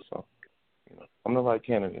taught me. So, I'm the right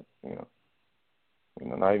candidate,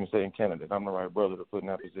 not even saying candidate. I'm the right brother to put in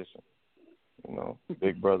that position.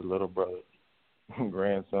 Big brother, little brother,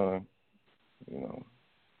 grandson,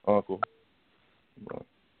 uncle.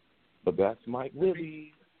 But that's Mike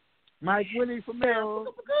Willie. Mike Willie from there.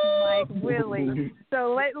 Mike Willie.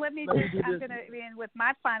 So let me just, I'm going to end with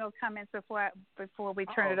my final comments before we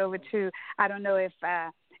turn it over to, I don't know if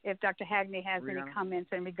Dr. Hagney has any comments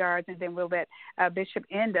in regards, and then we'll let Bishop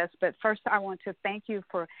end us. But first, I want to thank you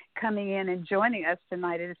for coming in and joining us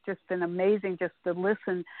tonight. It's just been amazing just to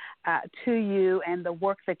listen to you and the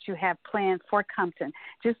work that you have planned for Compton.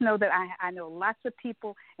 Just know that I know lots of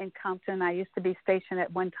people in Compton. I used to be stationed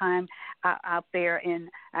at one time out there in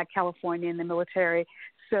California in the military.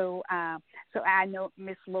 So I know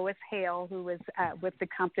Miss Lois Hale, who was with the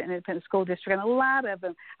Compton Independent School District, and a lot of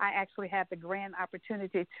them I actually had the grand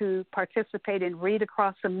opportunity to participate in Read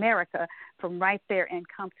Across America from right there in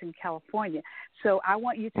Compton, California. So I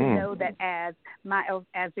want you to know that as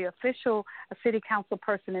the official city council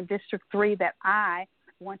person in District 3, that I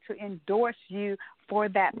want to endorse you for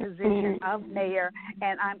that position of mayor,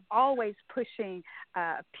 and I'm always pushing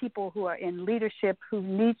people who are in leadership, who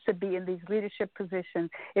needs to be in these leadership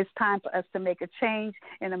positions. It's time for us to make a change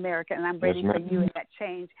in America, and I'm ready for you in that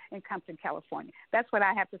change in Compton, California. That's what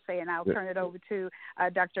I have to say, and I'll turn it over to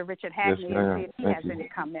Dr. Richard Hagney and see if he has any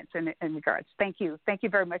comments in regards. Thank you. Thank you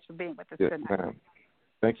very much for being with us tonight. Ma'am.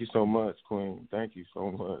 Thank you so much, Queen. Thank you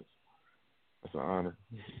so much. It's an honor.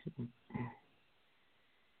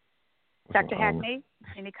 Dr. Hagney,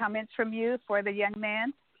 any comments from you for the young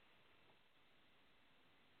man?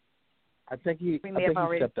 I think he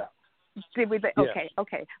stepped out.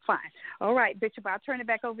 Okay, fine. All right, Bishop, I'll turn it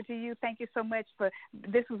back over to you. Thank you so much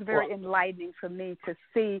this was very enlightening for me to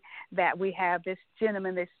see that we have this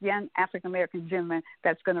gentleman, this young African-American gentleman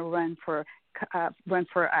that's going to run for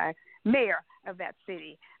mayor of that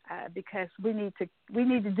city, because we need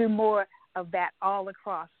to do more of that all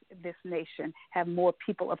across this nation, have more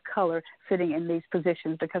people of color sitting in these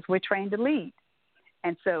positions, because we're trained to lead.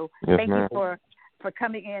 And so thank you for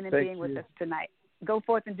coming in and being with us tonight. Go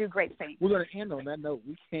forth and do great things. We're going to end on that note.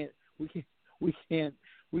 We can't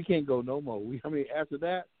go no more. After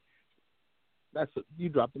that, you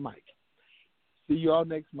drop the mic. See you all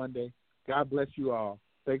next Monday. God bless you all.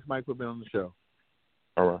 Thanks, Mike, for being on the show.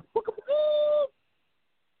 All right.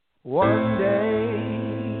 One day,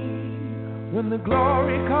 when the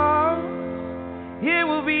glory comes, it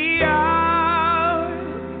will be ours.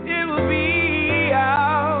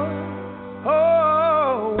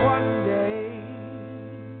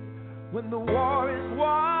 the war is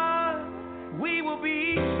won, we will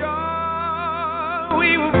be sure,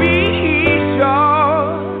 we will be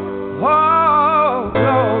sure. Oh,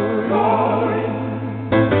 glory, glory,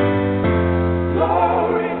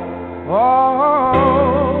 glory.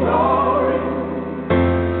 Oh, glory,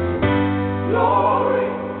 glory.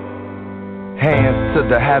 Hands to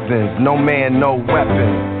the heavens, no man, no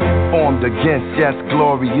weapon formed against, yes,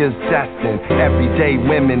 glory is destined. Everyday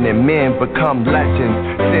women and men become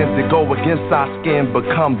legends. Sins that go against our skin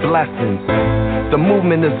become blessings. The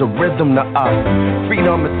movement is a rhythm to us.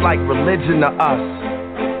 Freedom is like religion to us.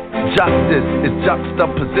 Justice is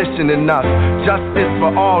juxtaposition in us. Justice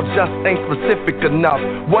for all just ain't specific enough.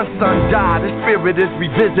 One son died, his spirit is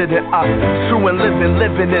revisiting us. True and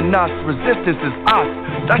living in us. Resistance is us.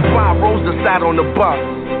 That's why Rosa sat on the bus.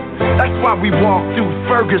 That's why we walk through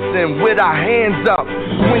Ferguson with our hands up.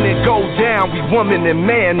 When it goes down, we woman and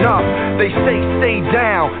man up. They say stay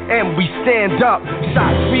down, and we stand up.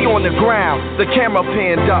 Shots we on the ground, the camera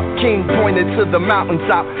panned up. King pointed to the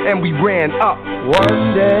mountaintop, and we ran up.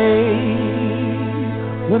 One day,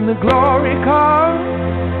 when the glory comes,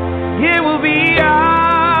 it will be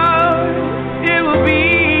ours. It will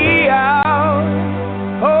be ours.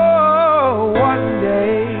 Oh, one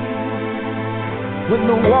day, when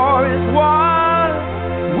the war is won,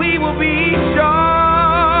 we will be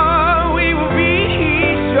sure, we will be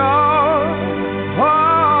sure.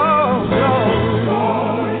 Oh,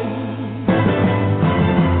 glory,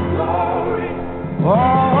 glory,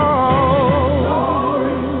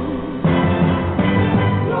 glory,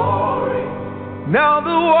 glory. Now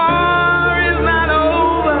the war is not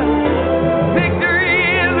over, victory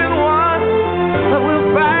isn't won, but we'll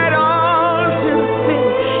fight on to the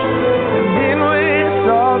finish.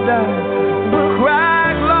 We'll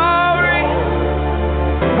cry glory,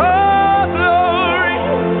 oh glory,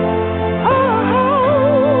 oh.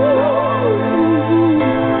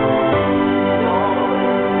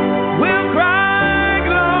 We'll cry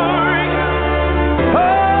glory, oh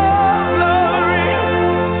glory,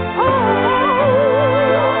 oh.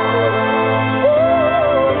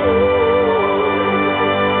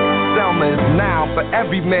 Selma is now for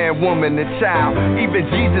every man, woman, and child. Even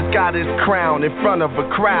Jesus got his crown in front of a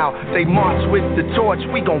crowd. They march with the torch,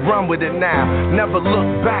 we gon' run with it now. Never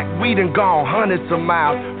look back, we done gone hundreds of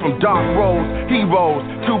miles. From dark roads, heroes,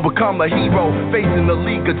 to become a hero. Facing the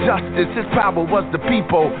League of Justice, his power was the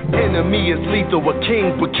people. Enemy is lethal, a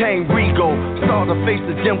king became regal. Saw the face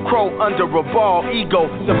of Jim Crow under a bald ego.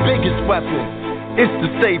 The biggest weapon is to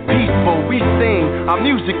stay peaceful. We sing, our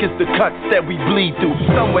music is the cuts that we bleed through.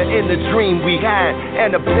 Somewhere in the dream we had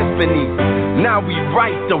an epiphany. Now we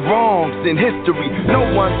right the wrongs in history. No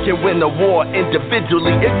one can win a war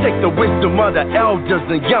individually. It takes the wisdom of the elders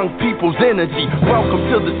and young people's energy. Welcome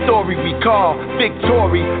to the story we call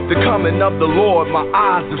victory. The coming of the Lord, my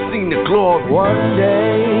eyes have seen the glory. One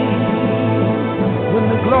day,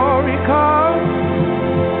 when the glory comes,